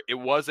before, it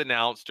was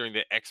announced during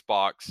the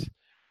Xbox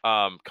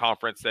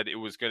conference that it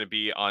was going to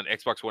be on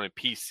Xbox One and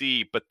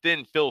PC, but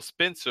then Phil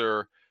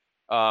Spencer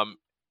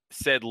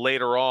said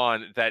later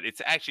on that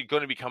it's actually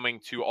going to be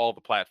coming to all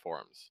the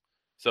platforms.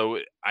 So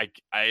I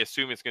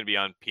assume it's going to be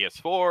on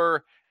PS4,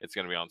 it's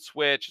going to be on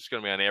Switch, it's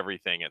going to be on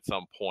everything at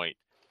some point.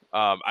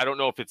 I don't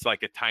know if it's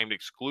like a timed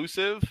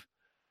exclusive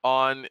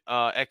on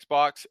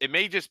Xbox. It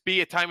may just be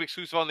a timed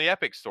exclusive on the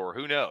Epic Store.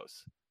 Who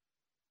knows?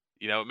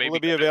 Maybe will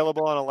it be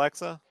available on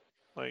Alexa?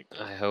 Like,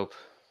 I hope.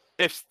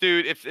 If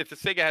the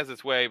Sega has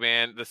its way,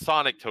 man, the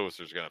Sonic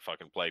Toaster is gonna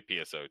fucking play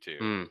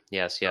PSO2.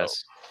 Yes, So,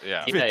 yes.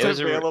 yeah. If Yeah, it it's was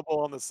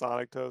available on the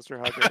Sonic Toaster,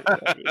 how great would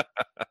that be?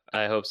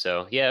 I hope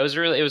so. Yeah, it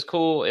was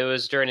cool. It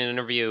was during an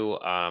interview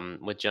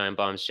with Giant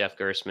Bomb's Jeff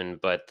Gerstmann,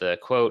 but the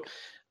quote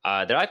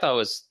that I thought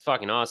was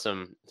fucking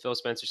awesome. Phil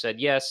Spencer said,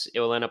 "Yes, it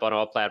will end up on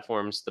all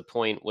platforms. The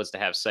point was to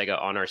have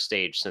Sega on our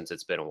stage since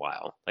it's been a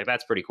while." Like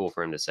that's pretty cool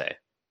for him to say.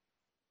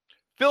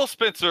 Phil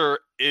Spencer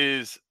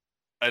is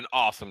an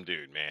awesome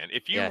dude, man.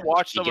 If you Yeah,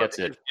 watch he some of gets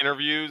his it.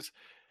 interviews,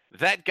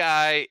 that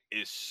guy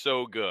is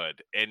so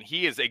good, and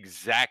he is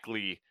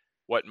exactly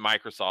what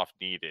Microsoft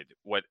needed,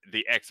 what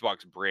the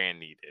Xbox brand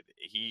needed.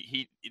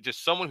 He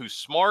just someone who's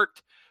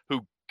smart,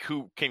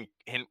 who can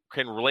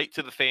relate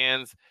to the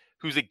fans,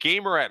 who's a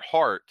gamer at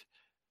heart,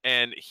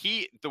 and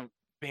the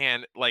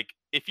man, like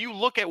if you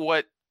look at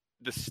what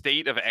the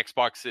state of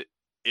Xbox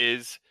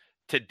is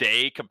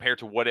today compared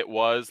to what it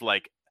was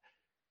like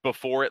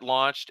before it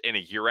launched and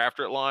a year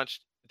after it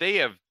launched, they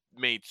have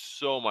made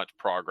so much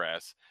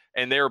progress,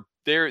 and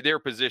they're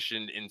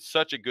positioned in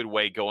such a good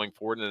way going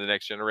forward into the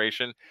next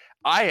generation.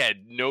 I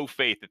had no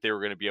faith that they were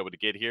going to be able to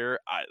get here.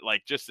 I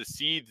like just to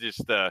see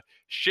just the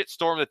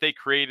shitstorm that they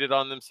created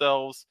on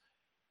themselves.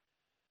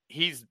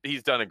 He's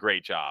done a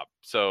great job.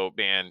 So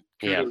man,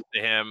 Yeah. kudos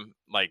to him.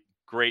 Like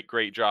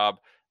great job.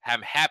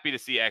 I'm happy to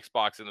see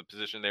Xbox in the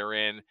position they're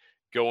in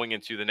going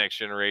into the next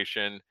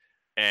generation,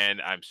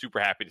 and I'm super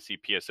happy to see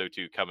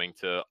PSO2 coming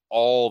to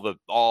all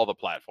the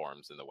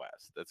platforms in the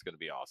West. That's going to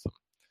be awesome.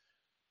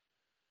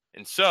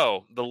 And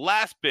so the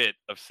last bit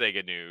of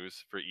Sega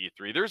news for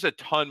E3, there's a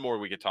ton more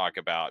we could talk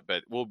about,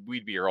 but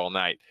we'd be here all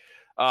night.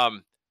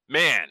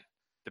 Man,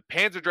 the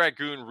Panzer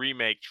Dragoon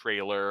remake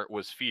trailer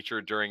was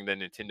featured during the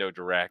Nintendo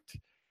Direct,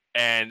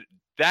 and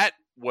that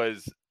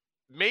was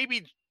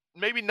maybe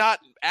not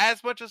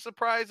as much a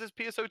surprise as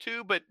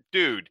PSO2, but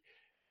dude,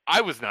 I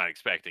was not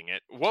expecting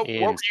it. What were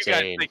you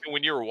guys Insane. thinking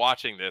when you were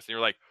watching this? And you're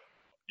like,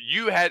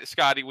 you had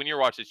Scotty when you were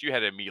watching this, you had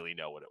to immediately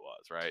know what it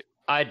was, right?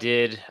 I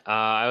did.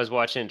 I was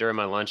watching it during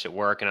my lunch at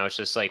work, and I was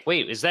just like,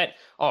 "Wait, is that?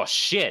 Oh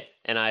shit!"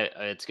 And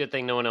it's a good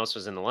thing no one else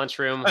was in the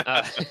lunchroom.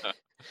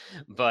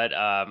 But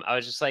I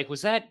was just like,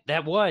 "Was that?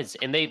 That was?"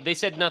 And they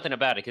said nothing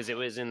about it because it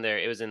was in there.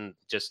 It was in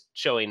just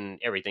showing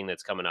everything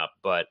that's coming up.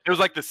 But It was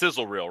like the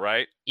sizzle reel,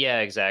 right? yeah,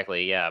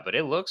 exactly. Yeah, but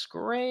it looks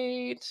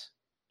great.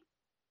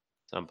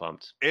 So I'm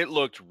pumped. It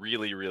looked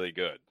really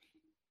good.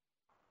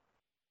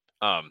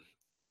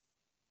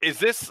 Is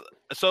this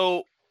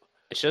so?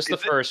 It's just the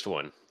Is it? first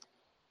one.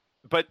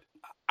 But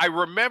I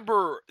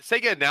remember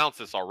Sega announced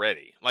this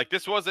already. Like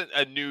this wasn't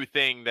a new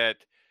thing that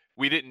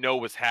we didn't know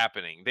was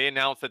happening. They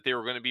announced that they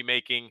were going to be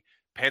making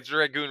Panzer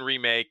Dragoon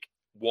Remake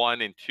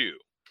 1 and 2.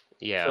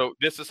 Yeah. So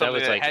this is That something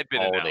was that like had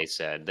been all they announced.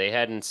 said. They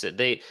hadn't said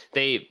they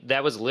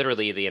that was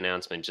literally the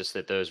announcement, just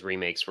that those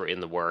remakes were in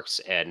the works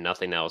and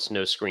nothing else.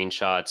 No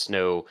screenshots,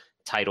 no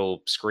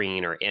title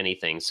screen or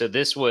anything. So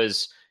this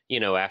was,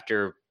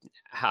 after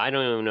I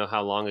don't even know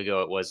how long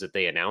ago it was that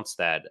they announced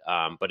that.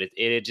 But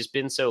it had just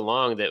been so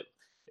long that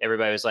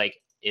everybody was like,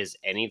 is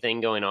anything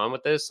going on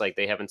with this? Like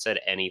they haven't said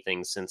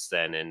anything since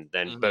then, and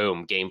then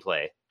boom,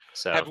 gameplay.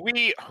 So Have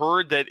we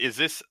heard that is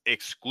this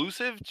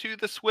exclusive to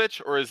the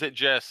Switch or is it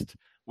just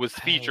was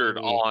featured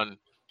I on?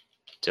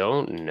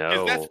 don't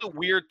Because that's know. the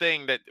weird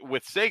thing that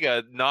with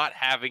Sega not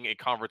having a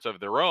conference of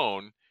their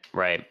own,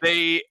 Right.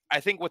 I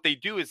think what they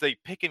do is they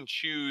pick and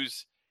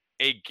choose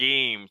a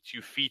game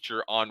to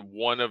feature on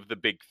one of the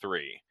big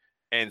three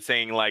and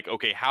saying like,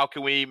 okay, how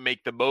can we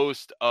make the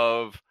most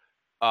of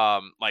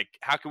like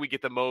how can we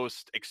get the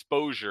most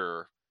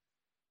exposure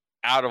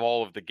out of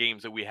all of the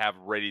games that we have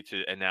ready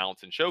to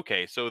announce and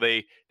showcase? So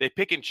they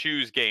pick and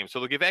choose games. So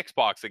they'll give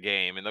Xbox a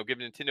game and they'll give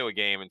Nintendo a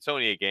game and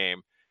Sony a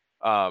game.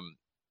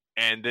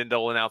 And then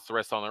they'll announce the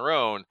rest on their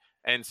own.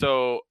 And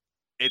so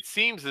it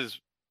seems as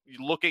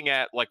looking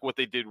at like what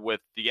they did with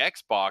the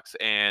Xbox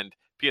and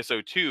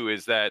PSO2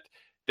 is that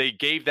they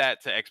gave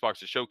that to Xbox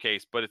to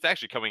showcase, but it's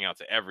actually coming out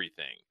to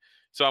everything.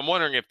 So I'm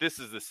wondering if this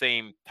is the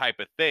same type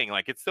of thing.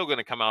 Like it's still going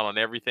to come out on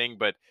everything,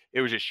 but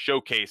it was just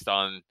showcased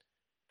on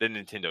the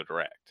Nintendo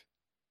Direct.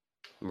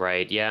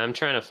 Right. Yeah, I'm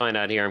trying to find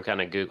out here. I'm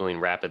kind of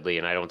Googling rapidly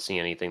and I don't see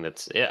anything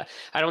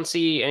I don't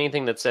see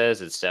anything that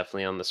says it's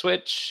definitely on the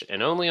Switch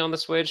and only on the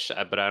Switch,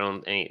 but I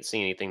don't see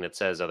anything that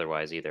says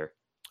otherwise either.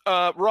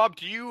 Rob,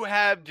 did you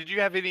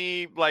have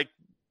any like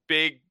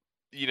big,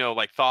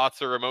 like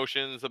thoughts or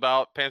emotions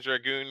about Panzer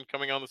Dragoon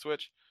coming on the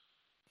Switch?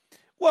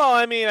 Well,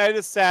 I mean, I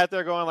just sat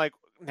there going like,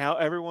 now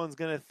everyone's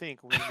gonna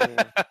think we knew,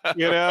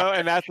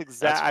 and that's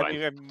exact. I fine.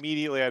 mean,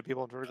 immediately I had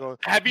people on Twitter going,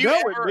 Have you "No,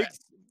 ever? it makes."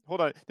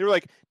 Hold on, they were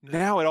like,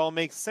 "Now it all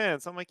makes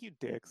sense." I'm like, "You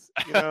dicks,"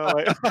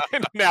 like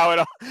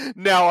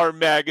now our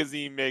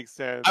magazine makes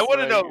sense. I want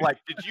to know, like,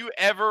 did you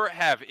ever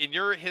have in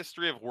your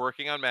history of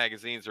working on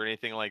magazines or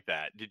anything like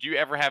that? Did you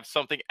ever have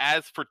something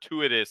as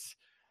fortuitous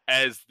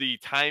as the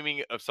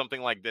timing of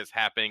something like this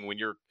happening when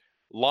you're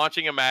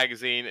launching a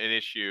magazine, an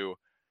issue,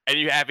 and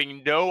you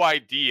having no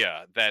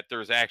idea that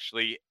there's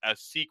actually a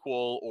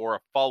sequel or a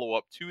follow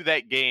up to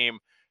that game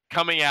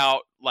coming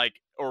out, like,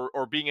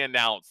 or being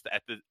announced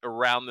at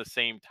around the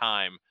same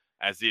time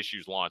as the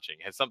issue's launching.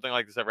 Has something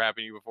like this ever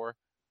happened to you before?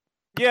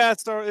 Yeah,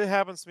 it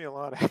happens to me a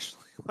lot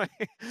actually.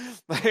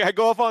 Like I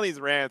go off on these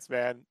rants,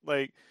 man.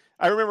 Like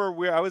I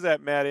remember I was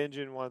at Mad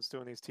Engine once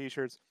doing these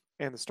T-shirts,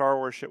 and the Star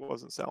Wars shit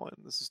wasn't selling.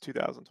 This is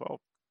 2012.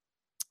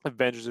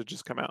 Avengers had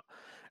just come out,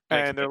 Makes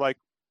and sense.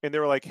 they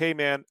were like, "Hey,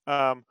 man,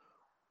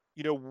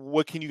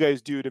 what can you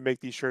guys do to make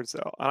these shirts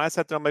sell?" And I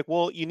sat there, I'm like,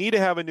 well, you need to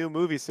have a new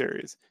movie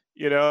series.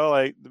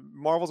 Like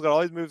Marvel's got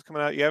all these movies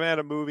coming out. You haven't had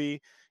a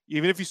movie.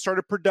 Even if you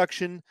started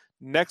production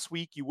next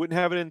week, you wouldn't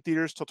have it in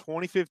theaters till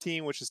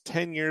 2015, which is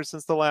 10 years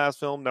since the last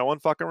film. No one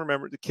fucking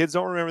remember. The kids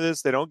don't remember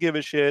this. They don't give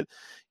a shit.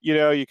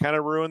 You kind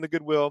of ruin the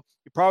goodwill.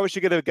 You probably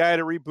should get a guy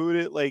to reboot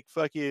it, like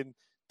fucking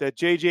that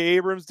J.J.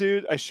 Abrams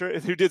dude,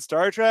 who did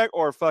Star Trek,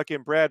 or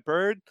fucking Brad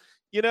Bird.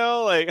 And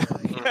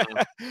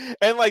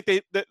like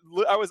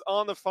I was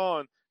on the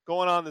phone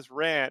going on this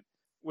rant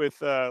with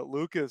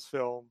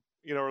Lucasfilm,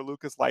 or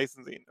Lucas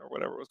Licensing or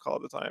whatever it was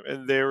called at the time,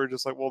 and they were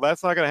just like, "Well,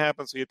 that's not going to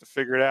happen, so you have to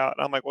figure it out."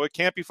 And I'm like, "Well, it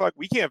can't be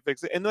we can't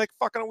fix it." And like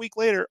fucking a week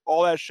later,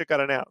 all that shit got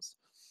announced,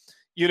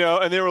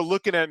 and they were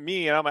looking at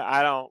me, and I'm like,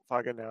 "I don't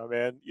fucking know,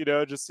 man."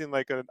 It just seemed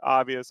like an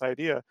obvious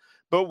idea,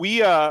 but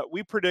we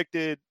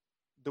predicted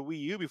the Wii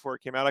U before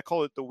it came out. I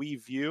call it the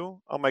Wii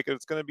View. I'm like,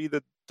 it's going to be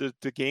the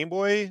Game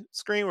Boy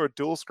screen or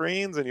dual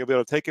screens, and you'll be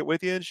able to take it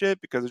with you and shit,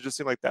 because it just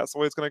seemed like that's the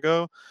way it's going to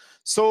go.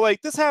 So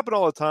like this happened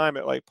all the time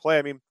at like Play.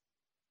 I mean,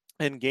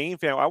 and Game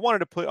Fan, I wanted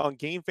to put on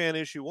Game Fan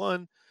issue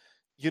 1,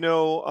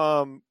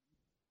 No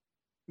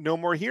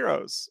More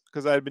Heroes,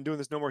 because I had been doing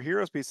this No More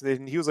Heroes piece,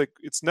 and he was like,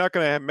 it's not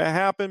going to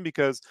happen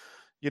because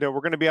we're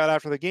going to be out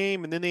after the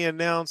game. And then they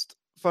announced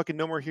fucking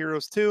No More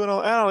Heroes 2 and all.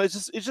 I don't know,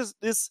 it's just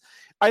this.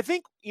 I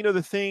think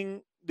the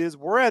thing is,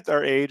 we're at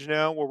our age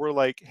now where we're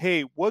like,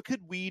 hey, what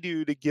could we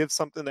do to give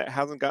something that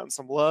hasn't gotten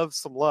some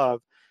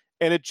love,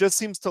 and it just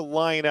seems to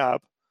line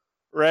up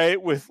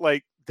right with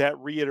like that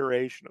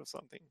reiteration of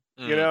something,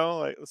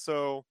 like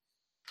so.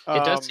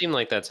 It does seem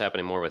like that's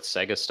happening more with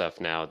Sega stuff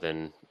now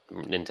than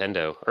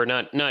Nintendo, or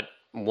not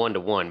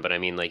 1-to-1, but I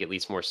mean, like, at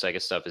least more Sega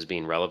stuff is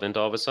being relevant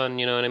all of a sudden.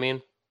 You know what I mean?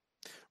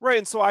 Right,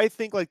 and so I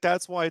think like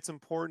that's why it's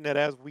important that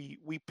as we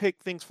pick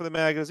things for the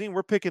magazine,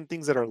 we're picking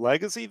things that are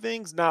legacy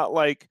things, not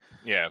like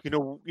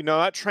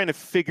not trying to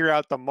figure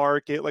out the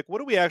market. Like, what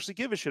do we actually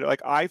give a shit?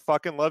 Like, I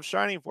fucking love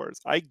Shining Force.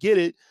 I get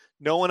it.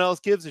 No one else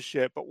gives a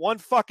shit, but one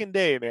fucking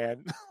day,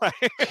 man.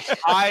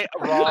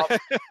 Rob,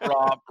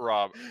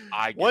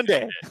 I give one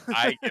day. Shit.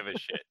 I give a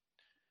shit.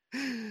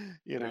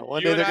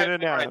 One day they're gonna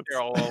announce right there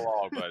all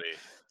along, buddy.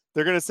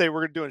 They're going to say,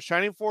 we're doing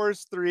Shining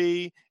Force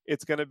 3.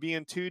 It's going to be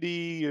in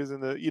 2D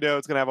using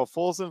it's going to have a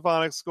full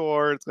symphonic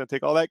score. It's going to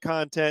take all that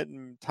content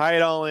and tie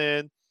it all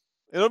in.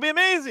 It'll be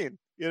amazing,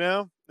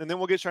 and then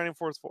we'll get Shining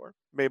Force 4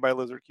 made by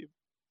Lizard Cube.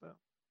 So.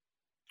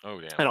 Oh,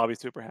 damn. And I'll be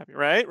super happy,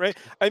 right?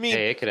 I mean,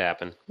 hey, it could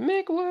happen.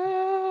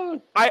 McWow.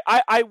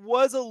 I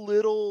was a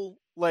little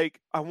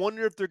like, I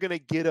wonder if they're going to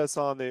get us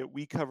on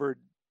we covered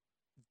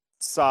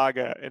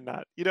Saga and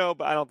not,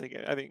 but I don't think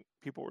I think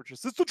people were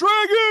just, it's the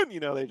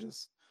dragon, they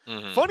just.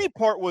 Mm-hmm. Funny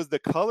part was the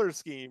color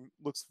scheme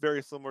looks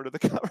very similar to the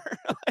cover.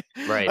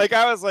 Right. Like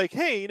I was like,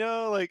 hey,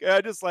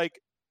 I just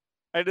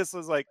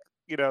was like,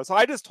 so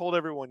I just told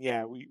everyone,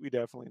 yeah, we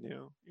definitely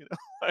knew,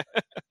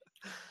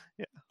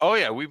 Yeah. Oh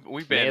yeah, we've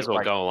been may as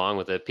well go along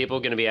with it. People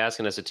are going to be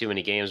asking us at too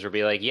many games. We'll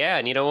be like, yeah,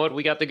 and you know what?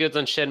 We got the goods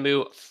on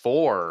Shenmue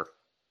 4.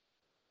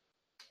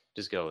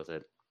 Just go with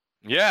it.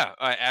 Yeah,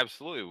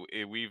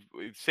 absolutely.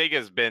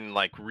 Sega's been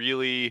like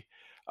really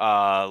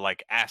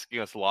like asking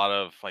us a lot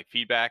of like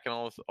feedback and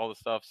all this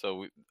stuff.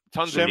 So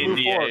tons of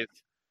NDAs.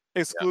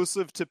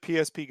 Exclusive to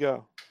PSP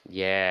Go.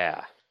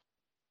 Yeah.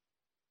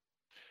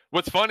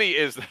 What's funny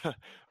is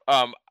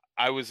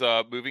I was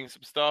moving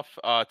some stuff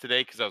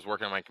today because I was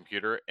working on my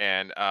computer,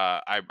 and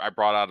I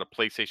brought out a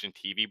PlayStation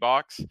TV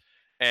box,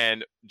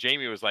 and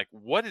Jamie was like,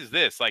 "What is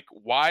this? Like,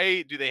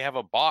 why do they have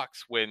a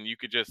box when you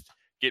could just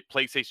get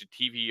PlayStation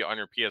TV on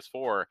your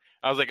PS4?"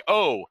 I was like,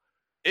 "Oh,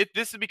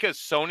 this is because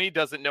Sony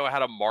doesn't know how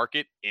to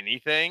market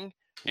anything,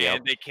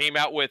 and they came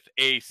out with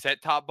a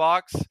set-top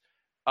box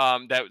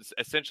that was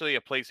essentially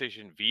a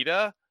PlayStation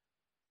Vita,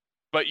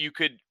 but you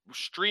could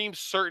stream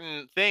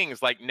certain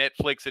things like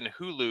Netflix and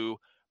Hulu,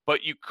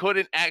 but you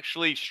couldn't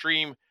actually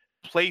stream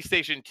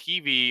PlayStation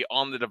TV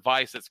on the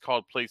device that's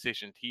called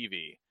PlayStation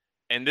TV."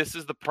 And this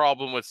is the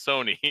problem with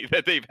Sony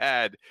that they've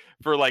had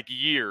for like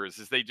years,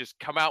 is they just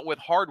come out with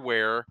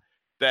hardware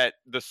that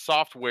the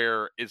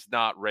software is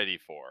not ready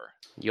for.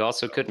 You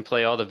also couldn't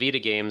play all the Vita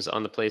games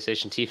on the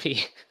PlayStation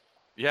TV.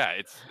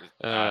 Yeah,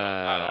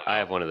 I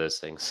have one of those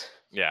things.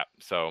 Yeah,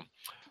 so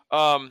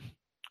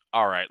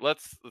all right,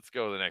 let's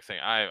go to the next thing.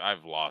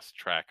 I've lost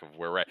track of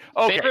where we're at.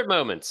 Okay. Favorite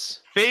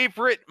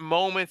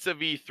moments of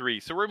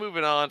E3. So we're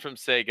moving on from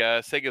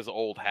Sega's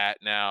old hat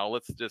now.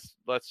 Let's just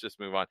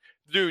move on.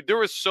 Dude, there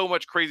was so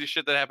much crazy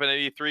shit that happened at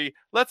E3.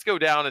 Let's go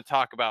down and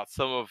talk about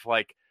some of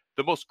like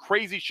the most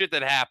crazy shit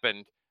that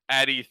happened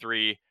at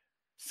E3.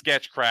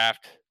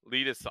 Sketchcraft,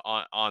 lead us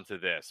onto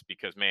this,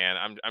 because man,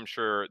 I'm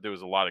sure there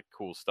was a lot of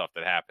cool stuff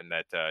that happened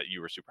that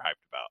you were super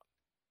hyped about.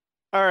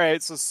 All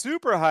right, so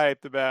super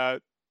hyped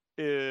about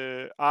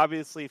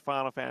obviously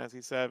Final Fantasy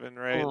VII,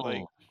 right?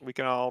 Like Oh, we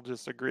can all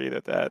just agree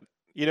that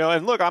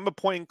and look, I'm a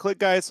point and click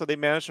guy, so they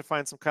managed to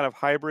find some kind of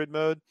hybrid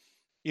mode,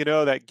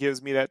 that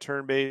gives me that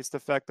turn-based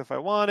effect if I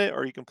want it,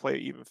 or you can play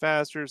it even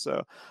faster.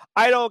 So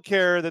I don't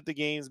care that the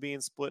game's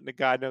being split into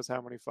God knows how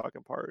many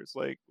fucking parts.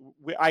 Like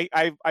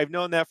I've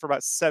known that for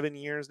about 7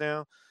 years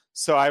now,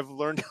 so I've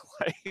learned to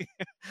like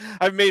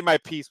I've made my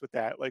peace with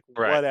that. Like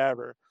right.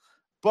 whatever.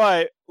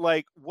 But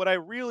like what I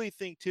really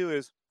think too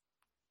is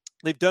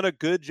they've done a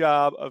good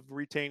job of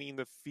retaining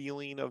the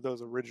feeling of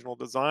those original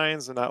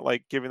designs and not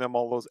like giving them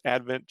all those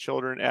Advent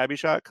Children Abbey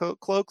shot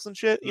cloaks and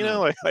shit.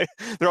 Mm. Like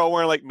they're all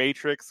wearing like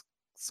Matrix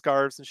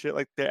scarves and shit.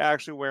 Like they're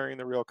actually wearing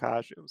the real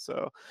costume.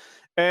 So,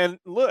 and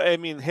look, I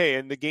mean, hey,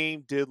 and the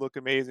game did look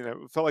amazing. It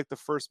felt like the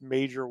first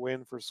major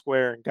win for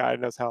Square in God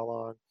knows how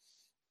long.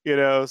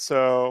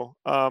 So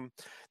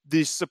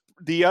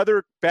the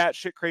other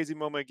batshit crazy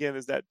moment again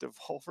is that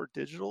Devolver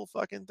Digital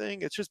fucking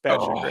thing. It's just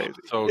batshit Oh, crazy.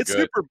 so It's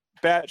good. super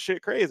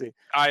batshit crazy.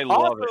 I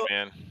love Also, it,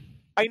 man.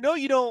 I know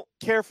you don't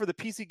care for the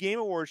PC Game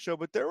Awards show,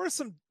 but there was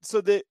some.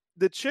 So the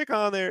chick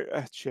on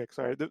there,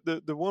 sorry,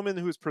 the woman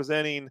who's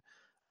presenting,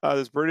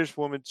 this British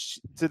woman.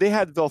 So they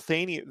had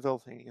Velthania. So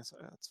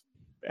that's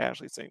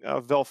Ashley saying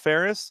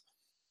Velfaris,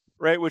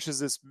 right? Which is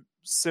this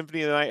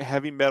Symphony of the Night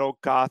heavy metal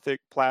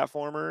gothic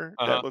platformer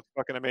Uh-huh. that looks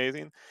fucking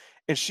amazing.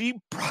 And she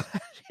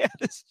had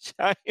this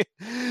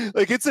giant,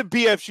 like it's a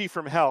BFG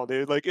from hell,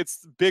 dude. Like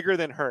it's bigger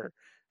than her.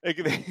 Like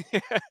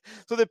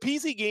so the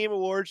PC Game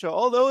Award show,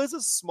 although it's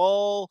a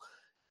small,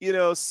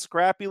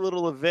 scrappy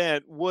little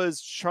event,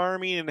 was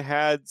charming and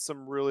had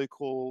some really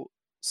cool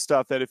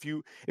stuff that if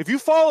you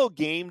follow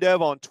game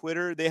dev on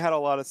Twitter, they had a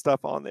lot of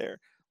stuff on there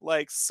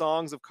like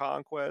Songs of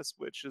Conquest,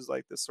 which is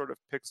like this sort of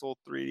pixel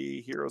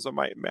 3D Heroes of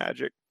Might and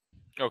Magic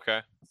Okay.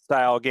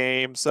 style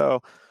game.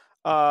 So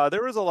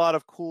there was a lot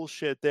of cool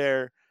shit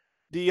there.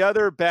 The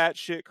other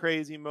batshit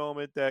crazy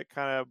moment that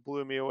kind of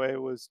blew me away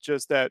was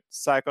just that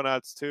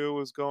Psychonauts 2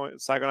 was going,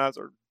 Psychonauts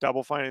or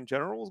Double Fine in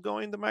general was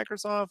going to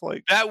Microsoft.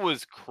 Like, That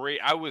was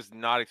crazy. I was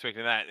not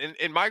expecting that.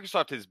 And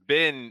Microsoft has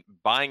been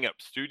buying up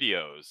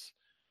studios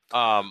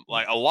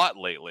like a lot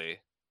lately.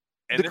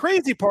 the And this,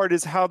 crazy part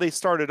is how they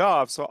started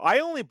off. So I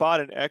only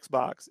bought an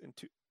Xbox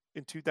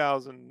in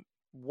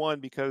 2001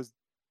 because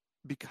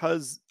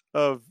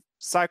of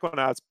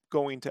Psychonauts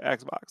going to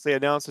Xbox. They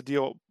announced a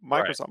deal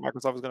right. Microsoft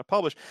was going to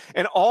publish,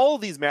 and all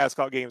of these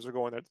mascot games were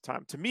going there at the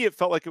time. To me, it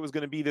felt like it was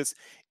going to be this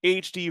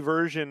HD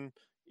version,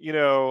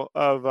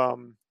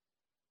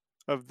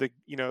 of the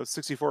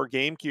 64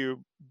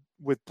 GameCube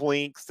with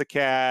Blinks the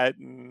cat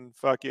and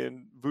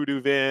fucking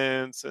Voodoo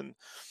Vince and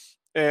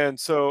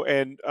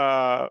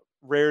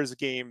Rare's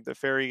game, the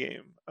fairy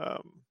game.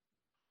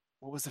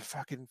 What was the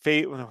fucking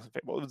fate? Well,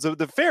 it was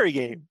the fairy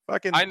game.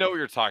 Fucking I know what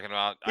you're talking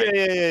about.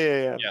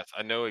 yeah. Yes,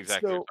 I know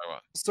exactly what So you're talking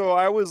so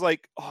I was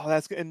like, oh,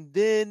 that's good. And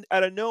then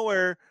out of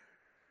nowhere,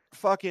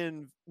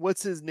 fucking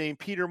what's his name?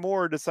 Peter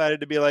Moore decided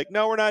to be like,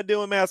 no, we're not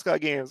doing mascot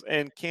games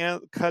and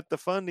can't cut the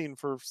funding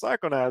for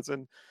Psychonauts.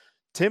 And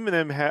Tim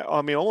and them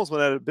almost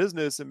went out of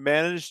business and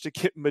managed to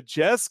get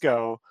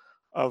Majesco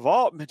of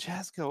all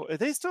Majesco. Are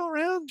they still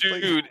around?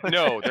 about. Dude,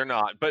 no, they're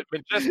not. But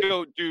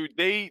Majesco, dude,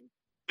 they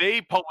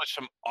publish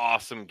some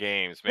awesome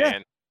games, Yeah.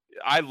 man.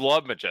 I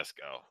love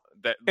Majesco.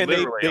 That And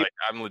literally, they like,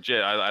 I'm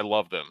legit. I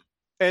love them.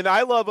 and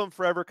I love them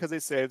forever because they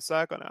saved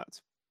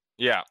Psychonauts.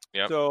 Yeah.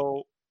 Yep.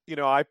 So,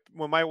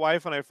 when my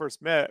wife and I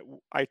first met,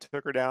 I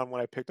took her down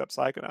when I picked up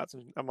Psychonauts,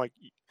 and I'm like,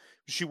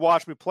 she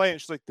watched me play, and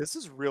she's like, "This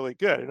is really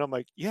good," and I'm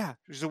like, "Yeah."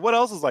 She said, "What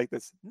else is like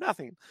this?"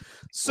 Nothing.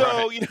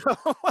 So,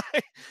 Right.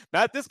 like,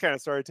 not this kind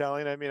of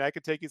storytelling. I mean, I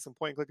could take you some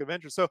point and click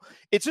adventures. So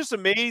it's just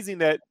amazing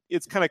that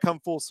it's kind of come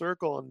full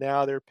circle, and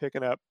now they're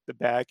picking up the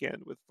back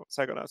end with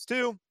Psychonauts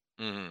 2,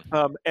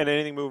 Mm-hmm. and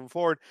anything moving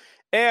forward.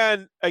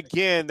 And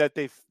again, that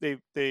they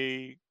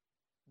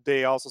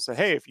also said,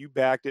 hey, if you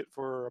backed it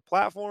for a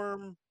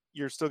platform,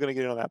 you're still going to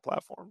get it on that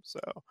platform. So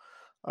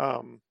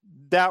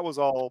that was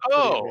all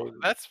pretty Oh, amazing.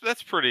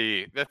 that's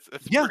pretty. That's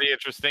Yeah. pretty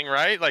interesting,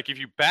 right? Like if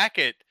you back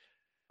it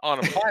on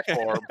a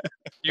platform,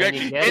 you Then you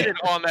actually get get it. it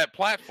on that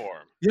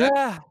platform. That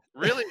Yeah.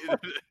 really?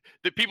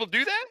 Did people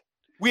do that?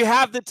 We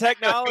have the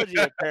technology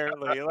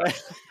apparently. Like,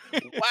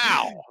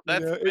 Wow,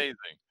 that's it, amazing.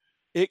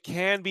 it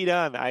can be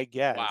done, I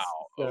guess.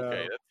 Wow.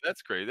 Okay, So,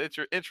 that's great. That's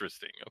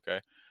interesting.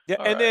 Okay. yeah,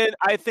 All and right. then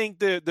I think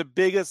the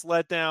biggest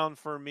letdown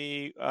for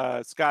me,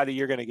 Scotty,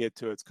 you're going to get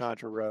to it's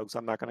Contra Rogue, so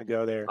I'm not going to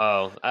go there.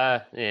 Oh,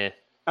 yeah.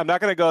 I'm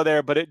not going to go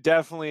there, but it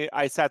definitely,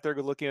 I sat there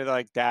looking at it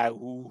like that.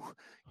 Ooh,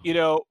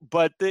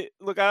 but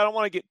look, I don't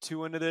want to get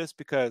too into this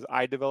because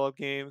I develop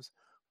games,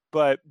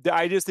 but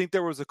I just think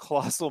there was a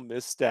colossal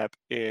misstep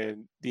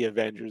in the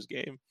Avengers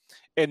game,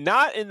 and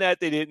not in that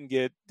they didn't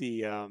get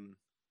the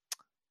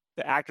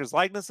actors'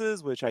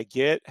 likenesses, which I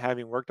get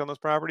having worked on those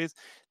properties,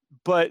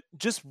 but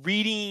just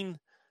reading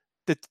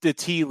the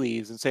tea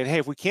leaves and saying, hey,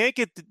 if we can't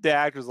get the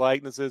actors'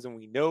 likenesses and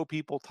we know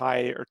people tie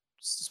it, or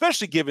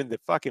especially given the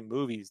fucking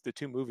movies, the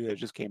two movies that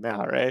just came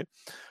out, right?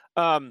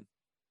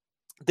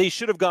 They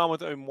should have gone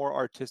with a more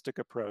artistic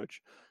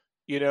approach,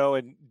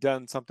 and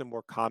done something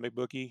more comic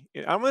booky.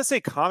 I'm going to say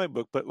comic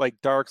book, but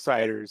like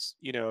Darksiders,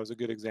 is a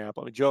good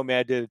example. I mean, Joe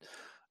Mad did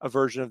a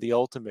version of the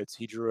Ultimates.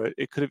 He drew it.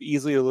 It could have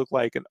easily looked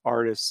like an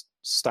artist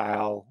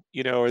style,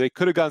 or they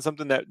could have gone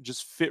something that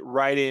just fit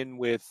right in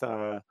with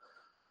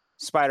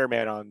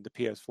Spider-Man on the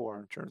PS4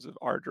 in terms of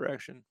art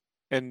direction.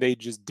 And they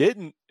just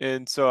didn't.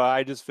 And so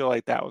I just feel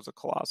like that was a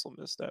colossal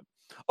misstep.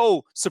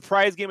 Oh,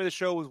 surprise game of the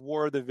show was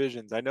War of the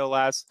Visions. I know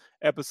last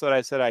episode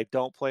I said I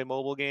don't play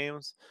mobile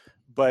games,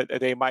 but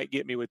they might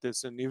get me with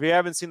this. And if you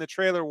haven't seen the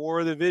trailer, War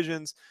of the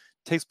Visions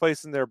takes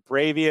place in their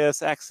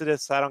Bravious,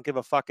 Exodus, I don't give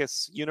a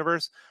fuckus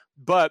universe,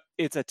 but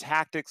it's a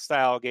tactics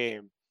style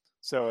game.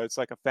 So it's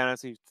like a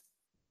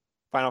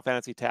Final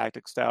Fantasy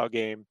tactics style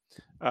game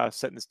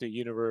set in this new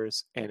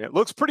universe, and it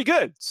looks pretty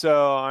good.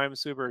 So I'm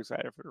super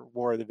excited for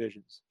War of the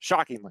Visions.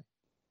 Shockingly.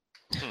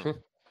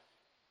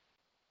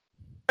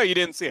 Oh, you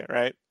didn't see it,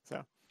 right?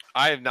 So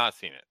I have not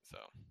seen it. So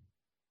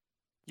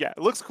yeah,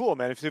 it looks cool,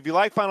 man. If you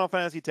like Final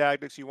Fantasy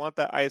Tactics, you want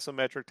that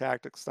isometric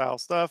tactics style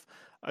stuff.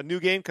 A new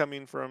game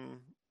coming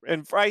from,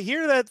 and I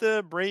hear that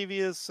the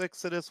Bravious,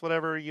 Exodus,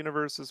 whatever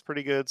universe is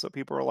pretty good, so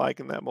people are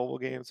liking that mobile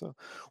game. So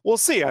we'll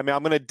see. I mean,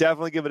 I'm gonna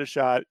definitely give it a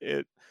shot.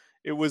 It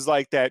was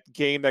like that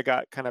game that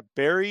got kind of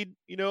buried,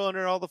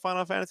 under all the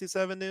Final Fantasy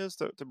VII news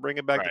to bring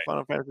it back to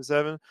Final Fantasy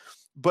VII.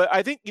 But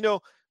I think,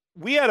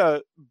 we had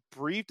a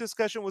brief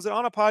discussion. Was it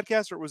on a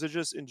podcast or was it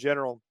just in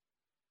general?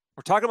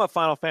 We're talking about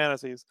Final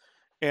Fantasies,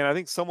 and I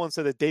think someone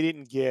said that they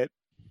didn't get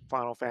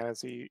Final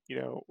Fantasy,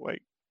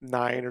 like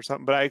 9 or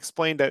something. But I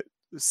explained that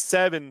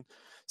 7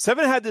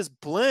 had this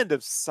blend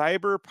of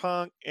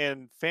cyberpunk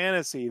and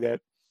fantasy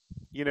that,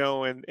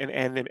 and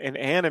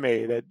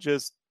anime that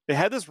just, it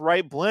had this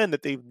right blend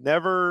that they've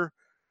never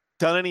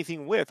done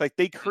anything with. Like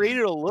they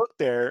created a look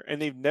there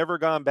and they've never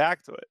gone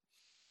back to it.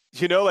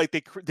 Like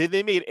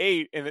they made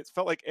 8 and it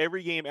felt like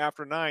every game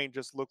after 9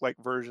 just looked like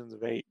versions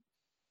of 8.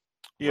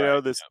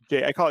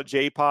 I call it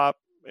J-pop,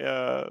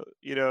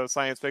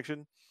 science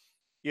fiction,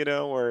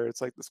 where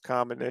it's like this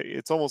common,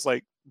 it's almost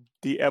like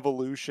the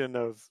evolution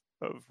of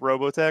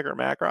Robotech or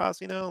Macross,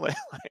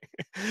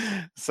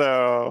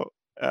 so,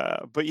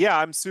 but yeah,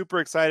 I'm super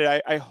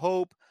excited. I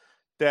hope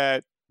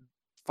that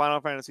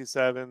Final Fantasy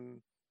VII,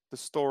 the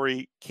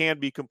story can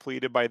be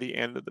completed by the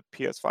end of the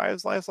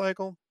PS5's life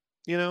cycle,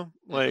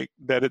 like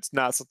that it's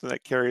not something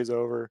that carries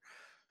over,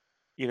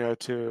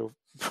 to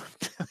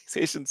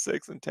PlayStation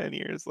 6 in 10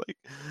 years,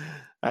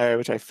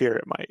 which I fear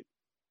it might.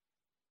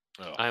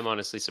 Oh. I'm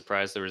honestly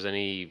surprised there was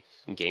any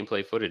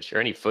gameplay footage or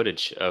any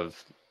footage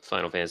of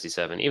Final Fantasy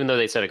VII, even though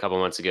they said a couple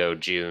months ago,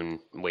 June,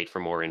 wait for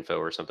more info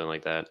or something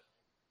like that.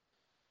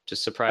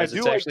 Just surprised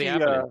it's actually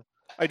happening.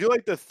 I do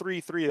like the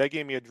 3-3. That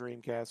gave me a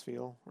Dreamcast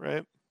feel,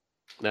 right?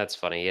 That's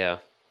funny, yeah.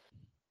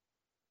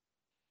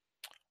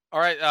 All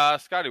right,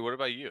 Scotty, what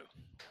about you?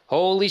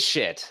 Holy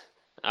shit.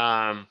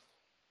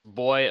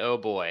 Boy, oh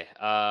boy.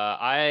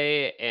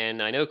 I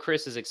know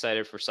Chris is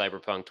excited for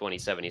Cyberpunk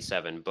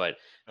 2077, but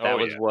that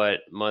was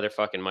what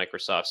motherfucking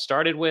Microsoft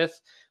started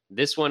with.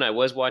 This one I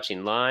was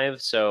watching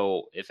live,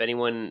 so if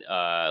anyone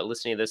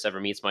listening to this ever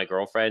meets my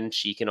girlfriend,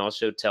 she can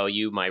also tell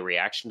you my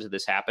reaction to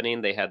this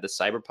happening. They had the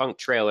Cyberpunk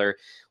trailer,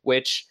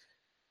 which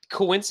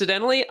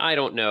coincidentally, I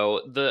don't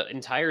know, the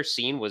entire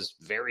scene was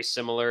very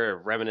similar,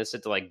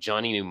 reminiscent to like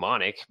Johnny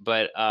Mnemonic,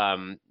 but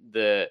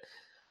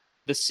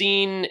the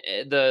scene,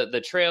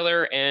 the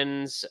trailer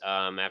ends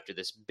after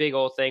this big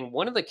old thing.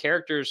 One of the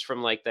characters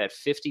from like that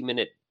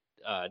 50-minute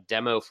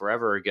demo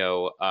forever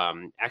ago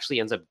actually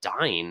ends up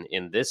dying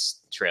in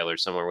this trailer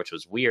somewhere, which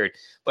was weird.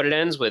 But it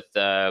ends with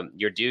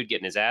your dude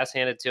getting his ass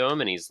handed to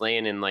him, and he's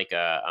laying in like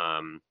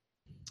a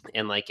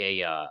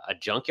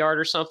junkyard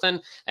or something.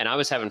 And I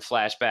was having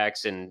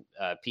flashbacks and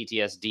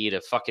PTSD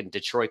to fucking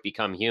Detroit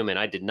Become Human.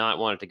 I did not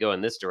want it to go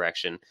in this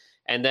direction.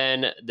 And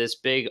then this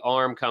big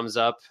arm comes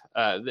up,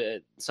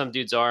 some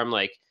dude's arm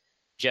like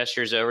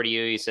gestures over to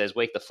you. He says,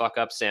 "Wake the fuck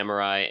up,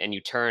 samurai." And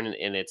you turn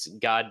and it's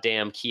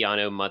goddamn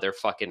Keanu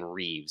motherfucking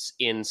Reeves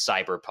in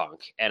Cyberpunk.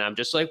 And I'm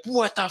just like,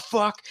 what the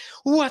fuck?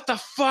 What the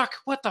fuck?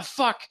 What the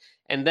fuck?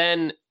 And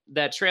then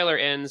that trailer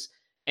ends,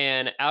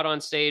 and out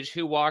on stage,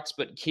 who walks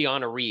but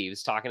Keanu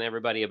Reeves trying to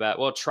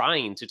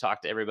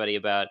talk to everybody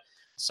about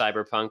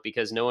Cyberpunk,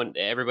 because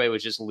everybody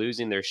was just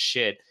losing their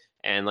shit.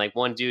 And like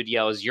one dude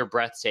yells, "You're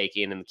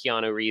breathtaking." And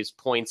Keanu Reeves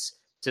points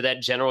to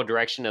that general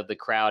direction of the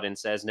crowd and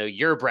says, "No,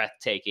 you're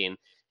breathtaking."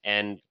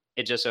 And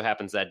it just so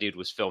happens that dude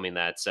was filming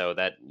that. So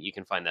that you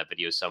can find that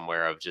video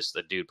somewhere of just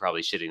the dude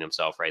probably shitting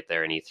himself right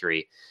there in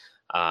E3.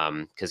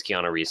 Because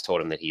Keanu Reeves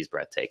told him that he's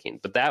breathtaking.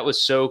 But that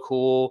was so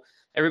cool.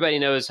 Everybody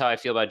knows how I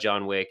feel about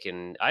John Wick,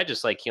 and I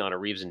just like Keanu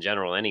Reeves in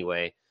general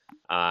anyway.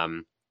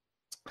 So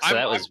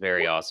that was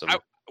very awesome.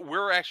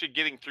 We're actually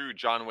getting through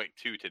John Wick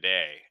 2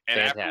 today. And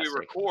Fantastic. After we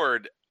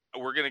record,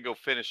 we're going to go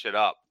finish it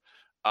up.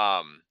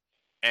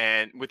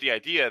 And with the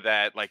idea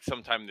that like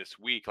sometime this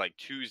week, like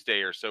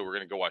Tuesday or so, we're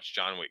going to go watch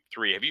John Wick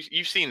 3.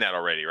 You've seen that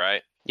already,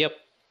 right? Yep.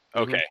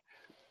 Okay.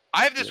 Mm-hmm.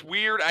 I have this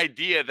weird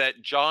idea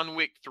that John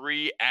Wick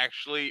 3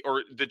 actually,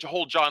 or the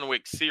whole John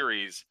Wick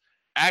series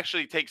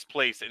actually takes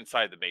place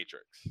inside the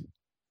Matrix.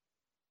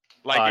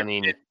 Like I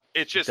mean,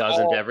 it's just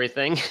doesn't all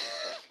everything?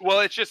 well,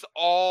 it's just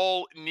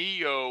all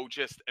Neo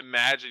just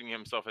imagining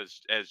himself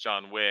as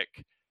John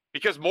Wick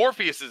because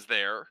Morpheus is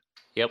there.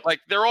 Yep. Like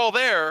they're all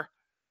there,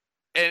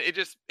 and it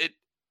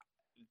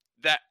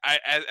that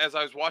as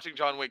I was watching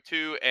John Wick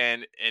 2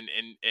 and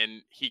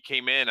he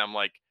came in, I'm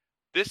like,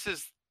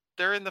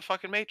 they're in the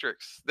fucking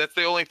Matrix. That's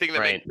the only thing that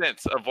Right.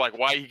 makes sense of like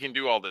why he can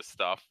do all this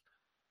stuff.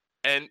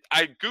 And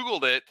I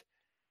Googled it,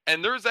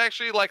 and there's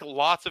actually like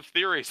lots of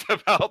theories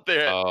about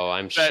that. Oh,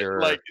 I'm That sure.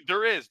 like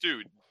there is,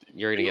 dude.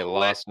 You're gonna get Google it,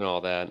 lost in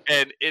all that.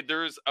 and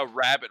there's a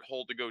rabbit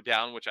hole to go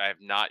down, which I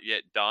have not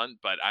yet done,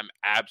 but I'm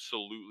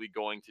absolutely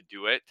going to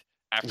do it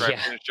after I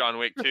Yeah. finish John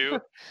Wick 2.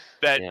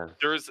 That Yeah.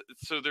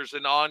 there's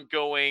an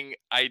ongoing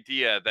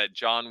idea that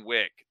John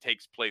Wick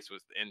takes place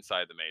with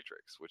inside the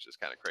Matrix, which is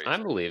kind of crazy. I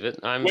believe it.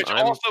 I'm Which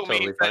I'm also totally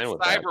means that fine with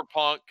that.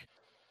 Cyberpunk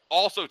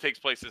also takes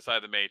place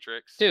inside the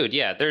Matrix. Dude,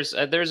 yeah, there's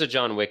a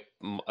John Wick,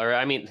 or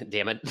I mean,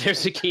 damn it,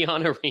 there's a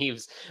Keanu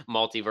Reeves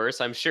multiverse.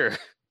 I'm sure.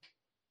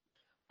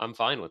 I'm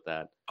fine with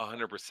that.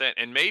 100%.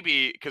 And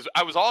maybe because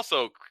I was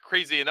also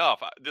crazy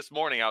enough this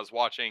morning, I was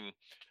watching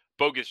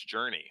Bogus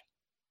Journey.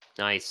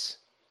 Nice.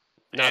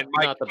 Not And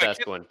not the my best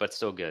kids, one, but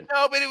still good.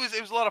 no, but it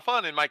was a lot of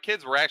fun, and my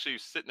kids were actually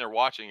sitting there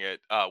watching it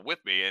with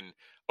me, and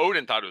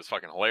Odin thought it was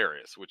fucking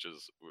hilarious, which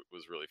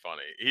was really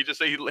funny.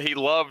 He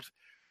loved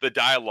the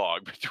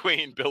dialogue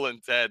between Bill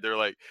and Ted. They're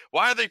like,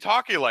 "Why are they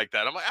talking like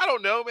that?" I'm like, "I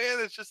don't know, man.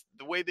 It's just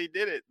the way they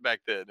did it back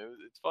then.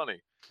 It's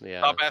funny. Yeah,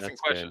 Stop asking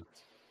that's questions." good.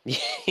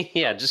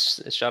 Yeah,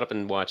 just shut up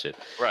and watch it.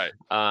 Right.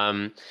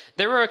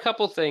 There were a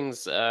couple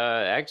things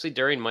actually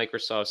during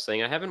Microsoft's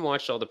thing. I haven't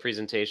watched all the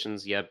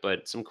presentations yet,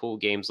 but some cool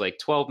games like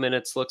 12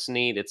 Minutes looks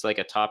neat. It's like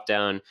a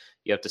top-down.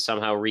 You have to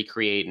somehow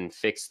recreate and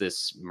fix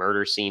this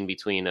murder scene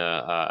between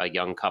a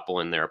young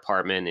couple in their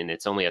apartment, and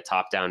it's only a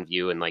top-down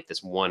view in like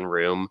this one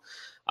room.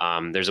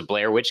 There's a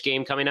Blair Witch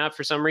game coming out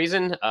for some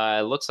reason.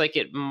 It looks like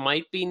it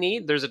might be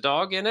neat. There's a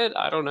dog in it.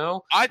 I don't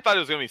know. I thought it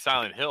was going to be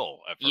Silent Hill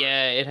at first.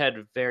 Yeah, it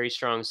had very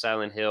strong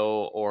Silent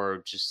Hill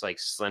or just like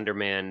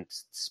Slenderman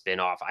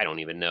spin-off. I don't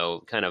even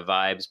know kind of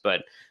vibes,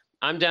 but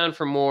I'm down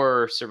for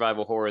more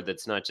survival horror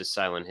that's not just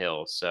Silent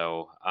Hill.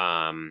 So,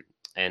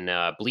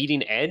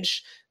 Bleeding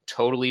Edge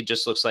totally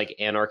just looks like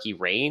Anarchy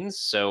Reigns.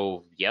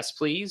 So yes,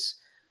 please.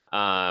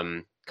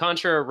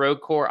 Contra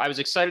Rogue Core. I was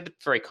excited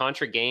for a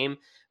Contra game,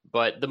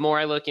 but the more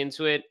I look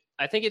into it,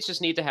 I think it's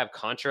just neat to have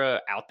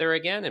Contra out there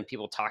again and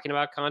people talking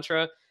about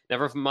Contra.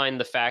 Never mind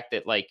the fact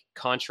that like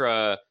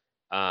Contra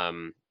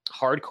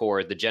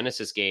Hardcore, the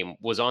Genesis game,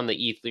 was on the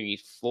E3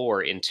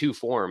 floor in two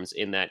forms,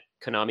 in that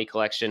Konami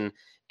collection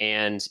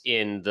and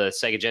in the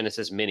Sega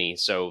Genesis Mini.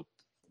 So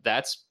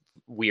that's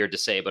weird to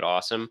say, but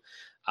awesome.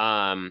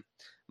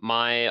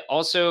 My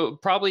also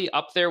probably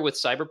up there with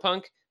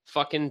Cyberpunk,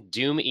 fucking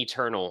Doom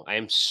Eternal. I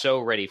am so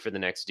ready for the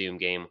next Doom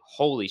game.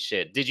 Holy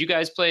shit. Did you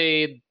guys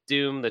play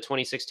Doom, the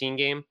 2016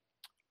 game?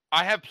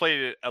 I have played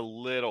it a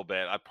little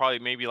bit. I probably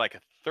maybe like a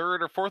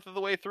third or fourth of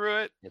the way through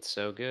it. It's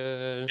so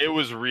good. It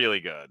was really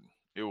good.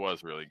 It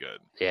was really good.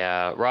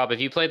 Yeah. Rob, have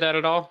you played that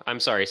at all? I'm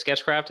sorry,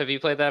 Sketchcraft, have you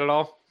played that at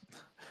all?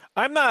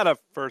 I'm not a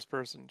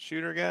first-person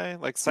shooter guy.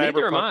 Like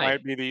Neither am Cyberpunk I.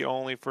 might be the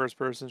only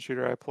first-person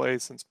shooter I play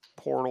since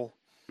Portal.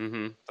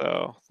 Mm-hmm.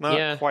 So it's not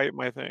Yeah. quite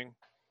my thing.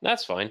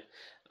 That's fine.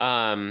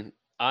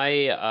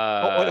 Wait,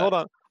 hold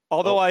on.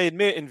 Although I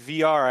admit in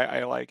VR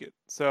I like it.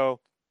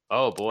 So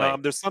oh boy.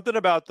 there's something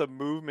about the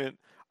movement.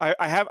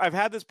 I've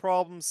had this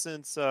problem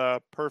since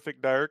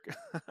Perfect Dark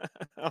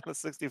on the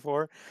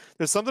 64.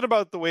 There's something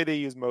about the way they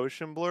use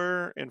motion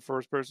blur in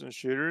first-person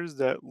shooters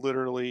that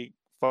literally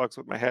fucks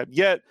with my head.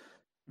 Yet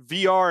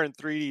VR and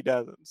 3D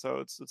doesn't. So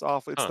it's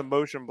awful. It's the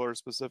motion blur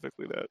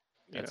specifically that.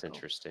 That's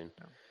interesting.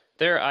 Yeah.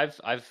 There,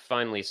 I've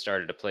finally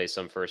started to play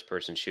some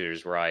first-person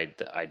shooters where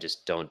I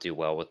just don't do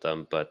well with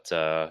them, but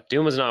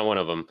Doom is not one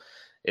of them.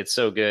 It's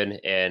so good,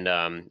 and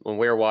when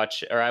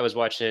I was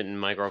watching it, and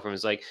my girlfriend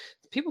was like,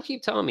 "People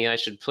keep telling me I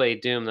should play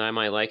Doom, that I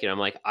might like it." I'm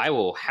like, "I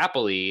will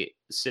happily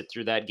sit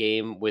through that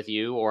game with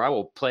you, or I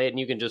will play it and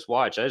you can just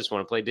watch. I just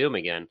want to play Doom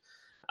again."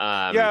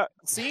 Yeah,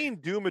 seeing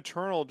Doom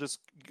Eternal,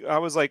 I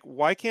was like,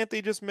 why can't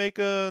they just make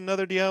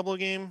another Diablo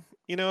game?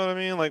 You know what I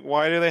mean? Like,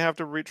 why do they have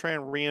to try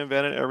and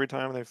reinvent it every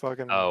time they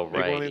fucking? Oh make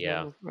one of right, these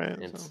yeah. ones?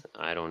 Right, so.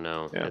 I don't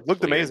know. Yeah, It's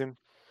looked weird. amazing.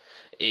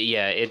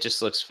 Yeah, it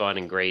just looks fun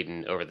and great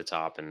and over the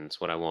top, and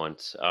it's what I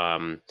want.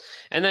 And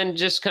then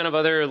just kind of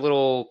other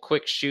little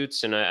quick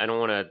shoots, and I don't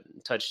want to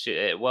touch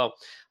it. Well,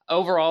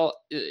 overall,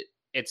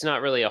 it's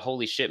not really a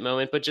holy shit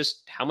moment, but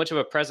just how much of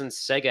a presence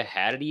Sega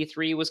had at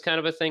E3 was kind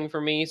of a thing for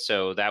me.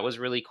 So that was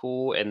really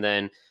cool. And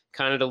then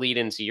kind of to lead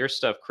into your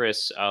stuff,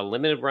 Chris,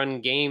 limited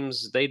run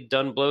games, they've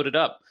done bloated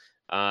up.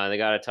 They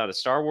got a ton of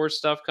Star Wars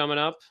stuff coming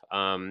up.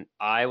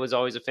 I was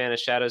always a fan of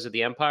Shadows of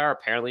the Empire.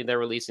 Apparently they're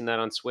releasing that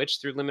on Switch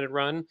through limited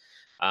run.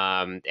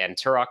 And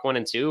Turok 1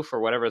 and 2 for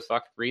whatever the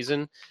fuck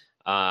reason.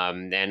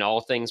 And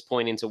all things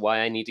pointing to why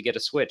I need to get a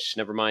Switch.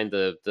 Never mind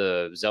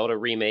the Zelda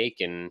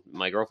remake, and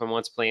my girlfriend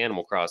wants to play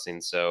Animal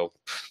Crossing, so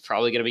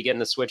probably going to be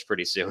getting a Switch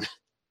pretty soon.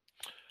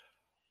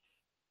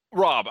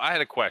 Rob, I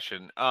had a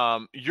question.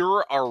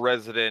 You're our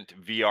resident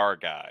VR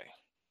guy,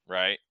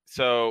 right?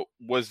 So,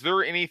 was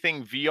there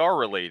anything VR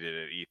related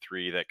at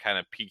E3 that kind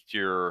of piqued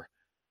your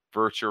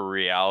virtual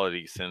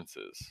reality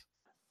senses?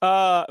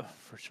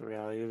 Virtual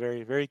reality,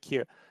 very, very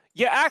cute.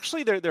 Yeah,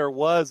 actually, there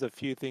was a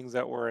few things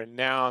that were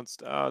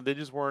announced. They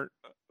just weren't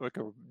like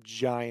a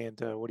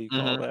giant, what do you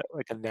call Hmm. that?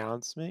 Like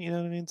announcement, you know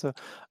what I mean? So,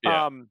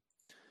 Yeah. um,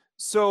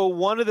 so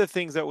one of the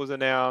things that was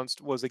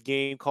announced was a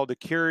game called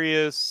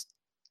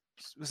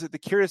was it the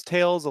Curious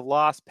Tales of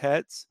Lost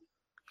Pets?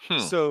 Hmm.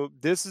 So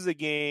this is a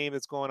game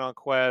that's going on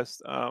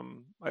Quest.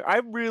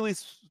 I really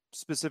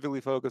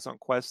specifically focus on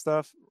Quest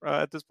stuff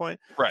at this point.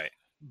 Right.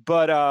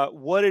 But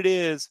what it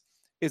is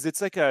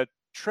it's like a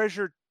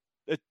treasure.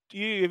 Have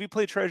you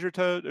played Treasure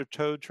Toad or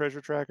Toad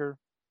Treasure Tracker?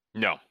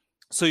 No.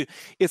 So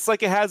it's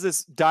like it has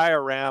this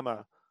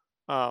diorama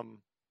um,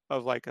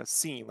 of like a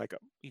scene, like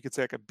you could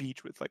say like a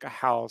beach with like a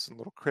house and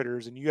little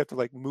critters, and you have to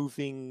like move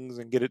things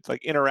and get it to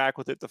like interact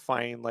with it to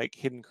find like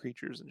hidden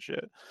creatures and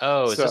shit.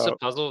 Oh, is this a So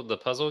puzzle? The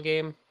puzzle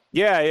game?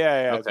 yeah,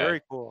 it's Okay,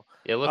 very cool.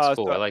 it looks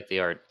cool. I So like the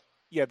art.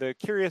 yeah, the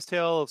Curious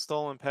Tale of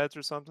Stolen Pets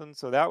or something.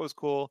 So that was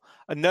cool.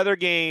 Another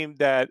game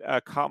that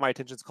caught my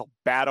attention is called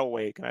Battle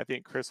Wake, and I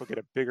think Chris will get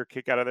a bigger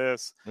kick out of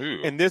this. Ooh.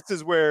 And this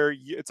is where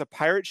it's a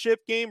pirate ship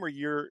game where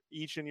you're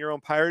each in your own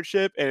pirate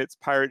ship, and it's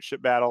pirate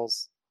ship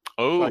battles.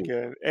 Oh.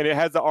 Fucking, and it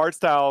has the art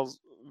styles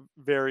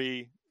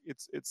very.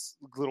 It's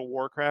a little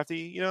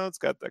Warcrafty, you know. It's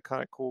got that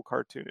kind of cool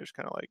cartoonish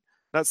kind of like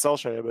not cell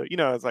shaded, but you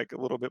know, it's like a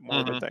little bit more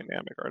of a Hmm.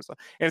 dynamic art style.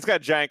 And it's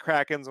got giant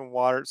krakens and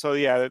water. So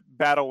yeah,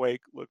 Battle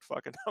Wake looked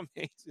fucking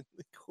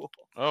amazingly cool.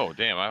 Oh,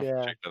 damn. I have to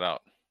Yeah, check that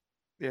out.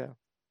 yeah.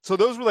 So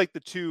those were like the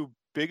two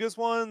biggest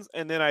ones,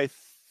 and then I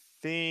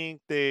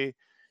think there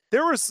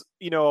was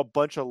a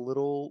bunch of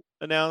little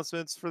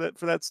announcements for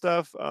that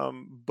stuff.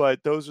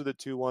 But those are the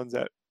two ones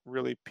that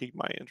really piqued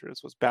my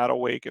interest was Battle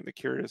Wake and the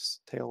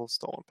Curious Tale of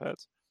Stolen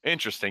Pets.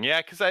 Interesting.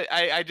 Yeah, because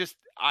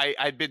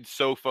I'd been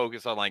so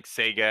focused on like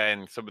Sega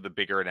and some of the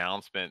bigger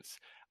announcements.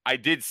 I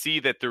did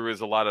see that there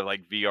was a lot of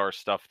like VR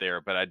stuff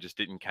there, but I just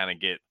didn't kind of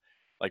get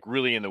like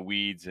really in the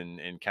weeds and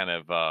kind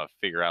of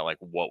figure out like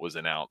what was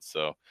announced.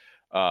 So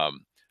um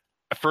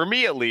for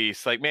me at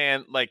least, like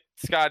man, like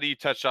Scotty you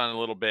touched on a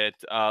little bit,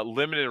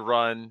 limited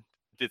run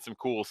did some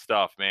cool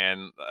stuff,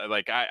 man.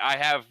 Like I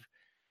have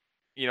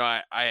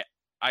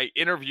I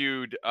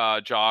interviewed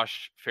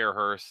Josh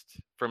Fairhurst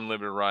from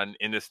Limited Run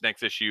in this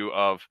next issue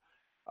of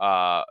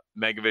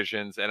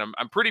Megavisions, and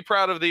I'm pretty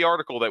proud of the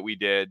article that we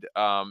did.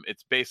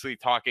 It's basically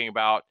talking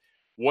about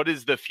what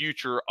is the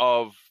future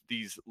of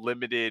these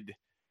limited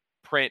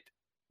print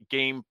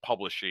game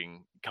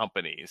publishing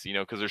companies,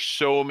 because there's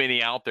so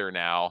many out there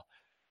now.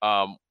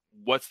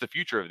 What's the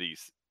future of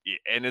these?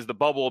 And is the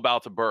bubble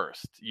about to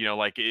burst?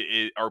 Like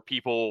are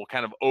people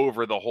kind of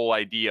over the whole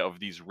idea of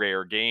these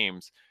rare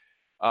games?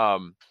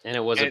 And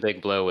it was a And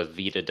big blow with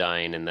Vita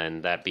dying, and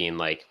then that being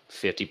like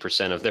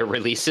 50% of their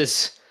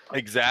releases.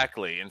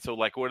 exactly. And so,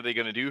 like, what are they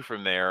going to do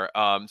from there?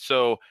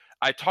 So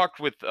I talked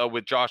with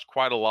Josh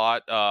quite a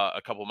lot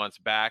a couple months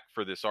back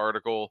for this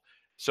article.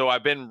 So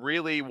I've been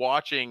really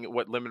watching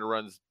what Limited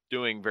Run's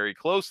doing very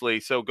closely.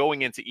 So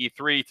going into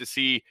E3 to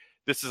see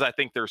this is, I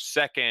think, their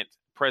second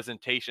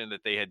presentation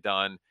that they had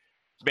done.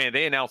 Man,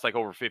 they announced like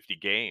over 50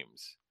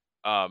 games,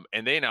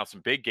 and they announced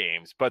some big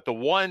games. But the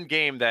one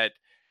game that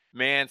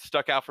man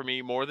stuck out for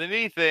me more than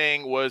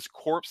anything was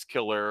Corpse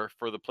Killer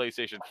for the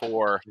PlayStation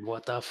 4.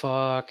 What the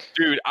fuck?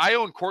 Dude, I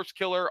own Corpse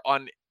Killer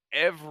on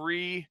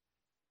every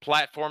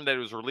platform that it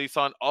was released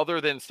on,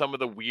 other than some of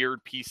the weird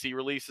PC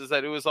releases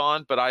that it was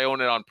on, but I own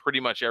it on pretty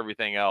much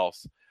everything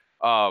else.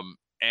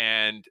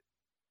 And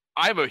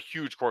I'm a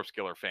huge Corpse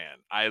Killer fan.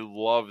 I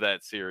love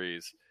that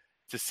series.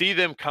 To see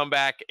them come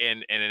back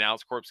and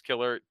announce Corpse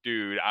Killer,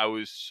 dude, I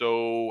was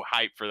so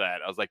hyped for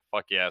that. I was like,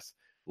 fuck yes,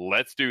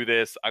 let's do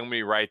this. I'm gonna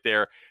be right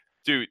there.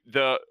 Dude,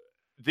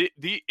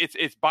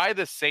 it's by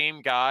the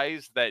same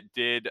guys that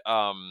did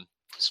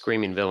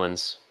Screaming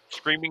Villains.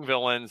 Screaming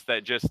Villains,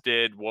 that just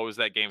did, what was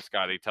that game,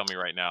 Scotty? Tell me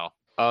right now.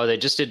 Oh, they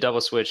just did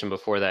Double Switch, and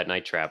before that,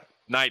 Night Trap.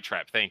 Night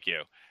Trap, thank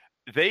you.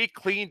 They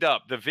cleaned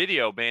up the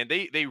video, man.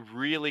 They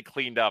really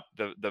cleaned up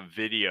the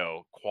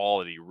video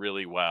quality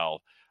really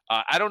well.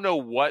 I don't know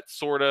what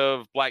sort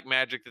of black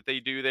magic that they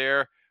do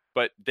there,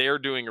 but they're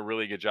doing a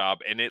really good job,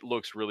 and it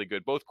looks really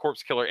good. Both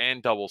Corpse Killer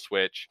and Double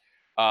Switch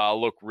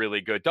look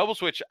really good. Double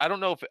Switch, I don't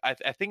know if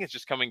I think it's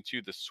just coming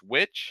to the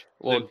Switch,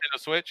 Well, Nintendo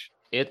Switch.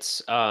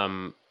 It's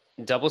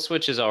Double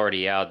Switch is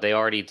already out. They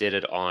already did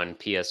it on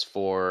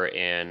PS4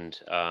 and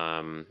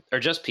or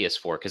just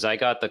PS4 because I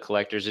got the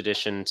collector's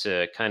edition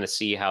to kind of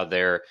see how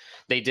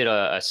they did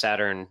a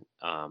Saturn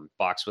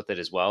box with it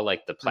as well,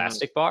 like the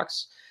plastic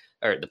box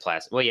or the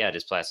plastic. Well, yeah, it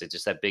is plastic,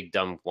 just that big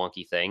dumb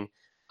wonky thing.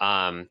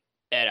 And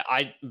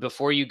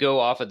before you go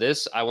off of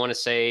this, I want to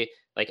say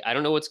like I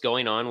don't know what's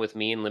going on with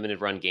me and limited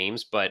run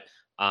games, but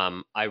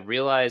I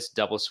realized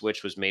Double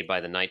Switch was made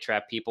by the Night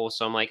Trap people,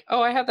 so I'm like,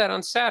 oh, I have that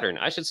on Saturn.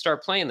 I should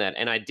start playing that,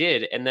 and I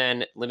did. And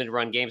then Limited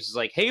Run Games was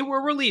like, hey,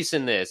 we're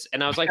releasing this,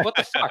 and I was like, what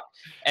the fuck?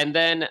 And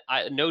then,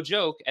 no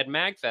joke, at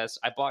MagFest,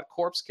 I bought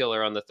Corpse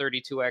Killer on the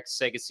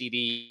 32X Sega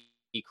CD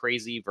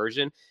crazy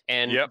version,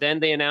 and then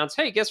they announced,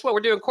 hey, guess what? We're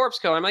doing Corpse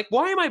Killer. I'm like,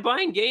 why am I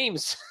buying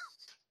games?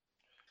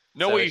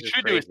 No, So what it's you just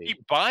should do is crazy.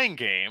 keep buying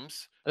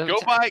games. Oh,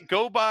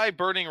 Go buy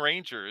Burning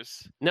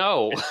Rangers.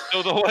 No.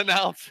 So they'll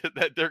announce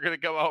that they're going to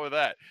come out with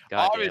that. God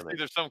damn Obviously, it.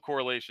 there's some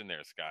correlation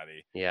there,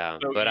 Scotty. Yeah,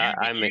 So but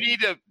you need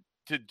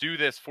to do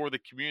this for the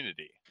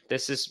community.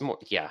 this is more,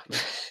 yeah.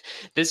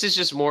 This is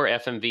just more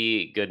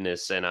FMV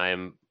goodness, and I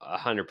am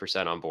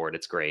 100% on board.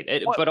 It's great.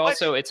 But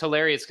also, it's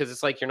hilarious because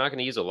it's like you're not going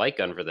to use a light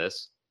gun for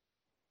this.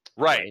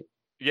 Right.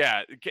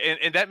 Yeah,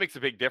 and that makes a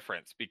big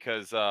difference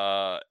because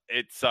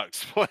it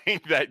sucks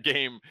playing that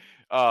game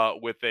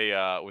with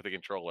a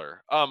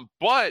controller.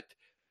 But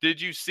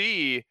did you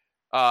see,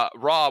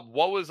 Rob?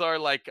 What was our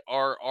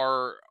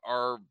our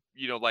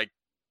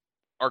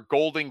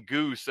golden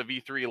goose of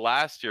E3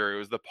 last year? It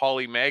was the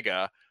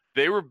Polymega.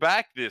 They were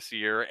back this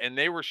year and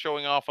they were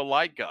showing off a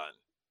light gun.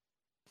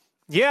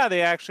 Yeah,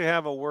 they actually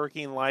have a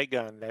working light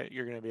gun that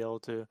you're going to be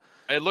able to.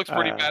 It looks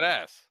pretty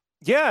badass.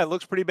 Yeah, it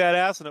looks pretty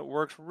badass and it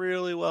works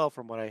really well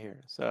from what I hear.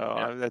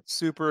 So that's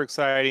super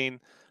exciting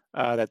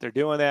that they're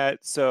doing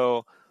that.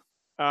 So,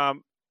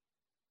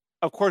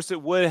 of course, it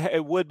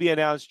would be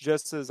announced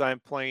just as I'm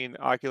playing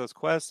Oculus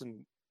Quest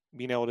and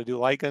being able to do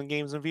light gun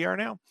games in VR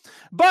now.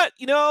 But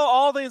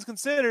all things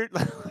considered,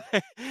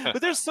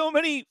 but there's so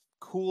many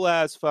cool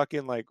ass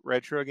fucking like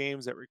retro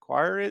games that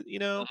require it.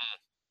 Yeah,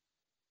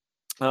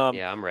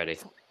 I'm ready.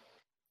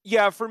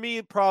 Yeah, for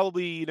me,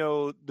 probably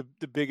the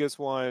biggest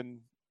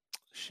one.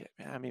 Shit,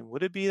 man. I mean,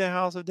 would it be the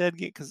House of Dead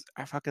game? Because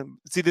I fucking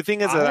see. The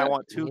thing is that I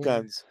want two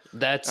guns.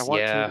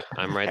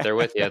 I'm right there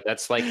with you.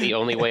 That's like the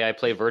only way I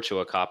play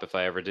Virtua Cop if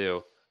I ever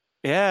do.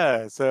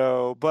 Yeah.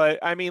 So, but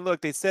I mean,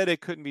 look, they said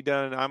it couldn't be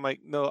done. I'm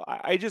like, no,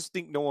 I just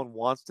think no one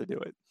wants to do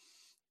it.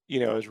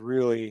 It's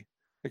really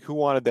like who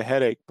wanted the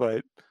headache?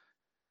 But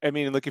I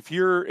mean, look, if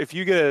you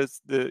get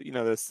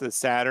the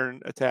Saturn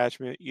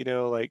attachment,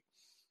 like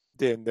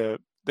then the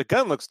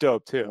gun looks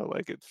dope too.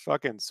 Like it's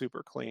fucking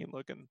super clean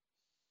looking.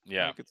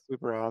 Yeah, like it's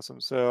super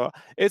awesome. So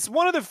it's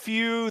one of the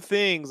few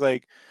things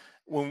like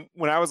when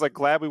I was like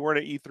glad we weren't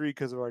at E3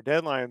 because of our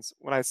deadlines.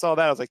 When I saw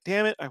that, I was like,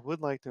 damn it, I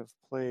would like to have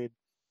played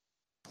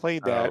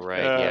that. Oh,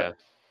 right,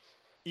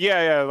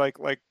 yeah, like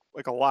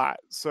a lot.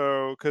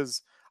 So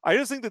because I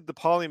just think that the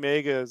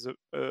Polymega is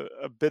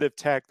a bit of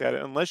tech that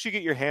unless you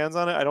get your hands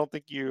on it, I don't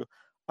think you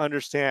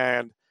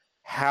understand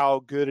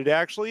how good it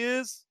actually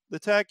is. The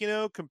tech,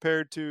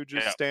 compared to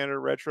just standard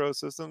retro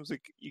systems,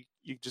 you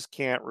just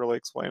can't really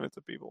explain it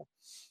to people.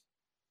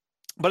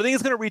 But I think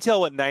it's going to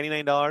retail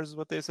 $99 is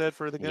what they said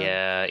for the gun.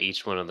 Yeah,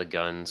 each one of the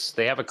guns.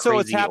 They have a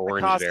crazy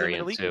orange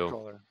variant too.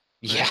 Controller, right?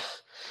 Yeah,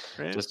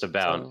 right? Just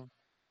about. So,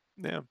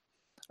 yeah.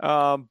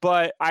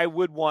 But I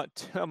would want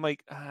to, I'm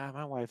like,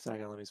 my wife's not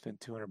gonna let me spend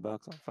 $200 on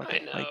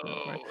fucking. I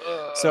know. Right?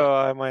 So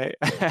I might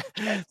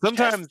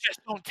sometimes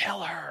just don't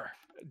tell her.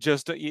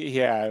 Just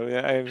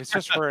it's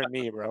just her and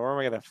me, bro. Where am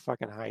I gonna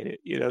fucking hide it?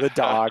 The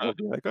dog will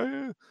be like,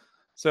 oh.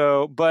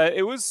 So, but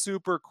it was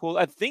super cool.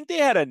 I think they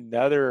had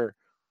another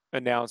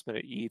announcement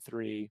at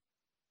E3.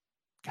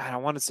 God, I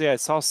want to say I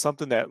saw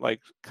something that like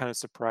kind of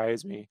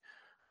surprised me.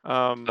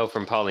 From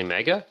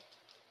Polymega?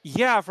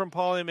 Yeah, from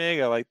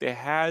Polymega. Like they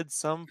had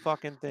some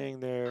fucking thing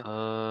there.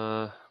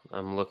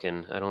 I'm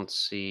looking. I don't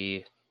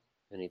see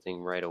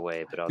anything right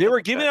away, but they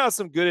were giving out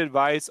some good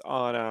advice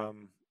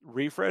on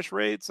refresh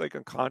rates, like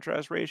on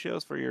contrast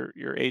ratios for your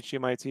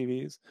HDMI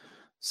TVs.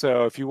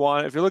 So if you're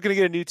looking to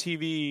get a new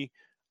TV,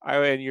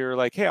 and you're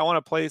like, hey, I want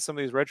to play some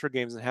of these retro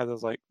games and have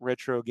those like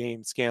retro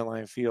game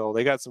scanline feel,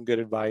 they got some good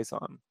advice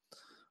on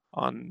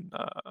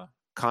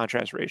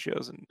contrast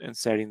ratios and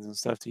settings and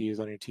stuff to use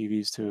on your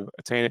TVs to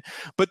attain it.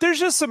 But there's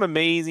just some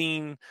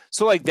amazing.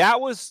 So like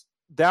that was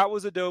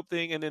a dope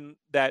thing, and then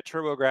that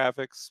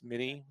TurboGrafx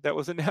Mini that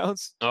was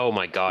announced. Oh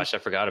my gosh, I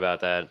forgot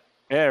about that.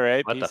 Yeah,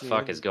 right. What the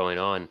fuck is going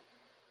on?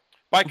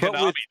 By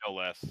Konami, no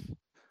less.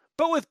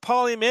 But with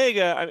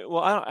Polymega, I mean,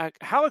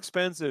 how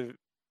expensive?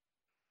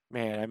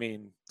 Man, I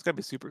mean, it's gotta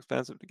be super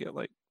expensive to get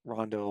like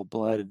Rondo of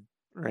Blood,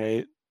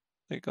 right?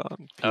 Like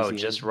on PC.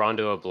 Just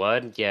Rondo of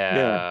Blood?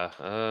 Yeah.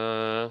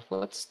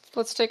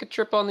 Let's take a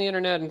trip on the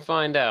internet and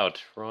find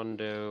out.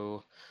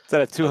 Rondo. Is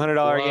that a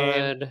 $200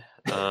 game?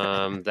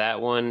 That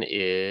one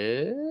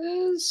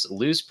is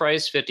loose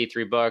price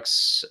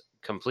 $53,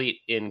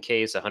 complete in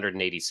case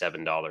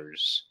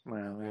 $187.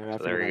 Wow, yeah,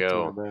 so there you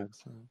go.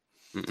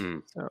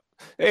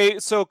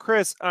 So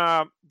Chris,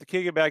 to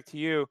kick it back to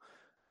you,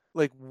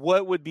 like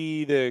what would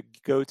be the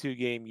go-to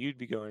game you'd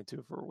be going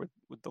to for with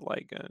the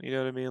light gun? You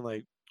know what I mean?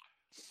 Like,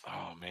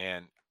 oh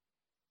man,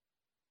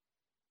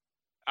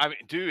 I mean,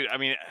 dude,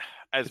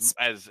 as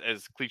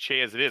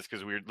cliche as it is,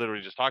 because we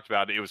literally just talked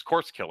about it, it was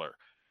Corpse Killer.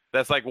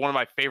 That's like one of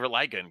my favorite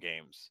light gun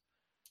games.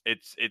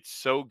 It's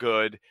so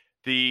good.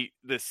 the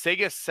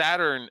Sega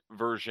Saturn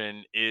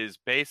version is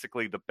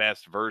basically the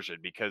best version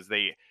because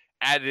they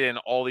added in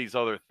all these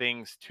other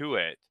things to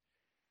it.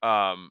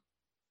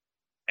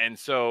 And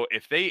so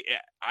if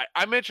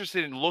I'm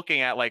interested in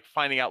looking at like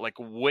finding out like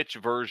which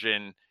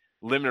version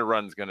Limited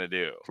Run's going to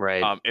do.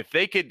 Right. If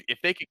they could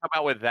come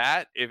out with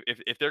that,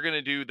 if they're going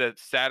to do the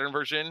Saturn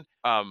version,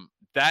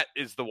 that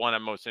is the one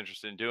I'm most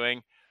interested in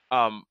doing.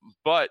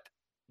 But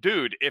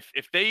dude, if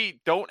they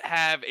don't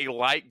have a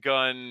light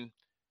gun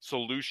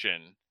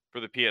solution for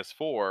the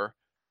PS4,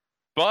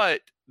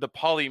 but the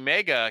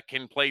Polymega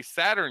can play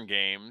Saturn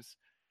games,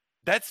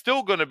 that's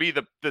still going to be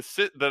the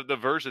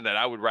version that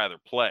I would rather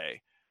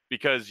play,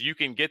 because you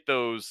can get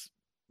those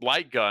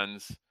light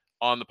guns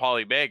on the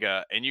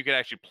Polymega and you can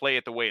actually play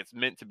it the way it's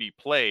meant to be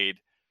played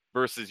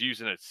versus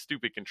using a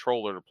stupid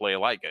controller to play a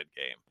light gun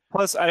game.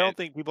 Plus, I don't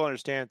think people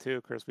understand too,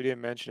 Chris. We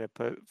didn't mention it,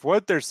 but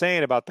what they're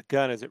saying about the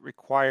gun is it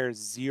requires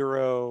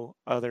 0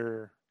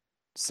 other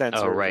sensors.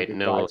 Oh, right.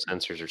 No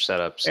sensors or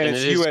setups. And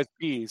it's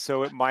USB,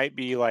 so it might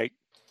be like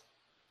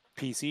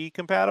PC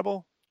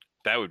compatible.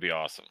 That would be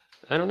awesome.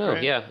 I don't know.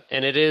 Right? Yeah.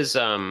 And it is,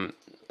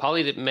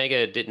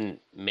 Polymega didn't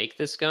make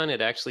this gun.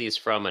 It actually is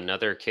from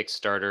another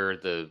Kickstarter,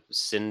 the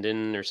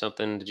Sinden or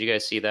something. Did you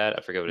guys see that?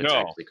 I forget what it's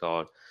actually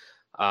called.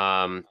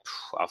 I'll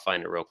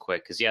find it real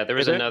quick. Because, yeah, there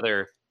was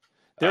another.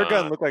 Their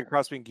gun looked like a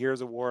cross between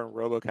Gears of War and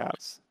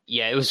RoboCops.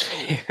 Yeah, it was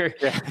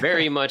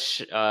very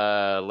much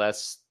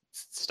less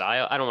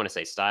style. I don't want to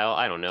say style.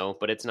 I don't know.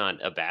 But it's not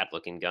a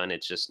bad-looking gun.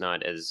 It's just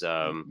not as...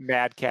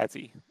 Mad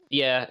Catsy.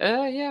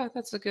 Yeah. Yeah,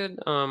 that's a good...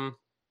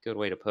 good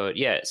way to put it.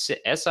 Yeah,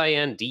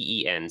 Sinden,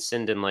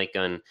 Sinden light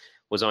gun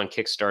was on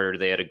Kickstarter.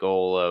 They had a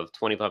goal of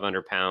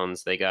 2,500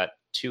 pounds. They got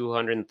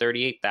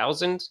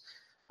 238,000.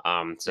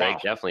 So they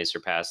definitely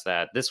surpassed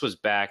that. This was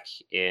back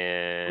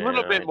in a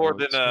little bit more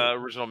than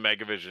original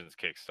Megavision's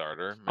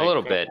Kickstarter. A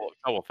little bit,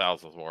 a couple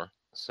thousands more.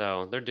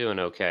 So they're doing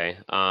okay.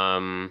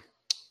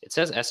 It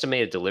says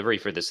estimated delivery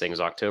for this thing is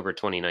October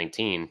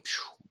 2019,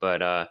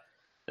 but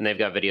and they've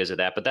got videos of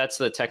that. But that's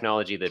the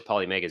technology that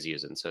Polymega's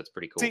using, so it's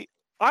pretty cool. See,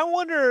 I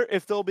wonder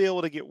if they'll be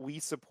able to get Wii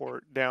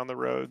support down the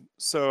road,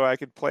 so I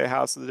could play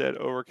House of the Dead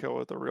Overkill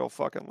with a real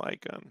fucking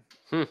light gun.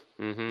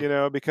 Mm-hmm. You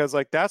know, because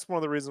like that's one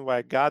of the reasons why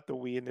I got the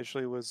Wii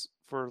initially was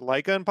for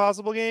light gun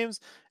possible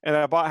games, and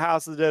I bought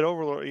House of the Dead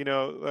Overlord. You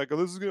know, like, oh,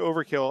 this is gonna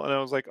Overkill, and I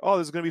was like, oh,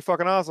 this is gonna be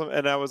fucking awesome.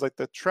 And I was like,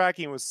 the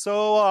tracking was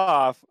so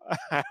off.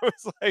 I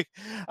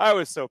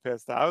was so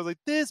pissed off. I was like,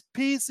 this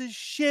piece of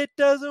shit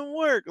doesn't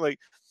work. Like,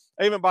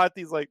 I even bought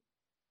these like.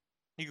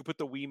 You can put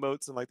the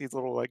Wiimotes in like these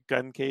little like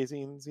gun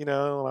casings, you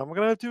know. I'm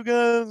gonna have 2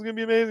 guns, it's gonna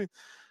be amazing.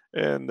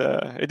 And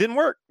it didn't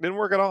work. Didn't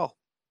work at all.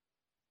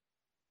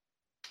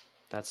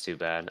 That's too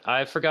bad.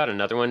 I forgot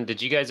another one.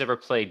 Did you guys ever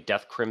play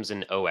Death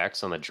Crimson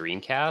OX on the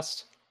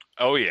Dreamcast?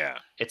 Oh yeah.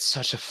 It's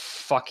such a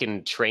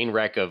fucking train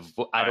wreck of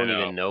I don't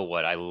even know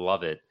what. I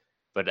love it.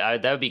 But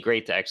that would be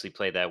great to actually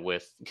play that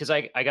with, because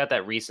I got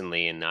that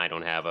recently and I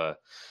don't have a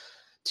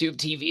tube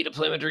TV to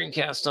play my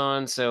Dreamcast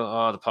on,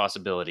 so the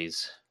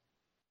possibilities.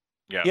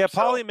 Yeah,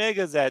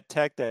 Polymega's that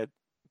tech that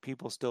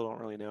people still don't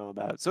really know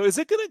about. So is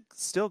it going to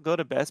still go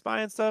to Best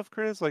Buy and stuff,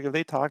 Chris? Like, have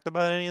they talked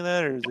about any of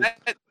that, or is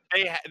it...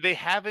 They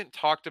haven't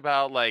talked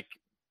about like,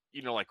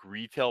 you know, like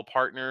retail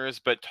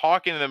partners, but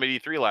talking to them at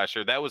E3 last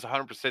year, that was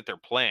 100% their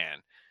plan.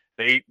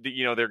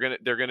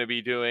 They're gonna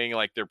be doing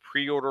like their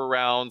pre-order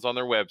rounds on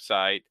their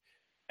website,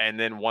 and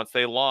then once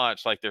they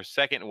launch, like their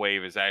second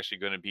wave is actually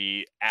going to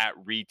be at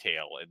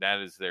retail, and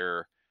that is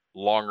their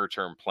longer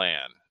term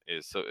plan.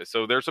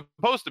 So they're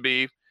supposed to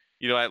be,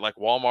 you know, at like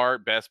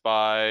Walmart, Best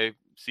Buy,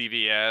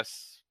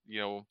 CVS,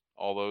 you know,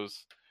 all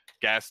those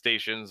gas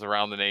stations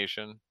around the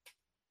nation.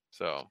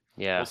 So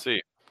yeah, we'll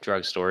see.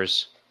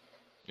 Drugstores.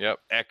 Yep,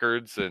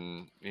 Eckerd's,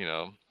 and you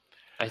know.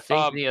 I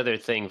think the other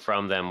thing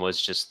from them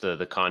was just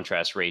the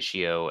contrast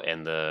ratio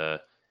and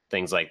the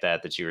things like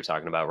that you were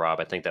talking about, Rob.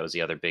 I think that was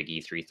the other big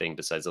E3 thing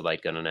besides the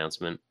light gun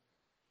announcement.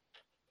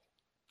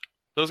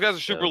 Those guys are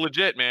super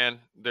legit, man.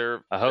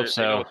 I hope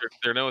so.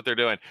 They know what they're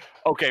doing.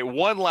 Okay,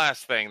 one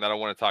last thing that I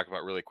want to talk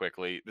about really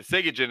quickly. The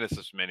Sega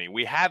Genesis Mini.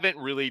 We haven't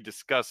really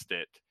discussed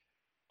it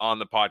on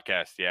the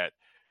podcast yet.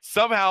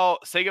 Somehow,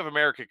 Sega of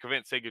America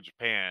convinced Sega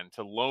Japan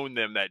to loan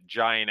them that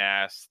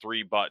giant-ass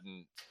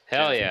 3-button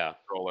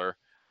controller.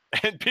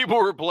 And people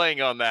were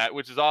playing on that,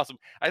 which is awesome.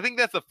 I think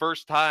that's the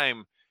first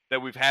time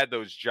that we've had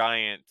those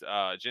giant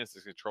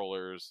Genesis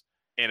controllers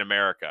in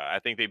America. I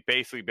think they've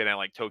basically been at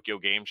like Tokyo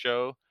Game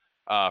Show.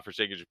 For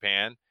Sega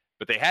Japan,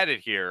 but they had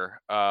it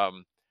here.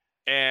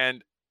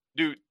 And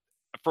dude,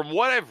 from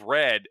what I've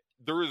read,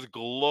 there is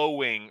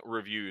glowing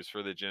reviews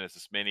for the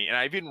Genesis Mini. And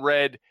I've even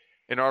read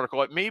an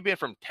article, it may have been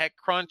from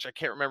TechCrunch, I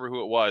can't remember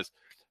who it was,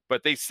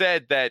 but they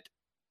said that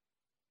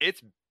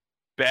it's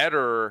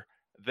better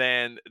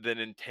than the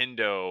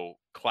Nintendo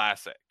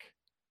Classic.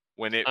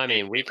 We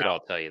could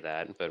all tell you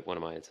that, but what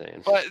am I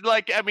saying? But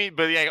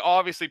yeah,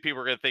 obviously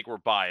people are going to think we're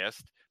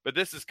biased, but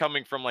this is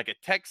coming from like a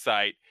tech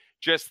site.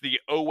 Just the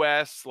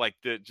OS, like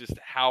just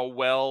how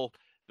well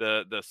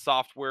the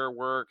software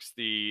works,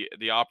 the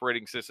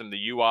operating system,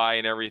 the UI,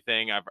 and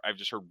everything. I've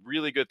just heard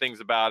really good things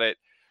about it.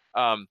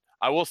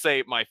 I will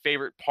say my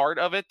favorite part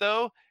of it,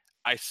 though,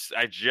 I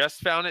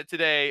just found it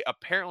today.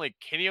 Apparently,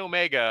 Kenny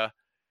Omega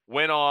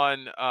went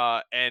on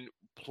and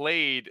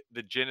played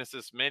the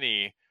Genesis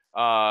Mini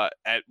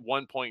at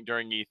one point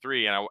during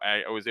E3, and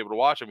I was able to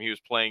watch him. He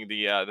was playing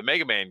the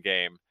Mega Man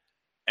game,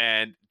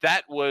 and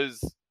that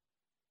was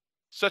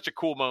such a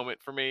cool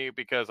moment for me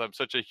because I'm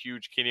such a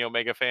huge Kenny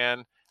Omega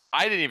fan.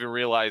 I didn't even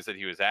realize that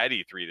he was at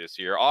E3 this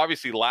year.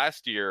 Obviously,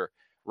 last year,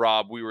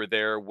 Rob, we were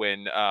there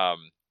when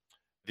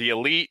the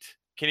Elite,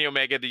 Kenny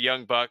Omega, the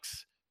Young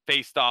Bucks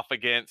faced off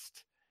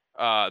against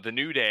the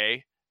New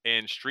Day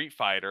in Street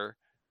Fighter,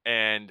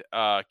 and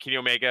Kenny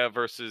Omega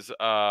versus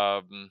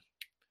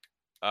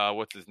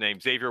what's his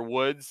name, Xavier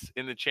Woods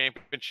in the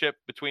championship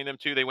between them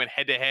two. They went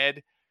head to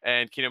head,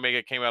 and Kenny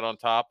Omega came out on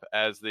top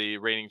as the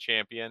reigning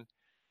champion.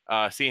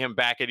 Seeing him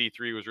back at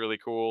E3 was really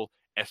cool,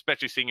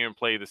 especially seeing him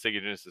play the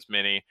Sega Genesis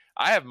Mini.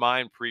 I have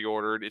mine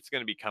pre-ordered. It's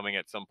going to be coming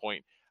at some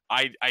point.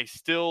 I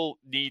still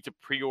need to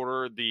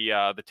pre-order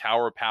the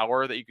Tower of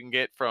Power that you can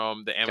get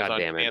from the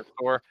Amazon Japan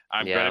store.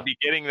 I'm going to be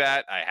getting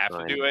that. I have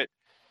to do it.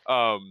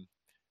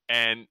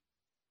 And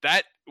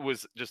that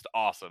was just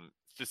awesome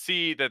to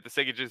see that the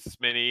Sega Genesis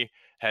Mini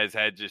has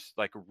had just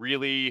like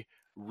really,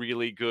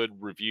 really good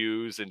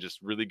reviews and just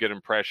really good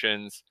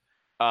impressions.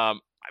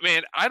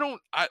 Man,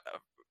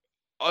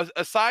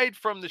 aside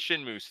from the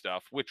Shenmue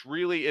stuff, which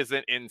really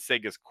isn't in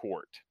Sega's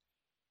court,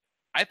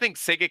 I think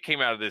Sega came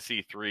out of this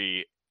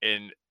E3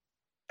 in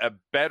a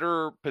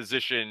better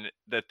position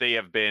that they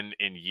have been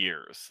in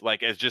years.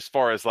 Like as just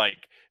far as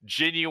like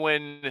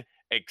genuine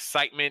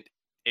excitement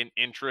and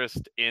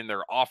interest in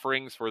their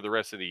offerings for the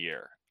rest of the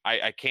year.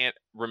 I can't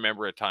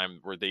remember a time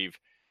where they've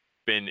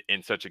been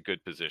in such a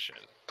good position.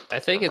 I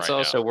think it's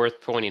also worth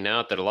pointing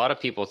out that a lot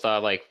of people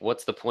thought, like,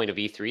 what's the point of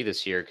E3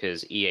 this year?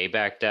 Because EA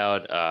backed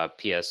out,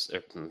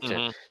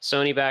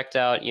 Sony backed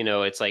out. You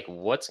know, it's like,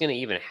 what's going to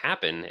even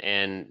happen?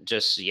 And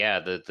just,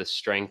 the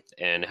strength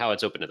and how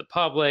it's open to the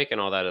public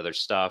and all that other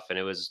stuff. And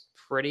it was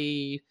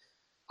pretty.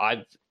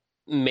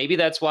 Maybe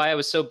that's why I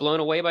was so blown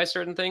away by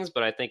certain things.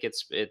 But I think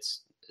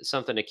it's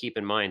something to keep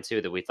in mind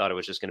too, that we thought it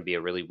was just going to be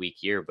a really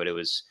weak year, but it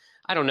was.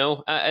 I don't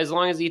know. As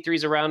long as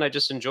E3's around, I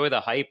just enjoy the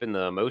hype and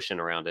the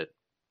emotion around it.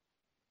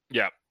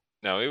 Yeah,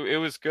 no, it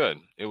was good.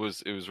 It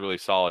was really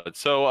solid.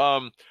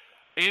 So,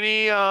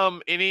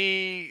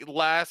 any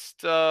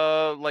last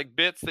like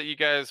bits that you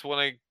guys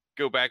want to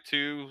go back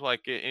to,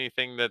 like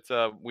anything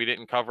that we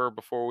didn't cover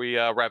before we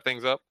wrap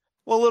things up?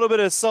 Well, a little bit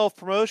of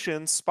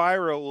self-promotion.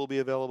 Spyro will be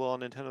available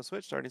on Nintendo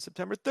Switch starting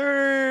September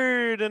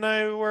 3rd, and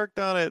I worked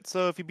on it.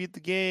 So if you beat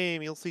the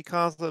game, you'll see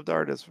concept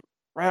artists.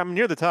 Right, I'm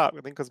near the top, I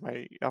think, because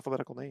my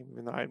alphabetical name,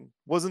 even though I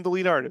wasn't the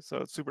lead artist, so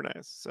it's super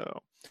nice. So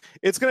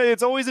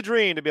it's always a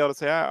dream to be able to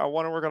say, I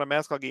want to work on a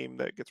mascot game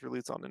that gets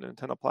released on a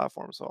Nintendo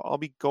platform. So I'll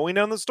be going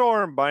down the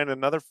store and buying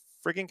another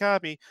freaking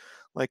copy,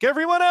 like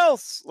everyone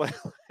else,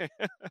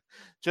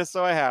 just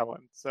so I have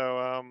one.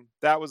 So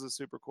that was a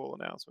super cool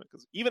announcement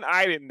because even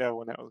I didn't know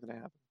when that was going to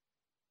happen.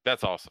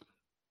 That's awesome.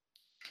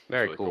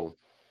 Very really cool.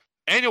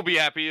 And you'll be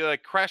happy,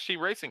 like Crash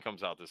Team Racing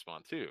comes out this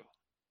month too.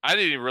 I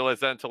didn't even realize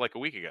that until like a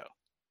week ago.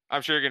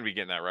 I'm sure you're going to be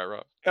getting that, right,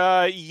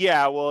 Rob?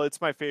 Yeah, well, it's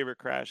my favorite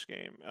Crash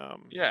game.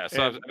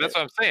 So that's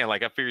what I'm saying.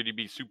 Like, I figured you'd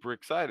be super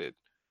excited.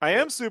 I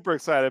am super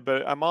excited,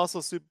 but I'm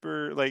also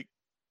super, like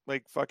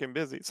fucking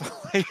busy. So,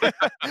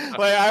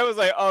 I was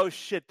like, oh,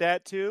 shit,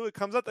 that too? It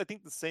comes out, I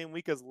think, the same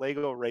week as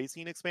Lego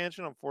Racing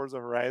expansion on Forza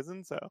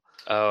Horizon, so.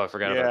 Oh, I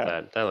forgot about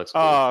that. That looks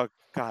cool. Oh,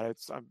 God,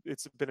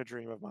 it's been a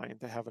dream of mine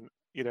to have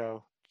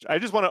I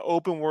just want an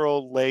open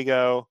world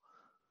Lego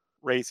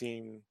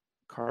racing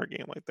car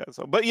game like that.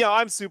 So, but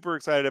I'm super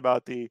excited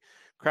about the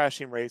Crash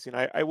Team Racing.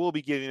 I will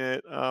be getting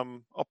it.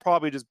 I'll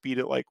probably just beat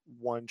it like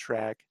one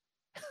track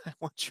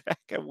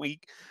a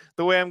week.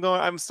 The way I'm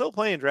going, I'm still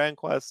playing Dragon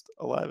Quest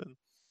 11.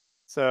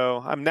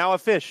 So I'm now a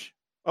fish.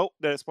 Oh,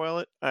 did I spoil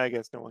it? I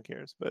guess no one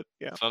cares, but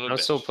yeah. I'm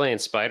still playing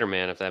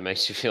Spider-Man, if that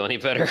makes you feel any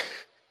better.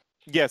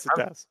 Yes, it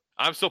does.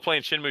 I'm still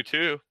playing Shenmue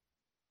 2.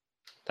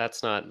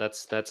 That's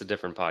a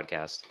different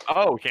podcast.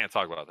 Oh, we can't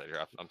talk about that here.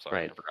 I'm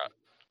sorry. Right. I forgot.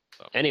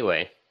 So.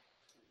 Anyway,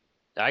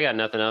 I got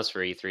nothing else for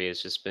E3.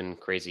 It's just been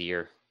crazy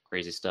year,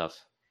 crazy stuff.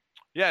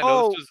 Yeah.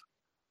 No,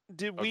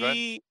 did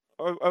we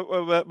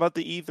about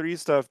the E3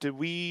 stuff? Did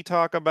we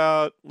talk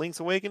about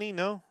Link's Awakening?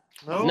 No,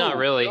 not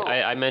really. No.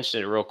 I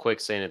mentioned it real quick,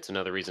 saying it's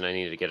another reason I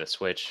needed to get a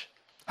Switch.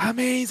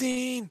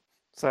 Amazing.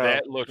 So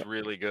that looked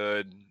really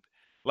good.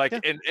 Like,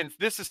 and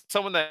this is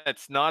someone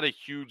that's not a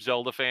huge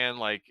Zelda fan.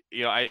 Like,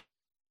 I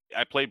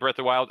played Breath of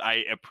the Wild.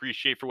 I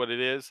appreciate for what it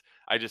is.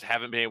 I just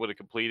haven't been able to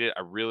complete it.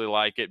 I really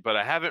like it, but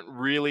I haven't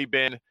really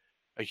been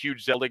a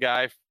huge Zelda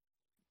guy.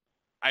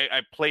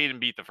 I played and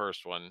beat the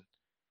first one,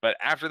 but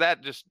after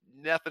that, just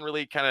nothing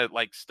really kind of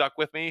like stuck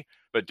with me.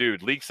 But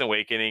dude, Link's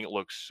Awakening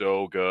looks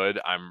so good.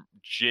 I'm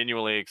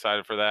genuinely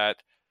excited for that.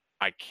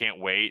 I can't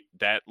wait.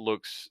 That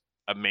looks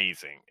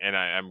amazing, and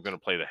I'm going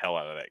to play the hell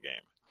out of that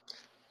game.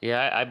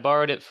 Yeah, I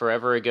borrowed it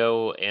forever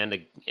ago and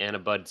a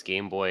Bud's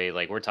Game Boy.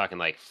 Like we're talking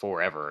like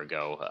forever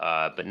ago,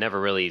 but never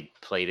really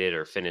played it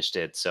or finished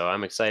it. So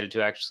I'm excited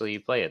to actually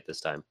play it this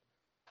time.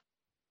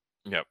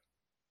 Yep.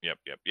 Yep.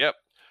 Yep. Yep.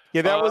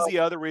 Yeah, that Uh, was the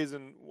other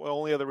reason,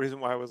 only other reason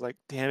why I was like,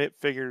 damn it,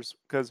 figures,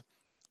 because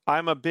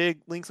I'm a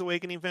big Link's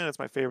Awakening fan. It's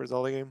my favorite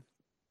Zelda game.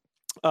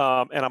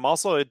 And I'm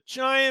also a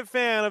giant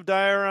fan of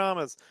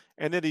dioramas.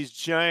 And then these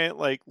giant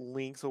like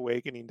Link's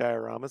Awakening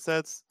diorama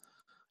sets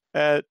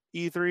at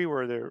E3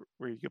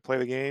 where you could play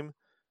the game.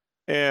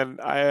 And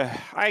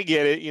I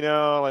get it,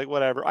 like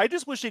whatever. I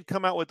just wish they'd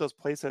come out with those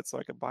play sets so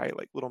I could buy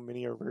like little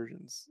miniature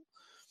versions.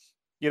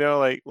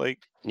 Like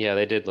Yeah,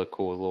 they did look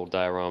cool with little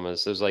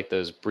dioramas. It was like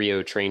those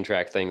Brio train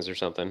track things or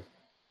something.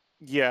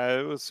 yeah,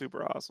 it was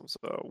super awesome. So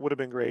it would have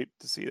been great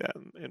to see that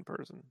in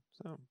person.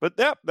 So, but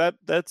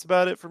that's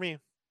about it for me.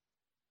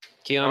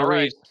 Keanu All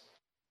right. Reeves.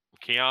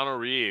 Keanu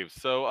Reeves.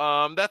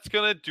 So that's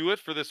gonna do it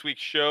for this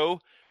week's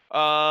show.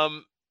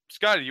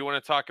 Scotty, do you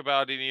want to talk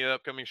about any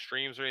upcoming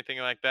streams or anything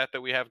like that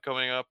we have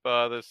coming up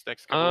this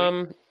next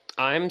couple weeks?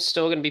 I'm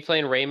still gonna be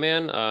playing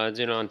Rayman,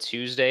 doing it on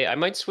Tuesday. I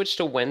might switch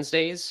to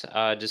Wednesdays.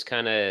 Just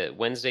kind of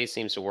Wednesday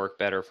seems to work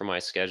better for my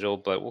schedule,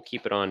 but we'll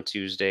keep it on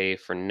Tuesday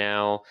for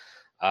now.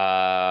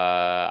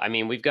 I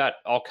mean, we've got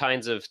all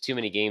kinds of too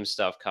many game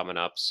stuff coming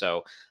up,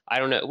 so I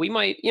don't know. We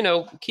might,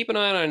 keep an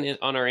eye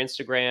on our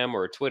Instagram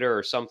or Twitter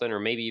or something, or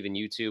maybe even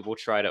YouTube. We'll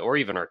try to, or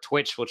even our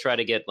Twitch. We'll try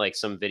to get like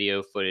some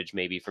video footage,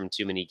 maybe from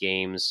too many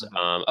games.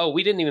 Oh,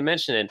 we didn't even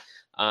mention it.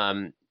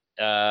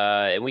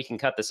 And we can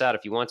cut this out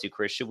if you want to,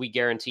 Chris. Should we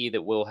guarantee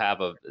that we'll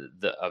have a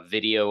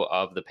video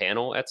of the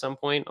panel at some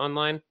point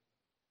online?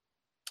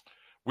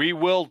 We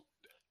will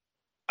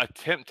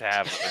attempt to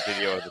have a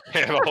video of the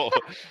panel.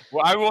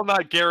 Well, I will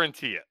not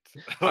guarantee it.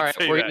 All right,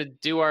 we're going to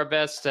do our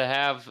best to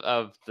have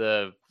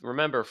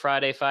remember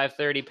Friday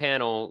 5:30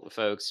 panel,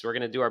 folks. We're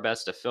going to do our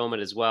best to film it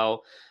as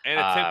well. An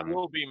attempt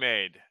will be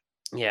made.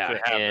 Yeah,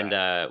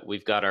 and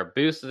we've got our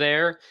booth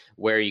there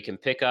where you can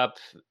pick up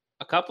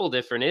a couple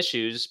different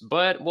issues,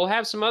 but we'll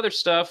have some other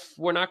stuff.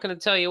 We're not going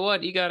to tell you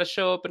what. You got to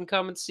show up and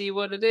come and see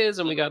what it is.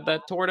 And we got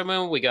that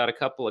tournament. We got a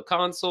couple of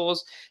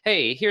consoles.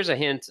 Hey, here's a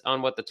hint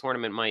on what the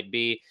tournament might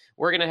be.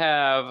 We're going to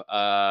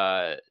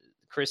have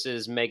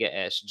Chris's Mega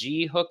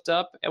SG hooked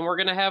up, and we're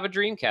going to have a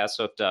Dreamcast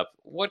hooked up.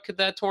 What could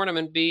that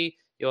tournament be?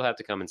 You'll have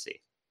to come and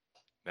see.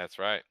 That's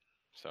right.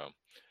 So,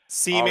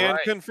 C-Man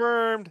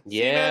confirmed.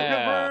 Yeah. C-Man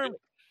confirmed.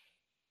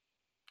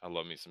 I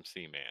love me some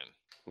C-Man.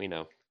 We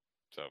know.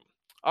 So,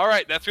 all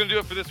right, that's going to do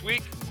it for this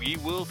week. We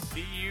will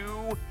see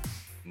you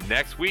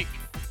next week.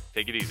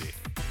 Take it easy.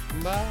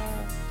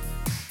 Bye.